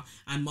Anambra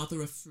and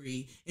mother of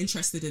 3,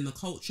 interested in the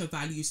culture,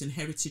 values and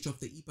heritage of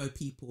the Igbo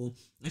people.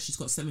 And she's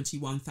got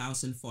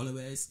 71,000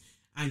 followers,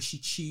 and she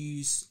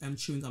chews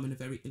chewing gum in a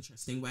very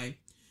interesting way.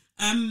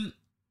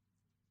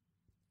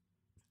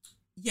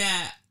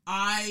 Yeah,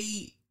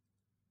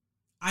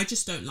 I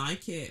just don't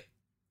like it.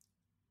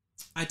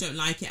 I don't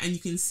like it. And you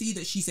can see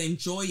that she's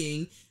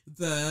enjoying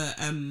the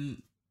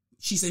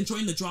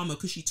drama,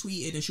 because she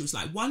tweeted and she was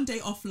like, one day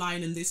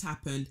offline and this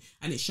happened,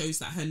 and it shows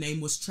that her name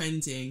was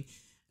trending.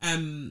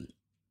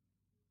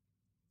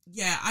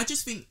 Yeah, I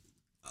just think,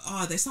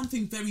 there's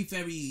something very,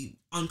 very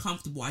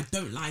uncomfortable. I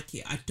don't like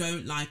it.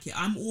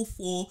 I'm all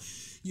for,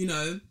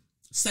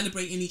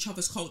 celebrating each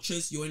other's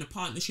cultures. You're in a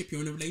partnership,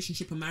 you're in a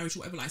relationship, a marriage,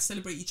 whatever, like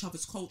celebrate each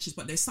other's cultures.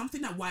 But there's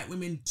something that white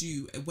women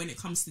do when it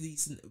comes to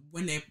these,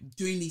 when they're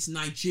doing these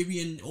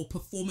Nigerian or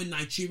performing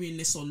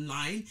Nigerianness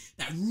online,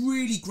 that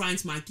really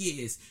grinds my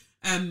gears.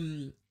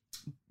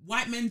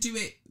 White men do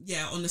it,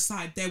 yeah, on the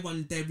side, they're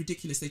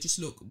ridiculous, they just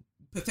look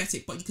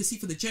pathetic. But you can see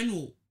for the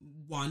general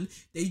one,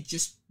 they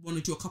just want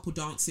to do a couple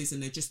dances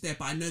and they're just there.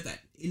 But I know that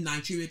in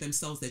Nigeria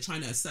themselves, they're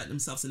trying to assert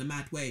themselves in a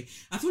mad way.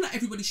 I feel like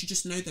everybody should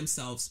just know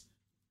themselves.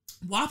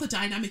 While the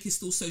dynamic is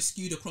still so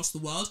skewed across the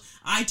world,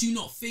 I do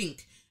not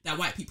think that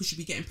white people should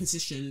be getting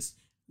positions,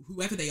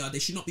 whoever they are, they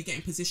should not be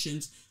getting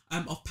positions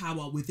of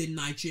power within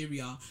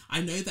Nigeria.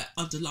 I know that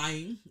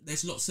underlying,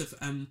 there's lots of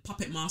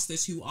puppet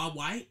masters who are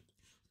white,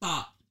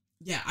 but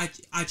yeah,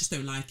 I just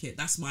don't like it.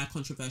 That's my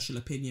controversial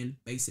opinion,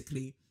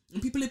 basically.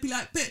 And people would be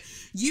like, but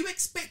you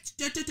expect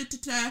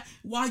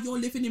while you're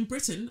living in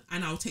Britain,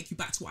 and I'll take you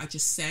back to what I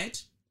just said,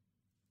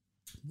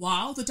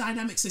 while the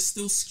dynamics are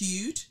still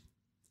skewed,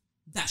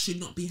 that should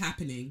not be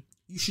happening.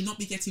 You should not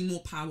be getting more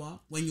power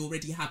when you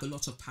already have a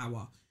lot of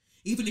power.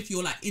 Even if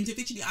you're like,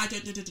 individually, I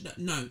don't,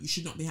 no, you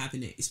should not be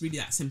having it. It's really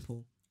that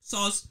simple.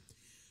 Soz.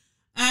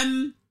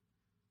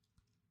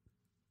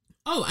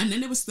 Oh, and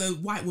then there was the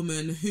white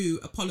woman who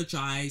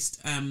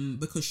apologised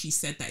because she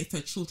said that if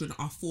her children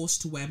are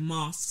forced to wear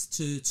masks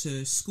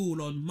to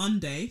school on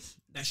Monday,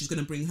 that she's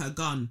going to bring her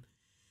gun.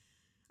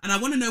 And I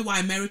want to know why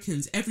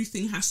Americans,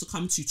 everything has to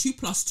come to 2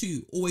 +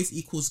 2 always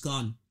equals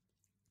gun.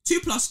 2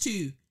 +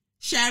 2.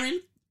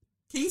 Sharon,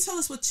 can you tell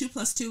us what 2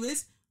 + 2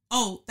 is?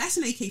 Oh, that's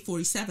an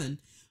AK-47.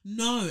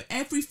 No,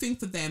 everything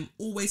for them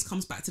always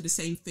comes back to the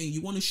same thing.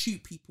 You want to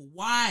shoot people.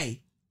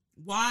 Why?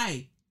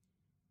 Why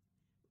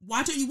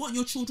don't you want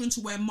your children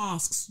to wear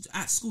masks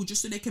at school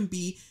just so they can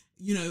be,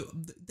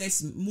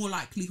 there's more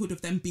likelihood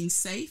of them being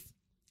safe?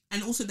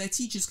 And also their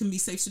teachers can be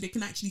safe so they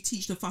can actually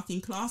teach the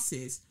fucking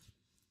classes.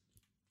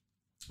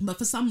 But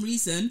for some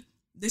reason,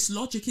 this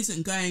logic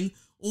isn't going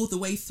all the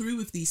way through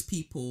with these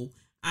people.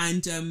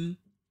 And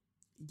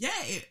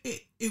yeah,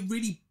 it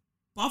really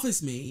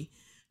bothers me.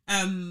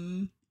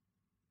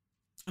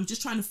 I'm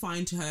just trying to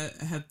find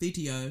her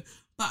video.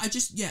 But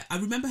I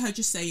remember her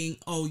just saying,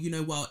 oh,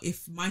 well,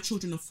 if my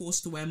children are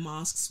forced to wear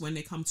masks when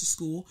they come to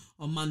school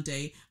on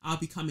Monday, I'll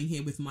be coming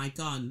here with my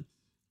gun.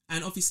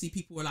 And obviously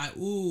people were like,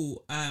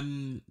 oh,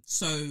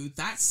 so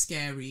that's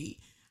scary.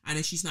 And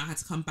then she's now had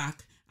to come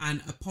back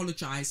and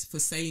apologize for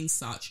saying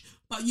such.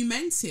 But you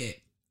meant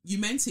it. You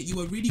meant it. You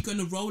were really going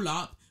to roll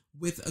up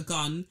with a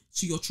gun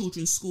to your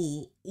children's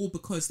school, all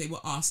because they were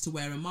asked to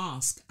wear a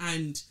mask.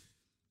 And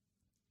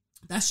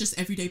that's just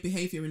everyday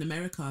behavior in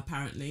America,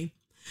 apparently.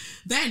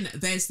 Then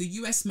there's the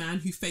US man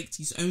who faked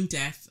his own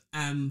death,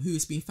 who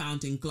has been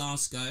found in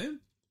Glasgow.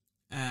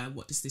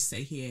 What does this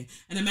say here?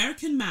 An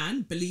American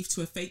man believed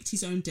to have faked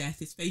his own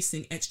death is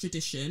facing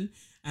extradition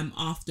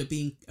after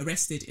being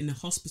arrested in a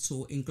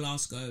hospital in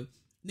Glasgow.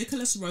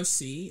 Nicholas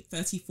Rossi,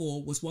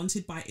 34, was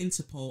wanted by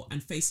Interpol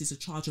and faces a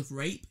charge of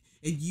rape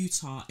in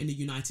Utah in the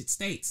United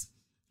States.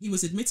 He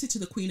was admitted to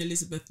the Queen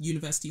Elizabeth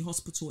University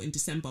Hospital in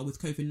December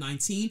with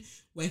COVID-19,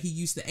 where he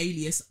used the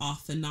alias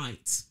Arthur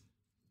Knight.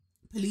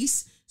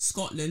 Police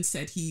Scotland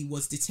said he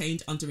was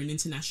detained under an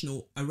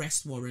international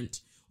arrest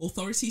warrant.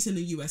 Authorities in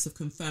the US have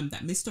confirmed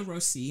that Mr.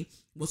 Rossi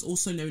was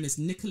also known as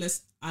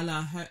Nicholas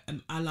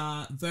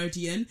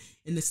Alaverdian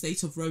in the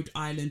state of Rhode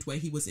Island, where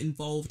he was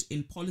involved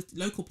in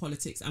local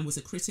politics and was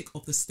a critic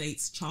of the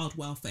state's child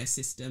welfare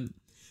system.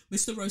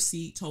 Mr.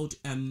 Rossi told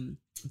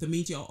the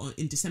media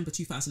in December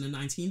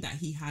 2019 that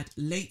he had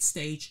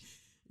late-stage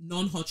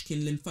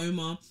non-Hodgkin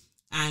lymphoma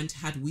and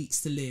had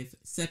weeks to live.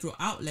 Several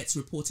outlets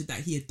reported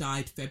that he had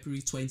died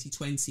February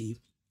 2020.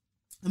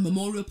 A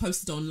memorial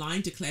posted online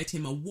declared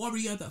him a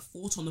warrior that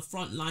fought on the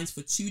front lines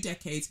for 2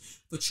 decades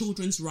for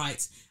children's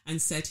rights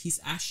and said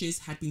his ashes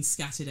had been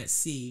scattered at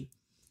sea.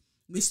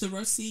 Mr.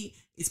 Rossi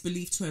is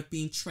believed to have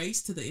been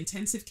traced to the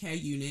intensive care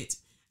unit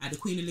at the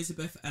Queen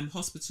Elizabeth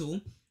Hospital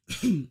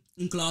in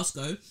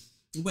Glasgow,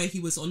 where he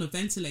was on a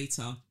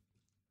ventilator.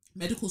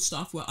 Medical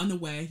staff were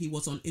unaware he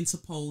was on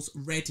Interpol's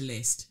red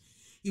list.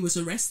 He was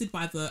arrested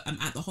by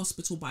at the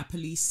hospital by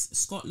Police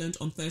Scotland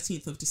on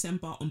 13th of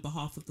December on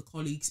behalf of the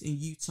colleagues in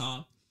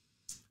Utah.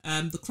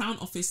 The Crown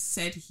Office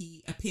said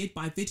he appeared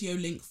by video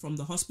link from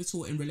the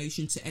hospital in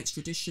relation to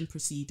extradition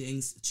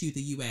proceedings to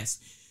the US.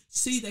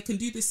 See, they can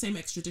do the same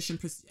extradition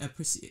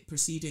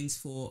proceedings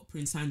for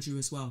Prince Andrew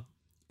as well.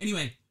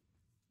 Anyway,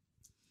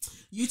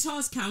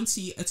 Utah's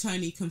county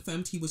attorney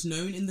confirmed he was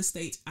known in the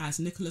state as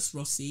Nicholas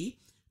Rossi.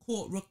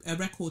 Court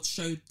records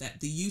showed that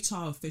the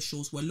Utah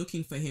officials were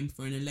looking for him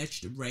for an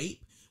alleged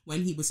rape.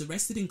 When he was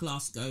arrested in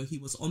Glasgow, he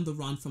was on the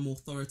run from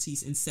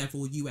authorities in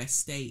several US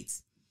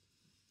states.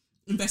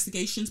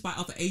 Investigations by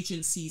other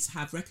agencies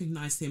have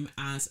recognised him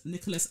as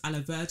Nicholas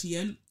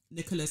Alaverdian,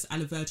 Nicholas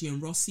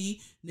Alaverdian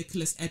Rossi,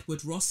 Nicholas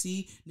Edward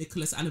Rossi,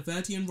 Nicholas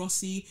Alaverdian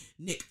Rossi,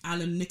 Nick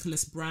Allen,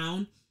 Nicholas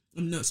Brown,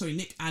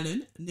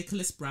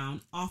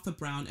 Arthur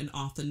Brown and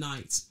Arthur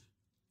Knight.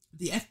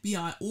 The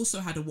FBI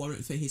also had a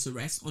warrant for his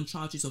arrest on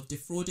charges of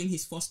defrauding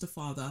his foster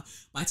father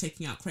by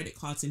taking out credit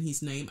cards in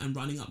his name and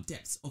running up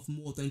debts of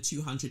more than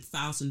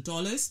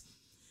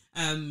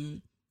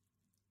 $200,000.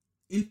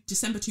 In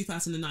December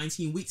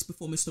 2019, weeks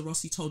before Mr.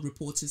 Rossi told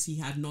reporters he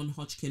had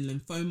non-Hodgkin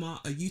lymphoma,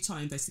 a Utah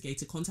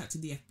investigator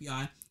contacted the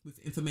FBI with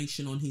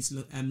information on his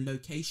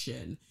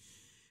location.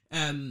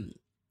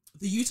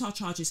 The Utah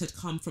charges had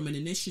come from an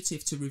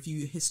initiative to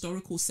review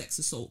historical sex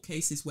assault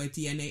cases where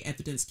DNA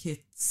evidence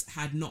kits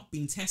had not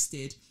been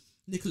tested.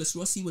 Nicholas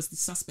Rossi was the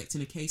suspect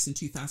in a case in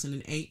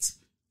 2008.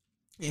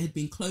 It had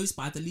been closed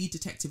by the lead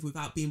detective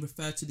without being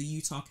referred to the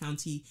Utah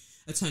County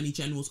Attorney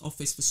General's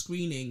office for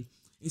screening.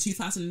 In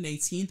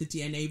 2018, the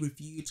DNA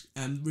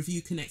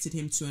review connected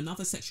him to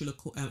another sexual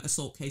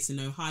assault case in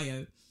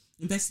Ohio.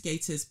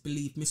 Investigators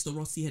believe Mr.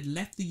 Rossi had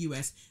left the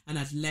US and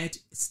had led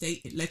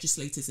state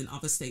legislators in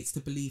other states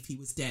to believe he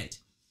was dead.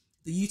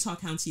 The Utah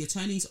County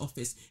Attorney's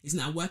Office is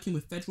now working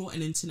with federal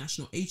and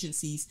international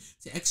agencies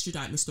to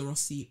extradite Mr.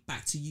 Rossi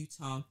back to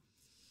Utah.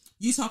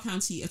 Utah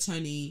County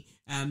Attorney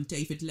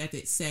David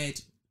Levitt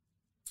said,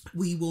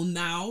 "We will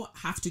now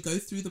have to go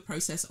through the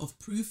process of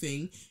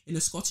proving in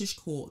a Scottish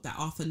court that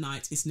Arthur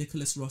Knight is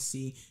Nicholas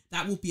Rossi.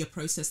 That will be a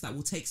process that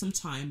will take some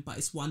time, but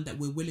it's one that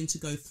we're willing to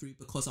go through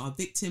because our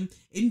victim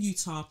in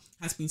Utah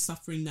has been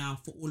suffering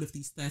now for all of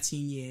these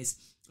 13 years.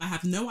 I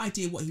have no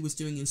idea what he was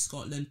doing in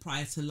Scotland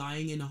prior to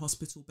lying in a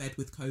hospital bed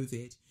with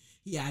COVID."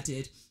 He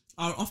added,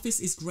 "Our office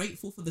is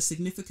grateful for the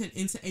significant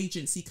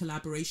interagency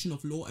collaboration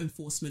of law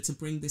enforcement to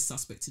bring this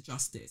suspect to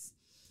justice.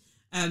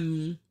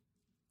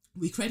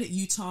 We credit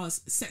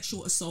Utah's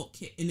Sexual Assault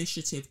Kit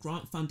Initiative,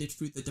 grant funded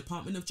through the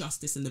Department of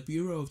Justice and the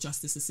Bureau of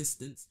Justice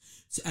Assistance,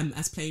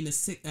 as playing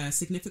a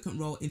significant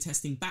role in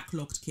testing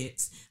backlogged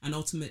kits and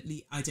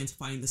ultimately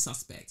identifying the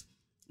suspect.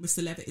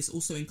 Mr. Levitt is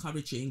also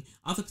encouraging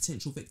other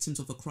potential victims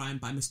of a crime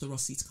by Mr.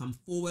 Rossi to come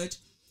forward."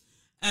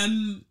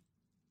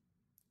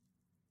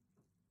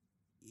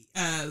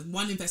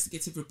 One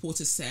investigative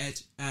reporter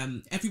said,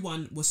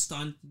 "Everyone was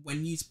stunned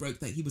when news broke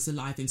that he was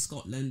alive in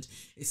Scotland.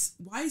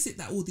 Why is it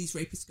that all these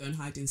rapists go and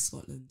hide in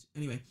Scotland?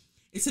 Anyway,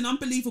 it's an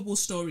unbelievable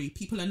story.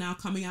 People are now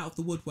coming out of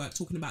the woodwork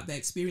talking about their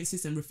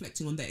experiences and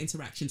reflecting on their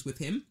interactions with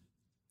him.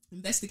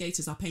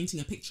 Investigators are painting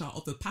a picture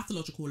of a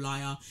pathological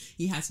liar.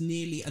 He has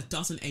nearly a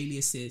dozen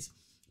aliases.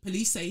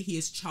 Police say he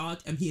has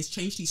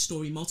changed his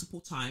story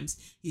multiple times.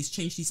 He has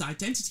changed his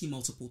identity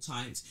multiple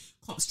times.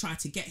 Cops tried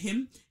to get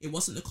him. It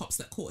wasn't the cops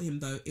that caught him,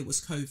 though. It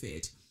was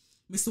COVID.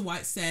 Mr.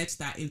 White said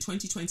that in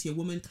 2020, a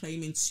woman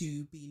claiming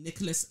to be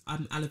Nicholas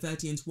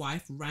Alaverdian's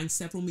wife rang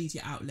several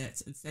media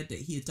outlets and said that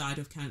he had died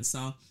of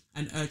cancer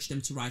and urged them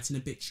to write an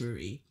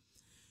obituary.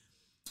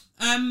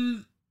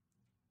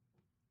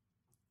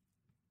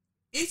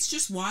 It's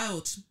just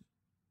wild.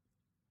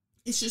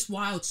 It's just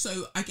wild.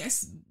 So I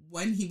guess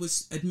when he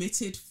was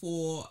admitted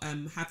for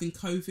having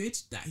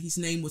COVID, that his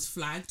name was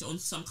flagged on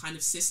some kind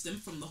of system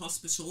from the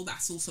hospital.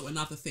 That's also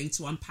another thing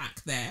to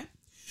unpack there.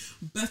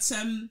 But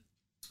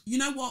you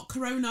know what,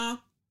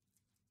 Corona?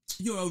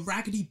 You're a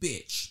raggedy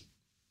bitch.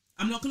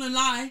 I'm not going to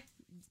lie.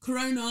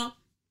 Corona,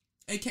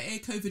 aka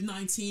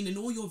COVID-19, and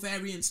all your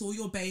variants, all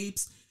your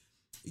babes,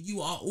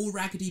 you are all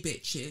raggedy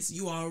bitches.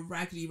 You are a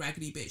raggedy,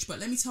 raggedy bitch. But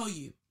let me tell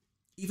you,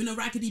 even a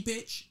raggedy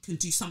bitch can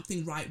do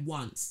something right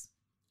once.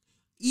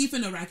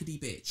 Even a raggedy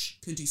bitch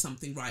can do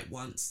something right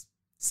once.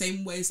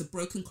 Same way as a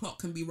broken clock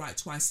can be right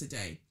twice a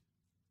day.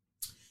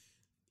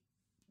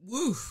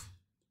 Woo.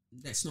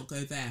 Let's not go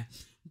there.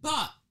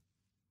 But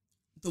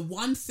the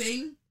one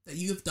thing that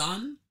you have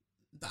done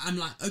that I'm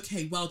like,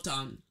 okay, well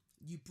done.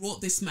 You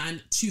brought this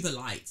man to the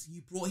light.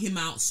 You brought him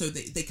out so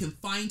that they can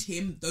find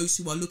him, those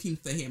who are looking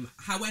for him.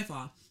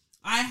 However,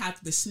 I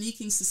have the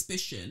sneaking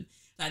suspicion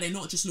that they're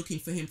not just looking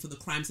for him for the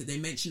crimes that they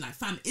mentioned. Like,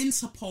 fam,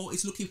 Interpol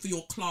is looking for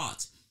your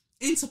clot.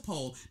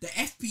 Interpol, the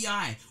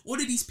FBI, all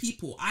of these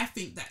people. I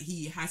think that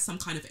he has some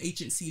kind of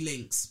agency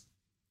links.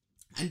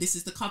 And this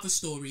is the cover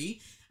story.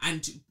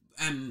 And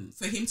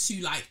for him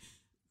to, like,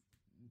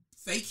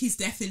 fake his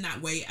death in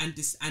that way and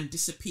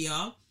disappear,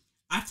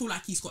 I feel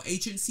like he's got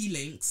agency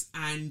links,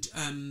 and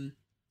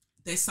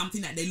there's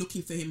something that they're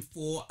looking for him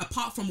for,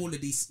 apart from all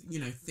of these, you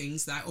know,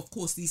 things that, of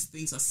course, these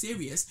things are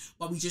serious,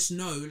 but we just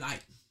know,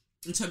 like,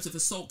 in terms of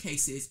assault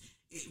cases,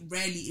 it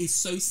rarely is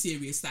so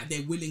serious that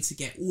they're willing to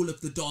get all of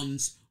the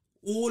dons,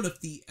 all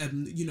of the,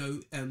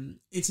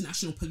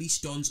 international police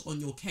dons on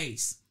your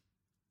case,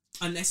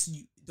 unless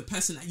the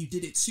person that you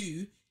did it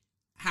to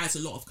has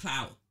a lot of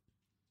clout.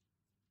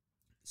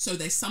 So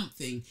there's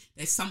something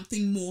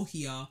more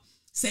here.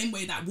 Same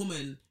way that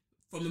woman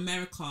from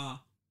America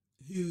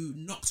who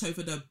knocked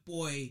over the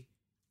boy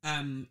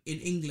in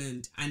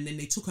England, and then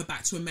they took her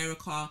back to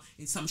America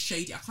in some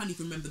shady, I can't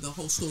even remember the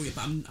whole story,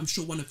 but I'm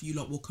sure one of you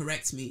lot will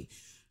correct me.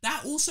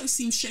 That also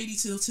seems shady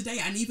till today,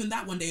 and even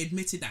that one, they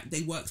admitted that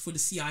they worked for the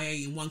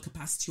CIA in one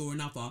capacity or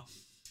another.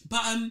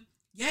 But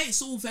yeah,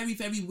 it's all very,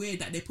 very weird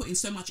that they're putting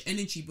so much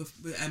energy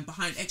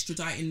behind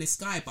extraditing this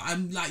guy. But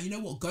I'm like, you know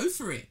what, go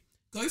for it.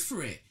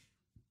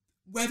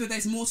 Whether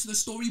there's more to the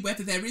story,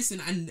 whether there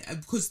isn't, and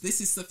because this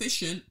is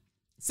sufficient,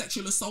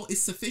 sexual assault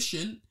is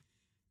sufficient,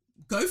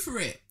 go for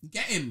it.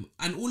 Get him,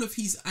 and all of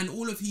his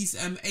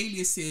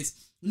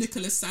aliases,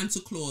 Nicholas Santa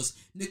Claus,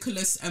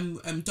 Nicholas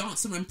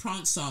Dancer and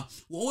Prancer,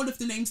 all of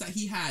the names that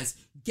he has.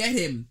 Get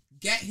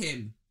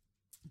him,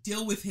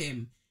 deal with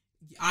him.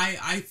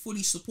 I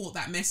fully support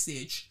that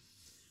message.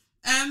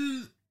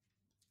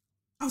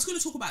 I was going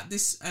to talk about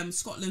this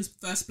Scotland's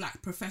first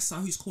black professor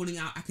who's calling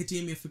out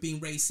academia for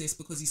being racist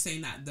because he's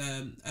saying that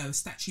the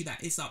statue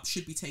that is up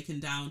should be taken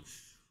down.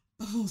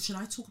 Oh, should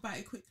I talk about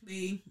it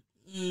quickly?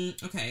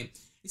 Okay.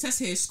 It says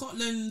here,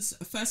 Scotland's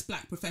first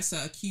black professor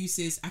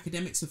accuses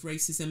academics of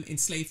racism in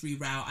slavery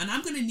row. And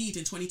I'm going to need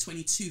in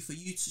 2022 for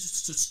you to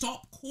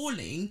stop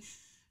calling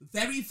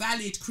very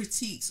valid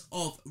critiques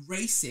of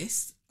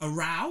racist a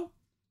row.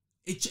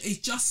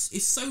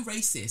 It's so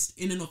racist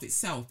in and of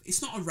itself.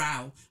 It's not a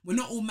row. We're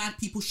not all mad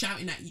people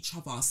shouting at each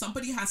other.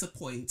 Somebody has a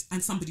point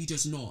and somebody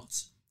does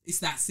not. It's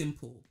that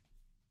simple.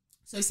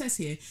 So it says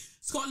here,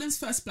 Scotland's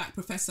first black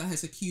professor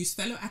has accused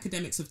fellow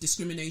academics of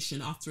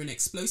discrimination after an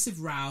explosive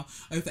row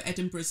over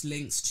Edinburgh's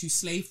links to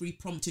slavery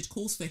prompted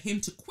calls for him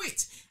to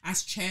quit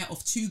as chair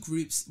of two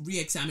groups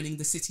re-examining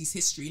the city's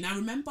history. Now,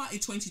 remember in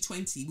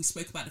 2020, we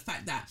spoke about the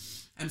fact that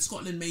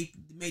Scotland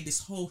made this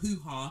whole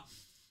hoo-ha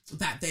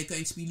that they're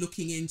going to be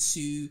looking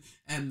into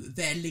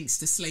their links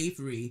to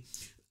slavery.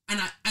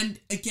 And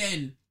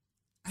again,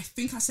 I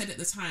think I said at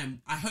the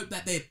time, I hope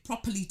that they're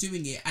properly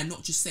doing it and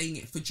not just saying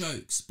it for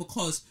jokes,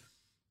 because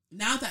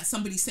now that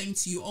somebody's saying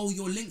to you, oh,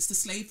 your links to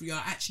slavery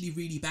are actually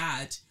really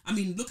bad. I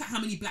mean, look at how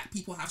many black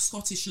people have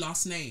Scottish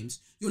last names.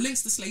 Your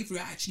links to slavery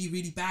are actually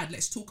really bad.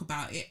 Let's talk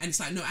about it. And it's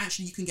like, no,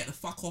 actually, you can get the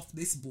fuck off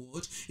this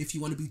board if you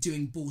want to be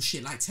doing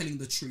bullshit like telling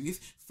the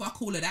truth. Fuck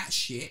all of that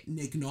shit,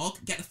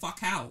 nignog. Get the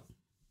fuck out.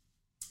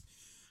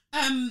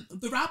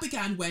 The row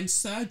began when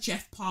Sir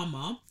Jeff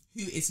Palmer,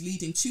 who is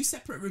leading two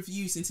separate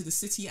reviews into the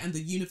city and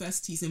the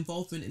university's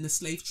involvement in the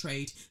slave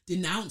trade,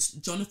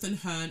 denounced Jonathan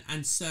Hearn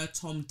and Sir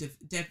Tom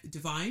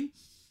Devine,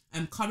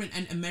 current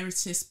and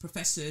emeritus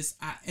professors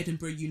at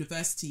Edinburgh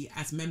University,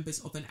 as members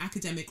of an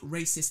academic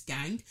racist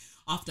gang,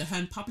 after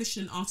Hearn published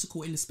an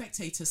article in The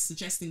Spectator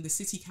suggesting the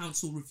City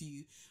Council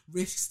review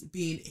risked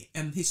being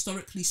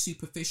historically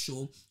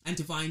superficial, and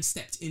Devine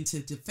stepped in to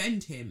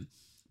defend him.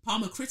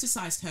 Palmer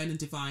criticised Hearn and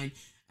Devine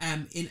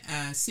in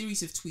a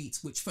series of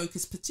tweets which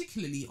focused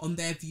particularly on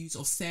their views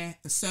of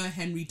Sir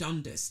Henry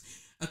Dundas,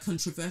 a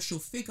controversial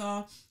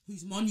figure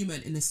whose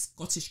monument in the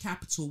Scottish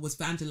capital was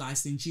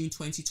vandalised in June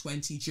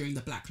 2020 during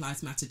the Black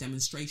Lives Matter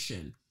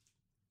demonstration.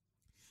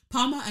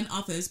 Palmer and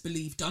others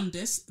believe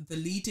Dundas, the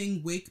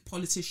leading Whig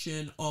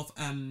politician of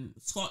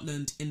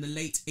Scotland in the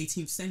late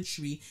 18th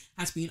century,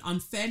 has been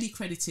unfairly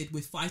credited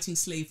with fighting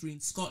slavery in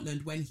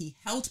Scotland when he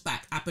held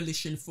back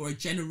abolition for a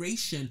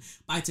generation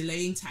by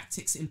delaying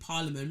tactics in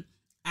Parliament,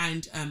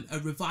 and a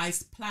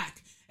revised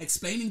plaque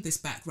explaining this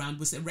background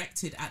was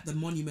erected at the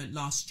monument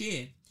last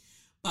year.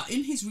 But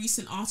in his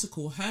recent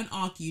article, Hearn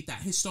argued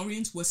that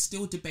historians were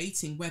still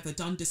debating whether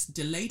Dundas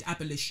delayed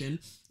abolition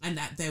and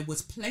that there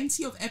was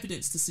plenty of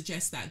evidence to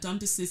suggest that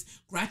Dundas's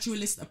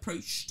gradualist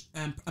approach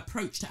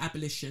to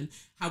abolition,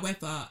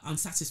 however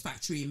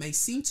unsatisfactory it may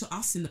seem to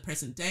us in the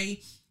present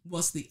day,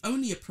 was the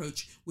only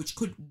approach which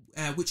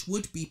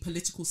would be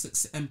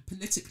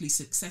politically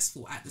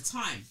successful at the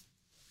time.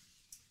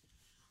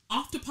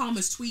 After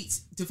Palmer's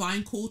tweets,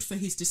 Devine called for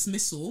his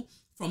dismissal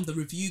from the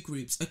review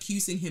groups,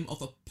 accusing him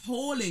of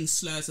appalling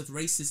slurs of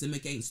racism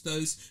against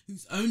those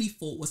whose only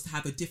fault was to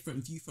have a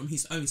different view from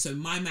his own. So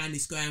my man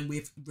is going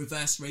with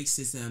reverse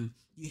racism.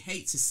 You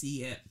hate to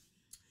see it.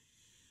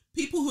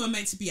 People who are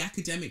meant to be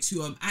academics,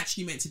 who are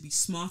actually meant to be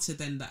smarter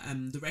than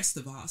the rest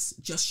of us,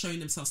 just showing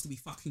themselves to be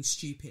fucking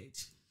stupid.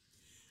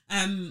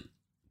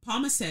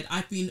 Palmer said,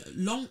 I've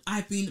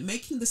been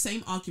making the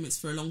same arguments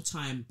for a long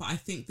time, but I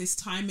think this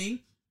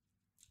timing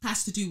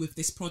has to do with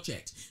this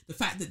project. The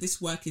fact that this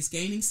work is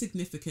gaining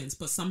significance,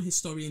 but some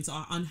historians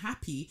are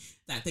unhappy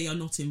that they are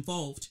not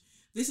involved.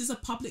 This is a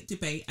public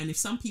debate, and if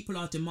some people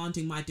are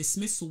demanding my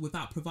dismissal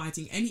without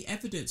providing any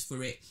evidence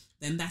for it,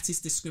 then that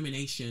is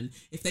discrimination.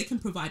 If they can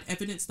provide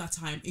evidence that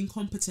I am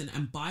incompetent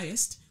and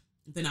biased,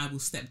 then I will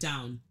step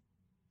down.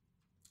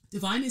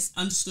 Devine is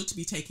understood to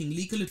be taking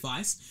legal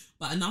advice,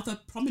 but another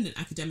prominent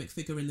academic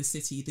figure in the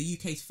city, the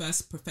UK's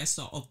first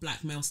professor of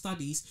black male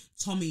studies,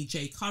 Tommy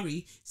J.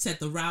 Curry, said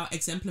the row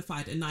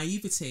exemplified a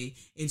naivety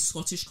in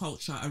Scottish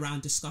culture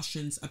around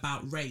discussions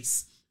about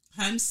race.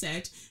 Hearn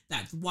said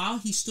that while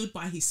he stood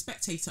by his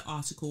Spectator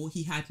article,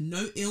 he had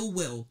no ill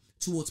will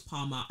towards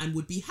Palmer and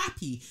would be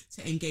happy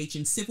to engage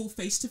in civil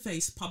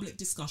face-to-face public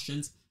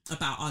discussions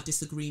about our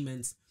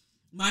disagreements.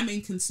 My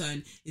main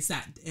concern is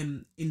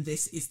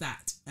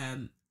that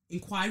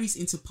inquiries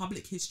into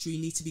public history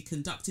need to be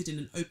conducted in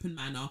an open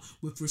manner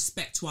with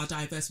respect to our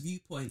diverse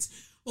viewpoints.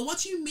 Well, what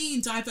do you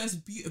mean diverse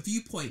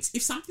viewpoints?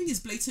 If something is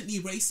blatantly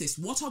racist,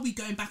 what are we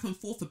going back and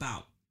forth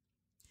about?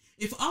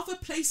 If other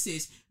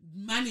places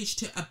managed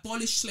to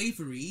abolish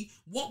slavery,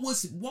 what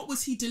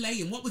was he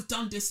delaying? What was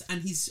Dundas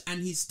and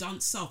his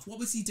done self? What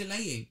was he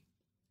delaying?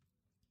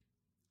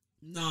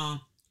 Nah.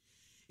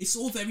 It's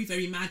all very,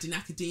 very mad in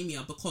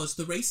academia because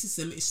the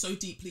racism is so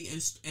deeply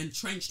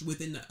entrenched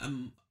within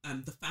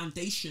the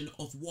foundation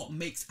of what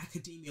makes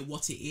academia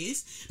what it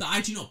is, that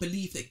I do not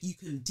believe that you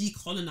can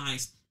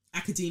decolonize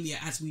academia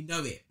as we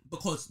know it,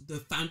 because the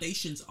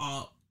foundations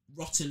are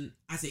rotten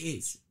as it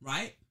is,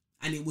 right?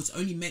 And it was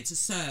only meant to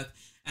serve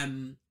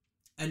an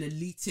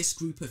elitist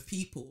group of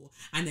people,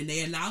 and then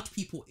they allowed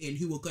people in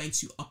who were going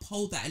to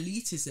uphold that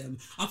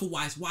elitism.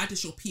 Otherwise, why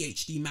does your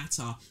PhD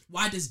matter?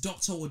 Why does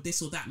doctor or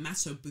this or that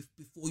matter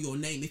before your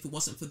name if it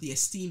wasn't for the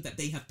esteem that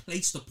they have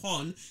placed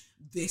upon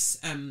this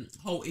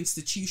whole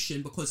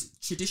institution? Because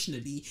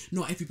traditionally,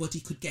 not everybody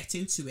could get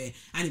into it,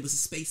 and it was a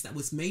space that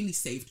was mainly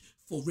saved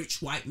for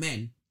rich white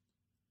men.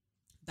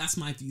 That's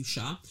my view,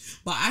 Sha.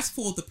 But as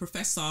for the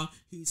professor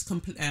who's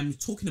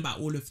talking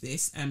about all of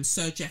this,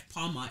 Sir Jeff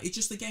Palmer, it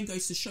just again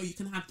goes to show you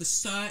can have the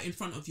Sir in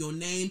front of your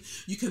name.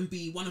 You can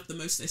be one of the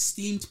most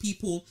esteemed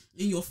people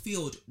in your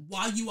field.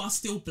 While you are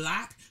still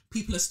black,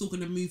 people are still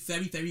going to move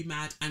very, very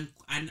mad and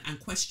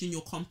question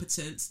your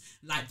competence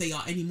like they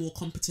are any more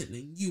competent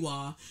than you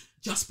are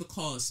just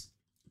because.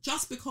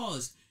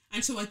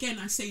 And so again,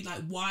 I say,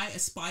 like, why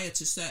aspire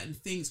to certain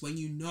things when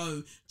you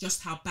know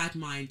just how bad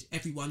mind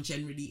everyone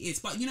generally is?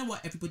 But you know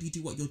what? Everybody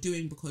do what you're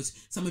doing, because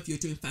some of you are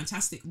doing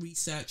fantastic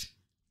research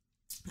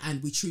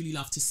and we truly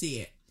love to see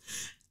it.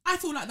 I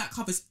feel like that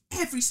covers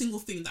every single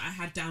thing that I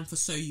had down for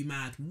So You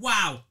Mad.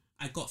 Wow.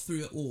 I got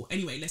through it all.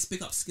 Anyway, let's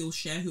big up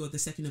Skillshare, who are the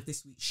second of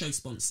this week's show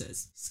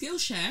sponsors.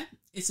 Skillshare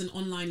is an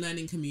online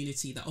learning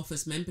community that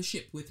offers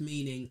membership with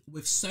meaning.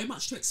 With so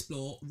much to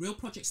explore, real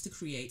projects to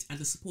create, and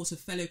the support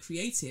of fellow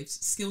creatives,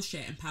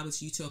 Skillshare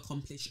empowers you to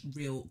accomplish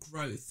real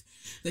growth.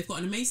 They've got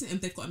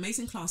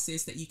amazing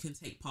classes that you can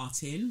take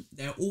part in.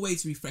 They're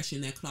always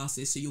refreshing their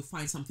classes, so you'll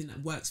find something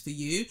that works for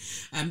you.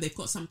 They've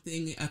got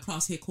a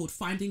class here called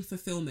Finding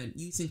Fulfillment,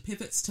 Using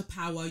Pivots to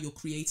Power Your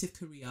Creative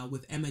Career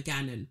with Emma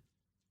Gannon.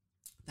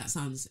 That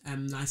sounds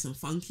nice and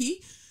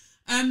funky.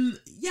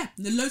 Yeah,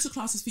 there are loads of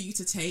classes for you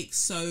to take.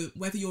 So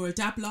whether you're a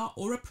dabbler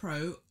or a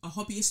pro, a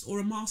hobbyist or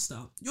a master,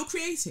 you're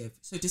creative.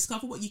 So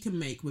discover what you can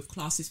make with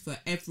classes for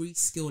every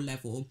skill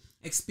level.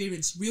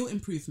 Experience real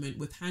improvement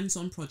with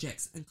hands-on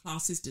projects and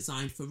classes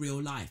designed for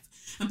real life.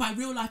 And by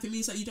real life, it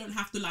means that you don't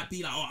have to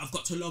be like, oh, I've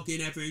got to log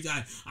in every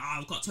day. Oh,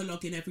 I've got to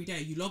log in every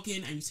day. You log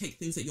in and you take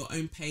things at your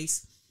own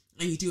pace,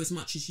 and you do as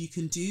much as you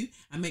can do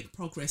and make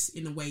progress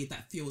in a way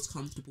that feels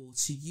comfortable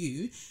to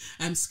you.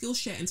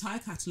 Skillshare entire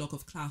catalogue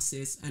of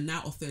classes and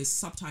now offers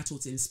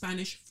subtitles in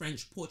Spanish,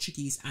 French,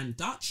 Portuguese and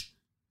Dutch.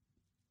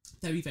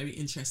 Very, very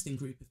interesting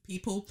group of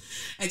people.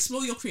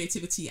 Explore your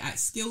creativity at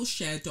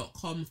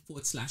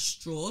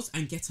skillshare.com/straws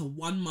and get a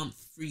 1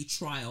 month free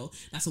trial.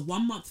 That's a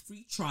 1 month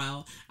free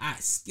trial at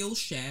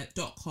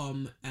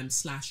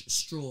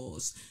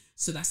skillshare.com/straws.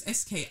 So that's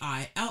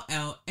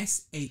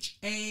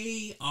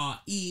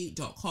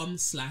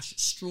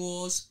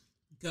skillshare.com/straws.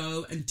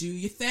 Go and do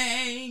your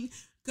thing.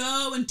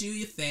 Go and do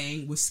your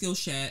thing with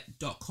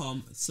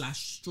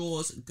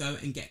skillshare.com/straws. Go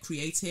and get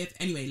creative.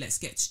 Anyway, let's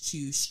get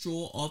to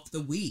Straw of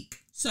the Week.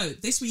 So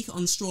this week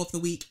on Straw of the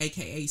Week,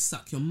 aka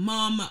Suck Your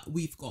Mum,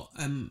 we've got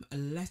a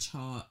letter.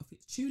 I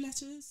think 2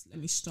 letters. Let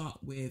me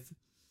start with.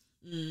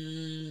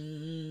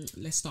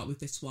 Let's start with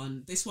this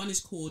one. This one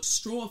is called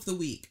Straw of the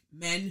Week: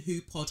 Men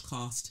Who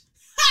Podcast.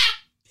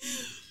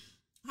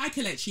 Hi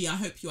Kelechi, I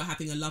hope you are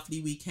having a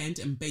lovely weekend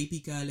and baby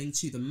girling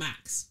to the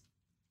max.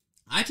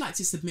 I'd like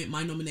to submit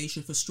my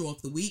nomination for Straw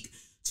of the Week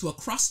to a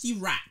crusty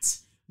rat,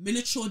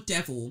 miniature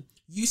devil,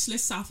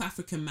 useless South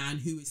African man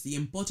who is the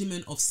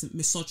embodiment of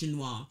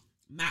misogynoir,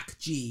 Mac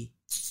G.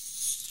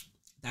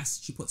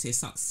 That's, she puts here,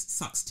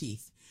 sucks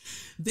teeth.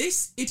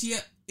 This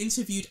idiot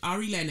interviewed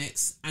Ari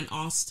Lennox and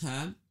asked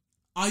her,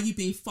 "Are you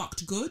being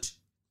fucked good?"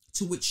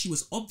 To which she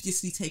was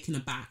obviously taken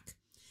aback.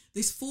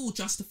 This fool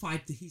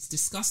justified his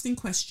disgusting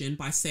question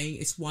by saying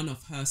it's one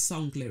of her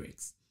song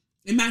lyrics.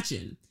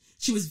 Imagine,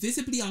 she was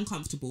visibly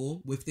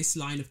uncomfortable with this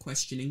line of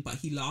questioning, but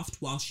he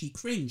laughed while she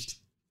cringed.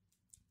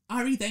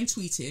 Ari then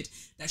tweeted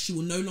that she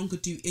will no longer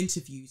do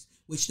interviews,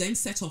 which then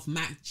set off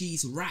Mac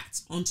G's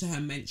rat onto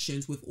her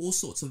mentions with all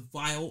sorts of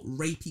vile,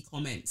 rapey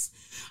comments.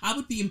 I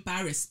would be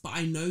embarrassed, but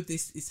I know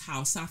this is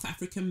how South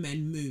African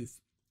men move.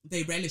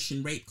 They relish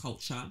in rape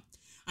culture.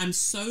 I'm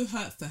so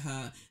hurt for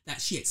her that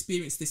she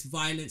experienced this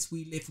violence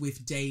we live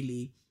with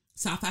daily.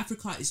 South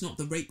Africa is not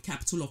the rape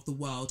capital of the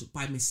world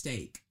by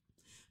mistake.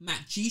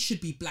 Mac G should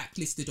be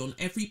blacklisted on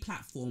every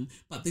platform,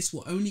 but this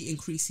will only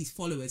increase his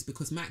followers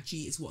because Mac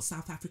G is what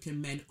South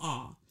African men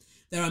are.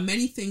 There are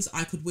many things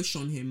I could wish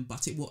on him,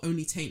 but it will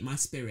only taint my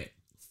spirit.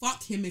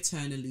 Fuck him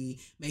eternally.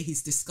 May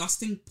his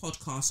disgusting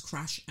podcast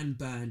crash and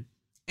burn.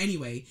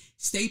 Anyway,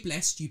 stay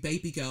blessed, you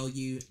baby girl,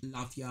 you.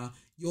 Love ya.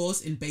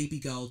 Yours in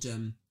baby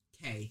girldom.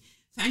 Kay.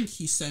 Thank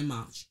you so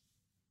much.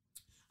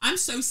 I'm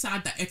so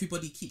sad that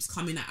everybody keeps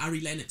coming at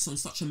Ari Lennox on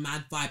such a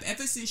mad vibe.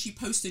 Ever since she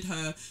posted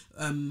her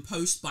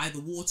post by the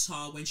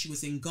water when she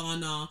was in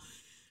Ghana.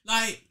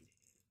 Like,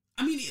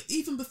 I mean,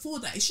 even before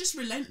that, it's just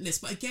relentless.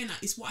 But again,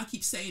 it's what I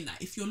keep saying, that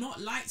if you're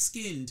not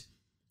light-skinned,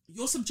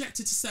 you're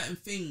subjected to certain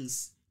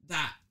things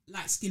that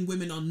light-skinned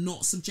women are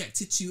not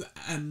subjected to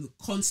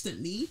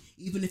constantly,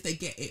 even if they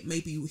get it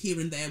maybe here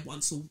and there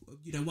once in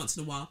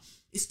a while.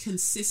 It's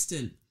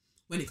consistent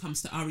when it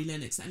comes to Ari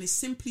Lennox, and it's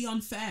simply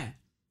unfair.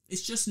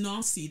 It's just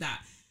nasty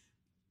that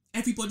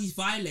everybody's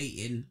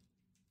violating.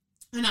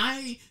 And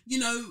I,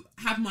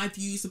 have my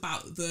views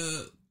about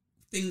the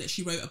thing that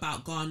she wrote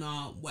about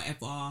Ghana,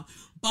 whatever.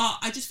 But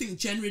I just think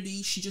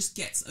generally she just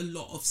gets a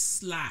lot of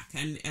slack,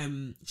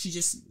 and she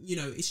just,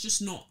 it's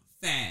just not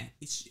fair.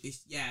 It's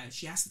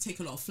she has to take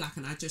a lot of flack,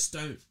 and I just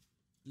don't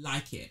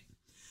like it.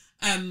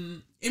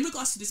 In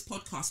regards to this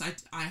podcast,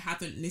 I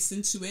haven't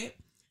listened to it,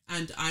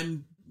 and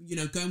I'm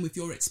going with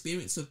your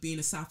experience of being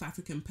a South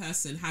African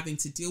person, having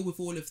to deal with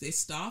all of this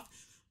stuff.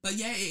 But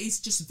yeah, it is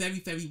just very,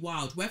 very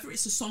wild. Whether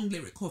it's a song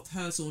lyric of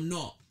hers or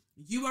not,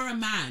 you are a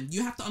man.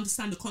 You have to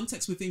understand the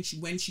context within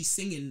when she's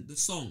singing the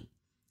song.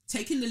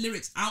 Taking the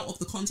lyrics out of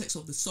the context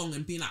of the song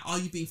and being like, "Are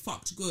you being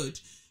fucked good?"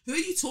 Who are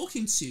you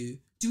talking to?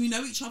 Do we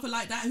know each other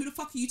like that? Who the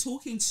fuck are you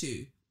talking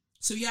to?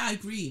 So yeah, I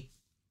agree.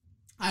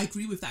 I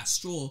agree with that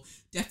straw.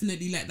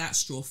 Definitely let that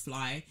straw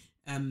fly.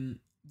 I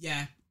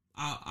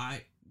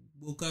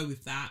will go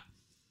with that.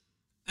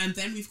 And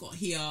then we've got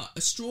here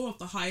a straw of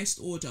the highest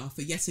order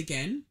for yet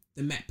again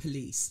the Met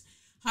Police.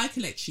 Hi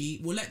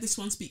Kelechi, we'll let this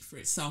one speak for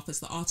itself as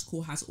the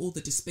article has all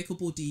the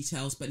despicable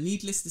details, but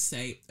needless to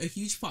say, a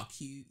huge fuck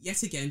you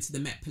yet again to the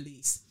Met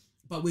Police,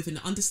 but with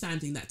an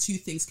understanding that two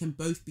things can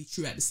both be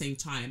true at the same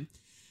time.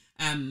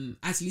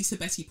 As Lisa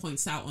Betty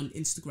points out on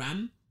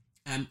Instagram,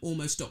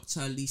 almost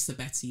Dr. Lisa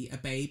Betty, a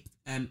babe,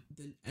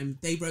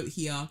 they wrote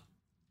here,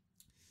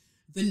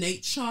 the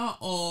nature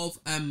of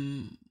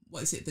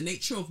the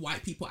nature of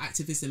white people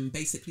activism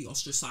basically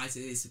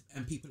ostracizes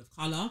people of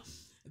colour.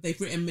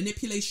 They've written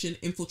manipulation,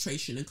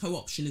 infiltration and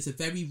co-option is a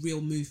very real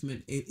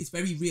movement. It's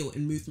very real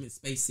in movement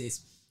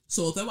spaces.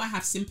 So although I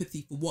have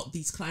sympathy for what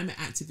these climate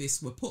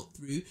activists were put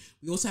through,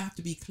 we also have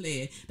to be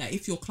clear that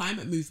if your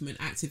climate movement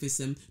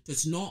activism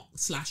does not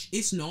 /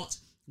 is not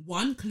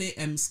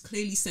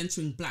Clearly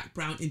centering Black,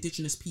 Brown,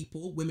 Indigenous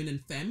people, women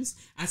and femmes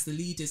as the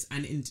leaders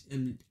and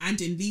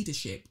in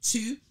leadership.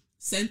 2,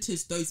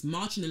 centers those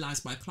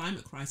marginalised by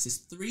climate crisis.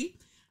 3,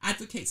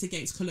 advocates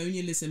against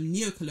colonialism,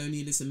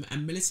 neocolonialism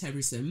and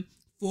militarism.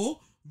 4,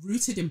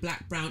 rooted in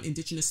Black, Brown,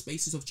 Indigenous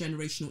spaces of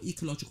generational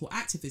ecological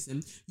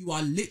activism. You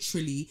are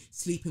literally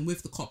sleeping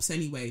with the cops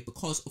anyway,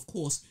 because of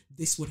course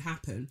this would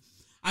happen.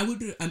 I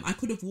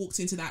could have walked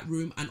into that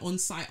room and on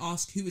site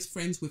asked who is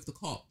friends with the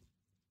cop,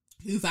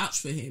 who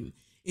vouched for him,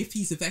 if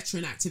he's a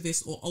veteran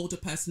activist or older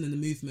person in the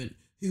movement,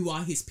 who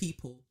are his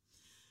people.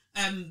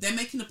 They're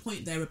making a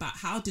point there about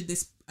how did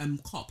this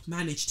cop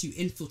manage to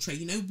infiltrate.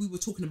 You know, we were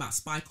talking about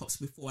spy cops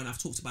before, and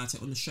I've talked about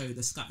it on the show,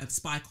 the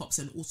spy cops,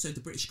 and also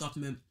the British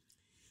government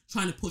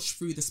trying to push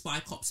through the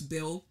spy cops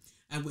bill,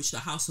 which the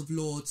House of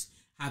Lords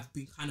have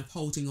been kind of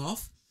holding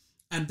off.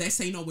 They're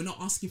saying, no, we're not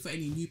asking for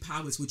any new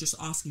powers. We're just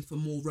asking for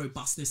more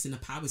robustness in the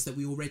powers that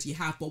we already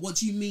have. But what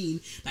do you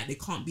mean that they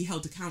can't be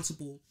held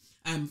accountable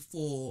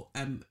for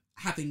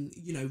having,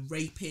 you know,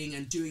 raping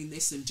and doing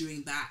this and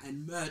doing that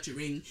and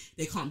murdering?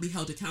 They can't be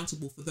held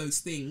accountable for those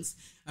things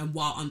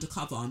while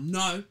undercover.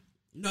 No,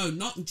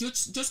 not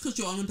just because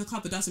you're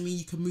undercover doesn't mean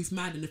you can move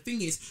mad. And the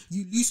thing is,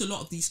 you lose a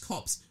lot of these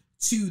cops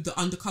to the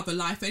undercover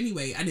life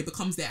anyway, and it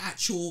becomes their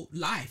actual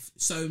life.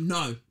 So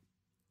no,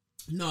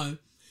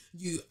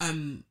 you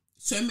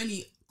so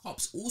many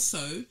cops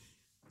also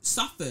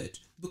suffered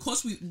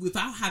because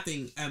without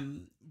having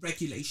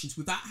regulations,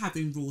 without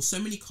having rules, so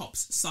many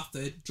cops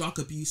suffered drug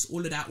abuse,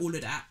 all of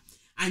that,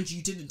 and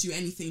you didn't do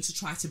anything to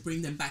try to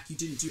bring them back. You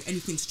didn't do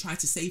anything to try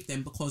to save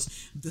them because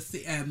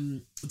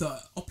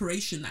the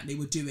operation that they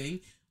were doing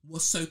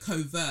was so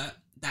covert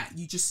that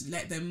you just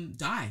let them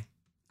die,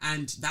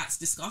 and that's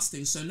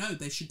disgusting. So no,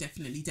 there should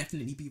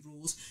definitely be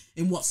rules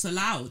in what's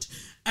allowed.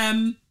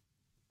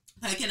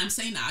 Again, I'm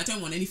saying that I don't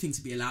want anything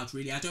to be allowed,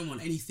 really. I don't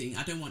want anything.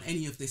 I don't want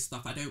any of this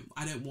stuff. I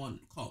don't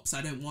want cops.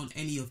 I don't want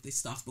any of this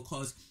stuff,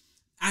 because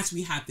as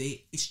we have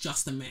it, it's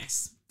just a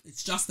mess.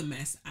 It's just a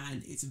mess,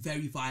 and it's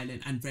very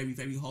violent and very,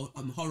 very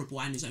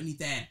horrible, and it's only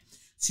there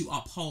to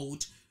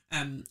uphold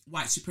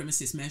white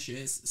supremacist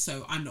measures.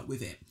 So I'm not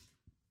with it.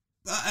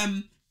 But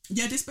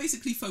yeah, this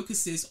basically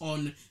focuses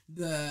on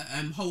the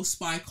whole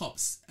spy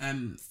cops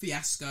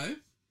fiasco.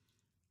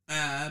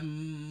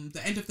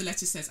 The end of the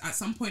letter says, at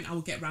some point I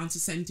will get round to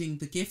sending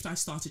the gift I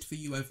started for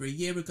you over a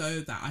year ago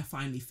that I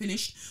finally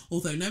finished.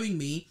 Although knowing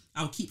me,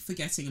 I'll keep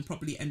forgetting and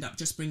probably end up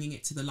just bringing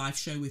it to the live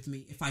show with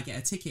me if I get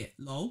a ticket,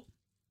 lol.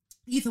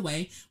 Either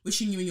way,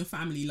 wishing you and your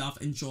family love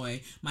and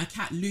joy. My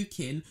cat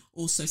Lukin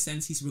also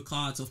sends his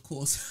regards, of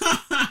course.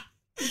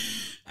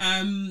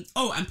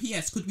 Oh, and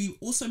P.S. could we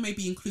also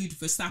maybe include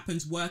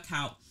Verstappen's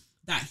workout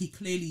that he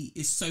clearly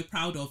is so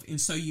proud of in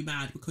So You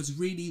Mad? Because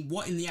really,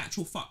 what in the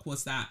actual fuck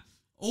was that?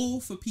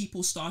 All for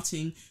people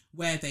starting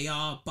where they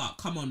are, but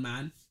come on,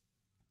 man.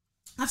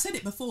 I've said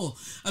it before.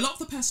 A lot of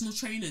the personal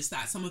trainers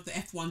that some of the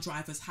F1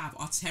 drivers have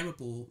are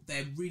terrible.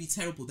 They're really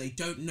terrible. They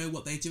don't know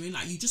what they're doing.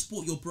 Like, you just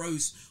brought your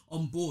bros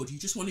on board. You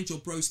just wanted your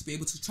bros to be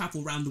able to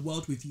travel around the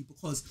world with you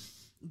because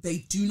they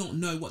do not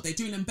know what they're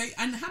doing.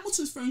 And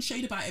Hamilton's thrown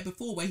shade about it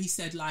before, where he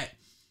said, like,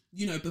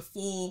 you know,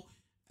 before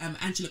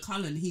Angela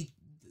Cullen,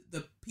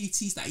 the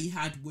PTs that he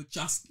had were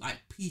just like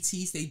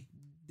PTs.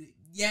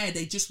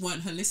 They just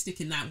weren't holistic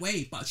in that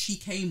way, but she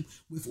came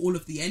with all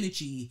of the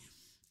energy.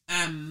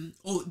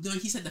 Or no,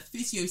 he said the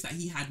physios that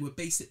he had were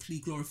basically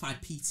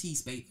glorified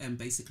PTs,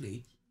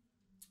 basically.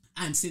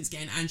 And since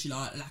getting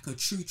Angela, like a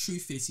true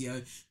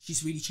physio,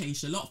 she's really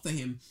changed a lot for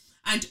him.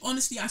 And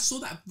honestly, I saw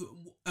that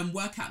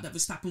workout that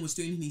Verstappen was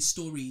doing in his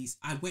stories.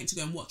 I went to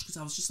go and watch because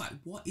I was just like,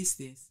 what is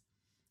this?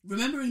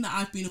 Remembering that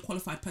I've been a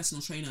qualified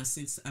personal trainer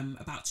since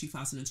about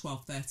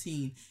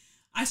 2012-13,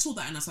 I saw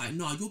that and I was like,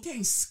 no, you're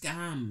getting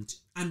scammed.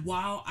 And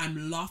while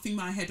I'm laughing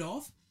my head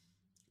off,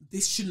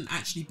 this shouldn't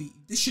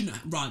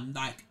run.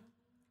 Like,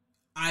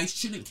 I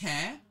shouldn't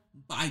care,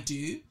 but I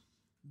do.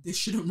 This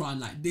shouldn't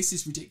run. Like, this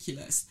is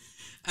ridiculous.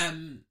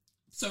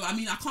 So, I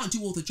mean, I can't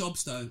do all the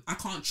jobs, though. I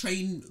can't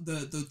train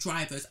the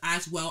drivers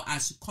as well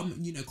as,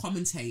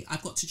 commentate.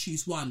 I've got to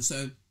choose one.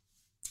 So,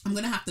 I'm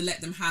going to have to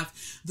let them have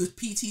the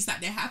PTs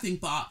that they're having.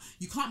 But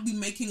you can't be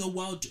making a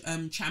world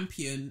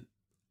champion,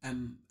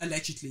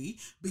 allegedly,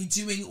 be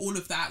doing all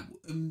of that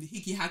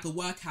higgy-hagger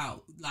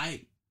workout.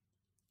 Like,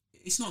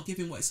 it's not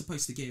giving what it's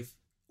supposed to give,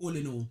 all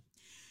in all.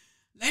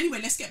 Anyway,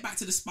 let's get back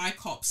to the Spy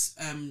Cops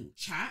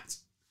chat.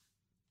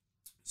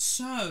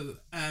 So,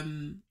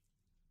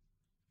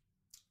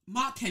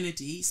 Mark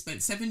Kennedy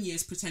spent 7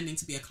 years pretending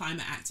to be a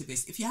climate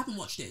activist. If you haven't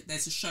watched it,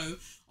 there's a show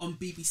on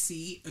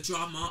BBC, a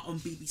drama on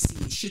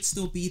BBC, it should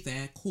still be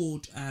there,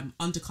 called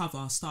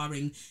Undercover,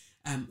 starring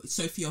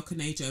Sophie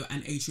Okonedo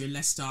and Adrian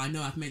Lester. I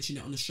know I've mentioned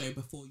it on the show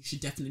before. You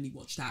should definitely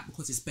watch that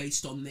because it's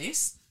based on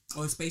this,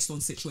 or it's based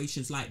on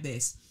situations like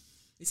this.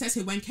 It says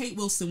here, when Kate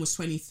Wilson was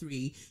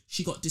 23,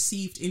 she got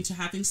deceived into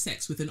having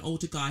sex with an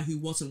older guy who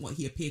wasn't what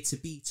he appeared to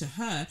be. To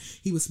her,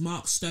 he was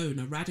Mark Stone,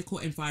 a radical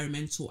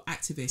environmental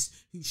activist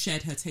who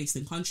shared her taste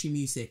in country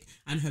music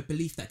and her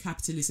belief that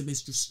capitalism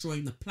is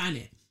destroying the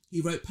planet.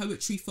 He wrote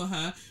poetry for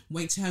her,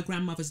 went to her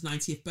grandmother's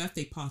 90th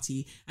birthday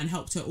party and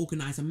helped her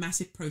organise a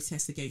massive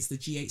protest against the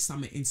G8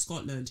 summit in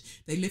Scotland.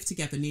 They lived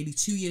together nearly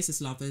 2 years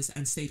as lovers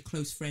and stayed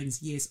close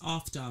friends years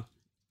after.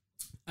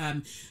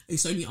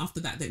 It's only after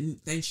that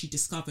then she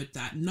discovered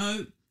that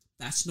no,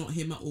 that's not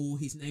him at all.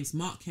 His name's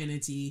Mark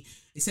Kennedy.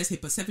 It says here,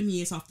 but 7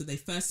 years after they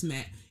first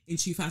met in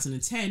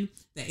 2010,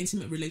 their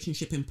intimate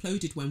relationship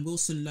imploded when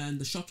Wilson learned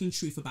the shocking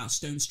truth about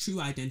Stone's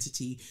true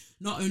identity.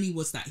 Not only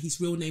was that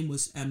his real name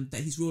was,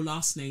 that his real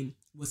last name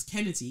was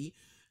Kennedy,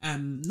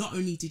 not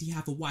only did he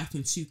have a wife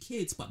and 2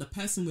 kids, but the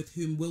person with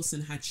whom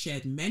Wilson had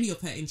shared many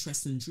of her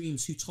interests and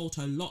dreams, who told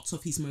her lots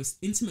of his most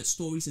intimate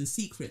stories and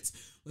secrets,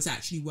 was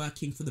actually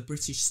working for the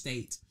British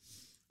state.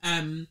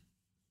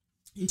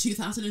 In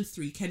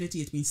 2003,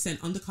 Kennedy had been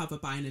sent undercover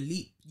by an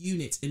elite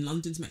unit in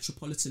London's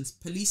Metropolitan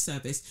Police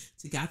Service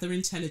to gather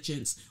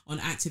intelligence on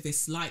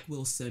activists like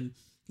Wilson.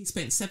 He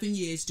spent 7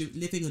 years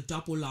living a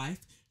double life.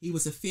 He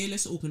was a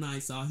fearless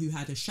organiser who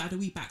had a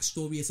shadowy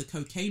backstory as a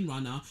cocaine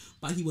runner,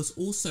 but he was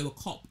also a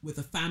cop with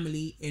a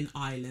family in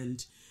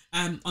Ireland.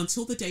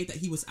 Until the day that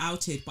he was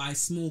outed by a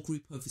small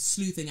group of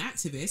sleuthing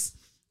activists,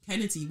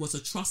 Kennedy was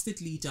a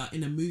trusted leader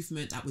in a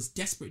movement that was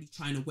desperately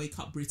trying to wake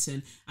up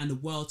Britain and the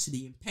world to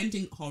the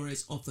impending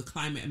horrors of the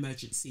climate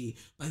emergency.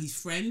 But his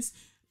friends,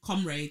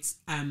 comrades,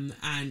 and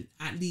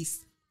at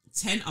least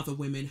 10 other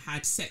women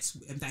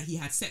that he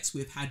had sex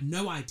with had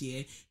no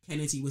idea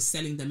Kennedy was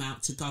selling them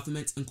out to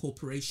governments and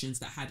corporations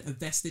that had a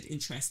vested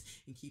interest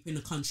in keeping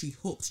the country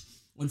hooked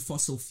on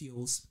fossil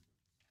fuels.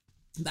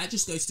 That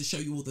just goes to show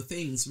you all the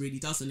things, really,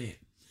 doesn't it?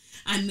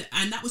 And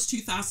that was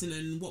 2000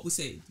 and what was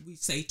it? We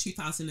say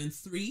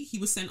 2003. He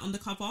was sent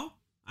undercover.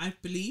 I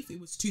believe it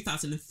was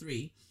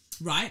 2003,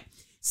 right?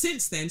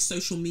 Since then,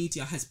 social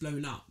media has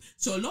blown up.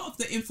 So a lot of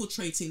the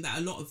infiltrating that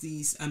a lot of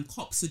these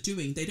cops are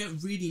doing, they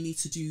don't really need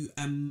to do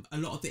a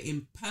lot of it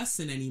in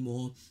person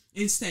anymore.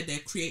 Instead, they're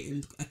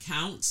creating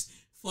accounts,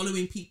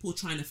 following people,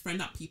 trying to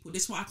friend up people.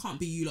 This is why I can't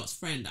be you lot's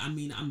friend. I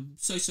mean, I'm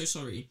so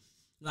sorry.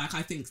 Like,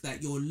 I think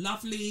that you're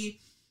lovely.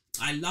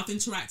 I love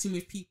interacting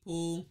with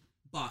people.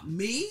 But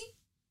me,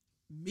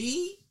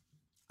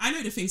 I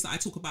know the things that I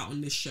talk about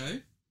on this show.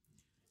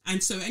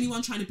 And so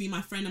anyone trying to be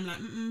my friend, I'm like,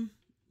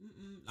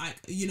 like,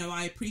 you know,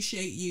 I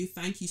appreciate you.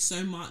 Thank you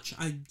so much.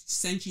 I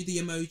send you the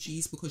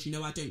emojis because, you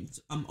know, I don't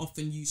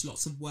often use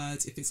lots of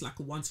words if it's like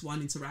a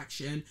one-to-one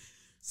interaction.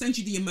 Send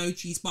you the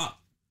emojis, but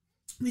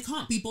we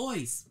can't be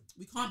boys.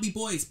 We can't be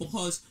boys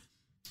because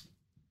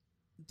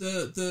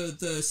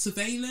the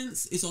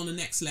surveillance is on the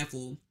next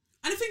level.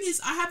 And the thing is,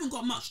 I haven't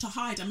got much to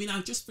hide. I mean,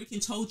 I just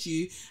freaking told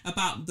you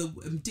about the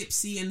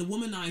Dipsy and the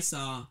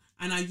Womanizer,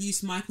 and I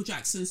used Michael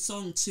Jackson's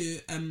song to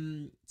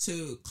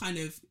kind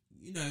of,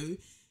 you know,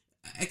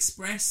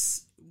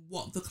 express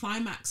what the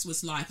climax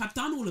was like. I've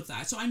done all of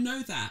that, so I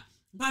know that,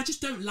 but I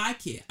just don't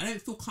like it. I don't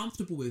feel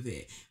comfortable with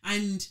it,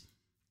 and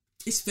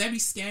it's very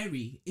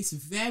scary. It's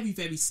very,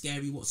 very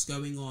scary what's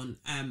going on.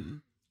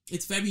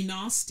 It's very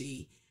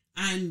nasty.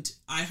 And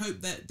I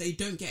hope that they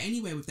don't get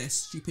anywhere with their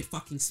stupid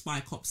fucking spy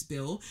cops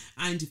bill,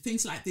 and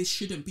things like this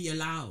shouldn't be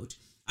allowed.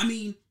 I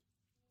mean,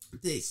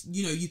 this,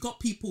 you know, you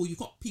got people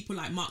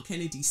like Mark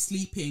Kennedy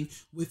sleeping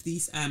with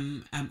these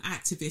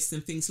activists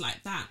and things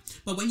like that.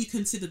 But when you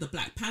consider the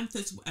Black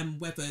Panthers,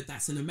 whether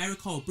that's in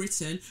America or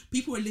Britain,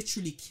 people are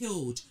literally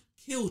killed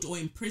or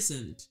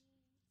imprisoned,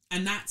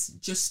 and that's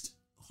just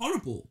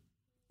horrible,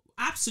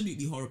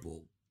 absolutely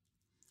horrible.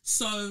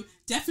 So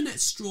definite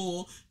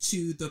straw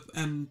to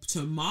the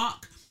to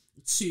Mark,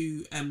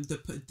 to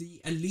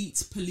the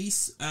elite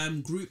police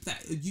group,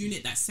 that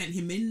unit that sent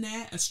him in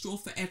there. A straw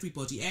for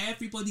everybody.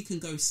 Everybody can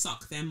go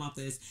suck their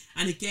mothers.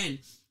 And again,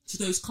 to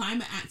those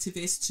climate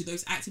activists, to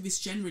those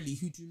activists generally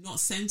who do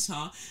not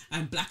centre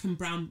black and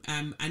brown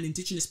and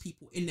indigenous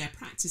people in their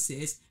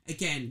practices,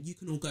 again, you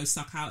can all go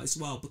suck out as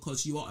well,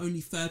 because you are only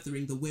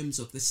furthering the whims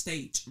of the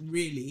state,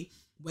 really,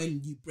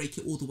 when you break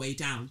it all the way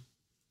down.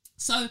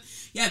 So,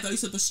 yeah,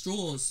 those are the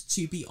straws,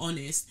 to be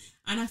honest.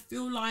 And I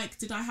feel like,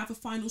 did I have a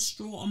final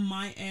straw on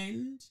my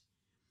end?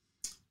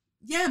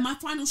 Yeah, my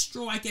final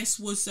straw, I guess,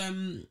 was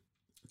to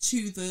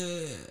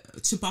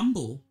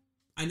Bumble.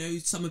 I know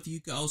some of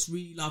you girls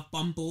really love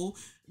Bumble.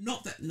 No,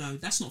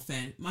 that's not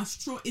fair. My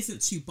straw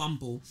isn't to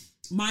Bumble.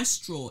 My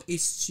straw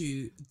is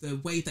to the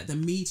way that the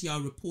media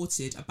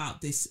reported about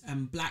this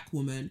black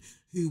woman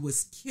who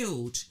was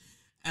killed.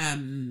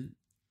 Her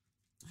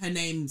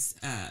name's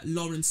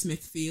Lauren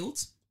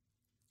Smithfield.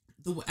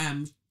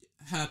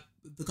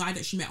 The guy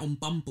that she met on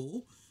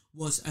Bumble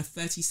was a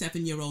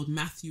 37-year-old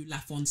Matthew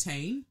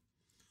Lafontaine.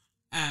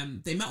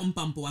 They met on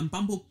Bumble, and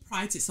Bumble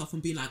prides itself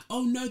on being like,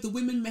 oh no, the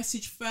women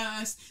message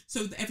first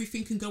so that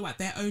everything can go at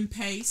their own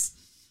pace.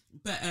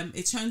 But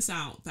it turns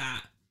out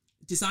that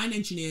design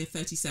engineer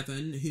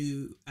 37,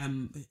 who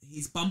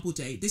his Bumble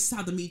date, this is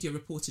how the media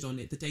reported on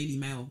it, the Daily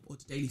Mail or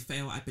the Daily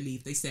Fail, I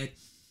believe. They said,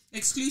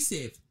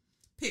 exclusive,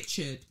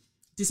 pictured,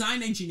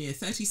 design engineer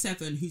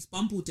 37, whose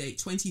Bumble date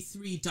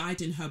 23 died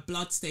in her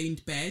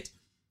blood-stained bed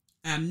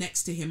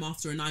next to him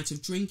after a night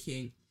of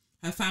drinking.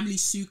 Her family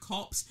sue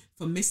cops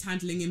for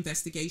mishandling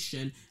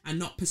investigation and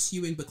not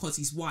pursuing because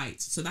he's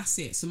white. So that's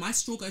it. So my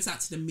straw goes out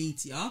to the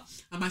media,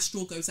 and my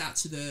straw goes out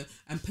to the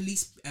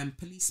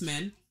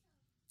policemen,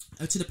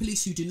 to the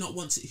police who did not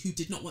want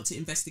to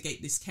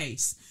investigate this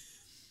case.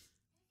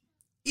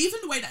 Even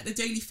the way that the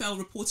Daily Mail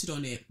reported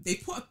on it, they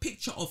put a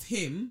picture of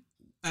him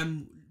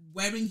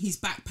wearing his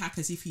backpack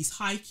as if he's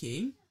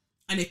hiking,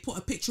 and they put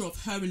a picture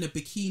of her in a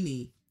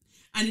bikini.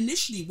 And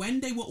initially, when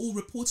they were all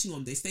reporting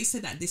on this, they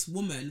said that this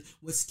woman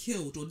was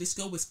killed, or this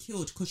girl was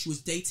killed because she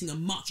was dating a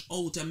much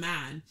older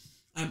man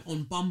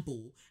on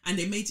Bumble. And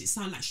they made it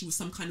sound like she was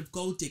some kind of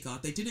gold digger.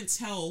 They didn't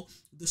tell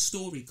the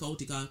story, gold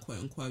digger,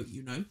 quote unquote,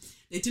 you know.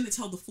 They didn't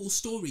tell the full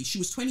story. She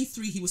was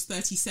 23, he was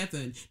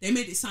 37. They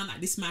made it sound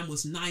like this man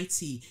was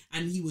 90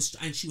 and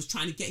she was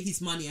trying to get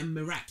his money and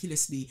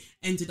miraculously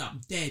ended up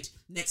dead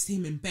next to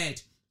him in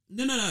bed.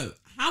 No.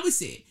 How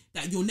is it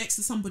that you're next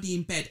to somebody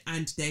in bed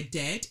and they're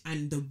dead,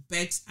 and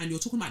you're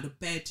talking about the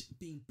bed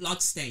being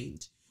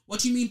bloodstained? What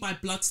do you mean by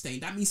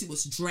bloodstained? That means it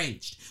was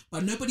drenched.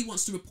 But nobody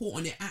wants to report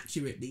on it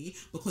accurately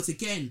because,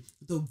 again,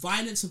 the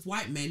violence of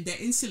white men, they're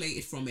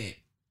insulated from it.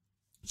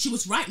 She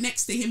was right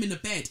next to him in the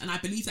bed, and I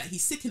believe that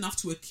he's sick enough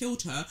to have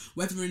killed her,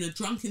 whether in a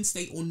drunken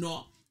state or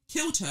not,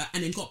 killed her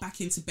and then got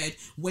back into bed,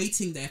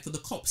 waiting there for the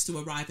cops to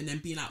arrive and then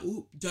being like,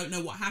 "Ooh, don't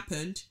know what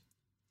happened."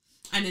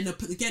 And then,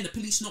 the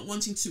police not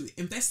wanting to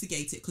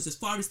investigate it because as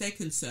far as they're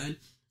concerned,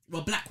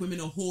 well, black women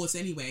are whores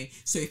anyway.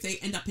 So if they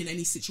end up in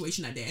any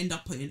situation that they end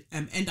up in,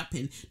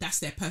 that's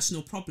their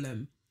personal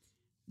problem.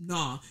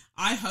 Nah,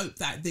 I hope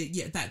that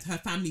that her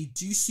family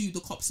do sue the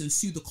cops and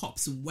sue the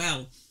cops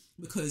well,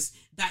 because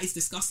that is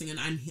disgusting.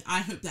 And I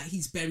hope that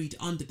he's buried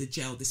under the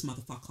jail, this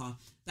motherfucker.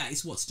 That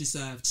is what's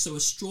deserved. So a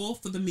straw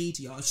for the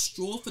media, a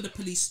straw for the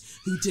police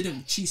who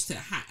didn't choose to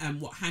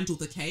handle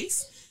the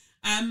case.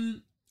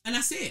 And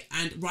that's it.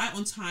 And right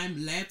on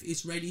time, Lev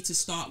is ready to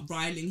start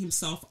riling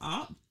himself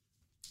up.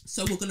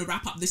 So we're going to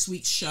wrap up this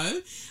week's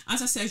show.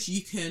 As I said,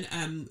 you can,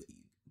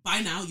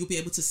 by now, you'll be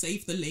able to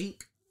save the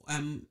link,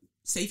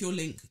 save your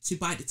link to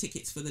buy the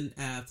tickets for the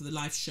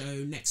live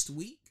show next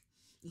week.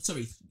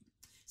 Sorry,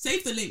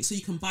 save the link so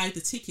you can buy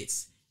the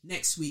tickets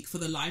next week for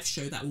the live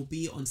show that will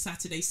be on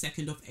Saturday,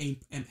 2nd of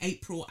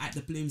April at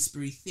the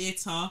Bloomsbury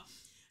Theatre,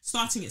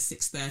 starting at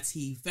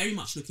 6:30. Very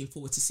much looking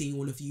forward to seeing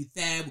all of you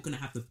there. We're going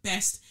to have the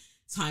best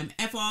time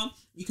ever.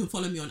 You can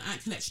follow me on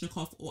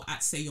 @Kolechnikov or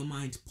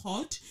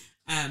 @SayYourMindPod.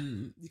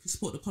 You can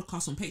support the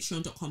podcast on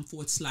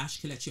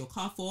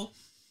patreon.com/KolechiOkafor.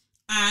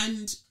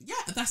 And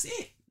yeah, that's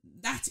it.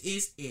 That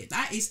is it.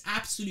 That is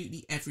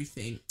absolutely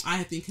everything. I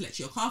have been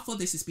Kelechi Okafor.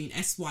 This has been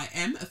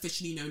SYM,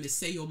 officially known as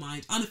Say Your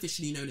Mind,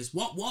 unofficially known as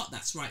What?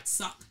 That's right,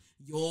 Suck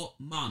Your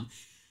Mum.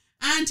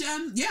 And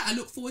yeah, I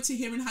look forward to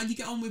hearing how you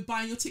get on with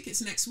buying your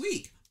tickets next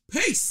week.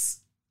 Peace.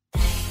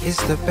 It's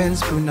the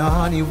Benz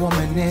Brunani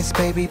womanist,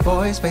 baby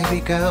boys, baby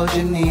girls,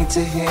 you need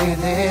to hear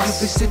this.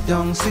 If you sit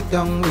down,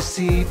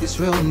 receive this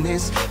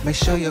realness. Make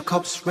sure your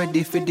cup's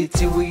ready for the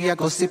tea, we are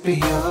go sip it,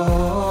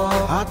 yo.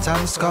 Hard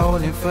time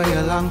scrolling for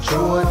your long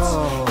throats.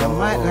 You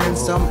might learn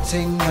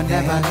something you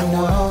never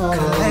know.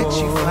 Collect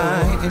you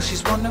fine, and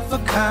she's one of a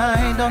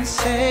kind. Don't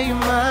say your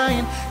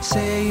mind,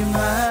 say your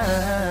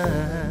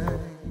mind.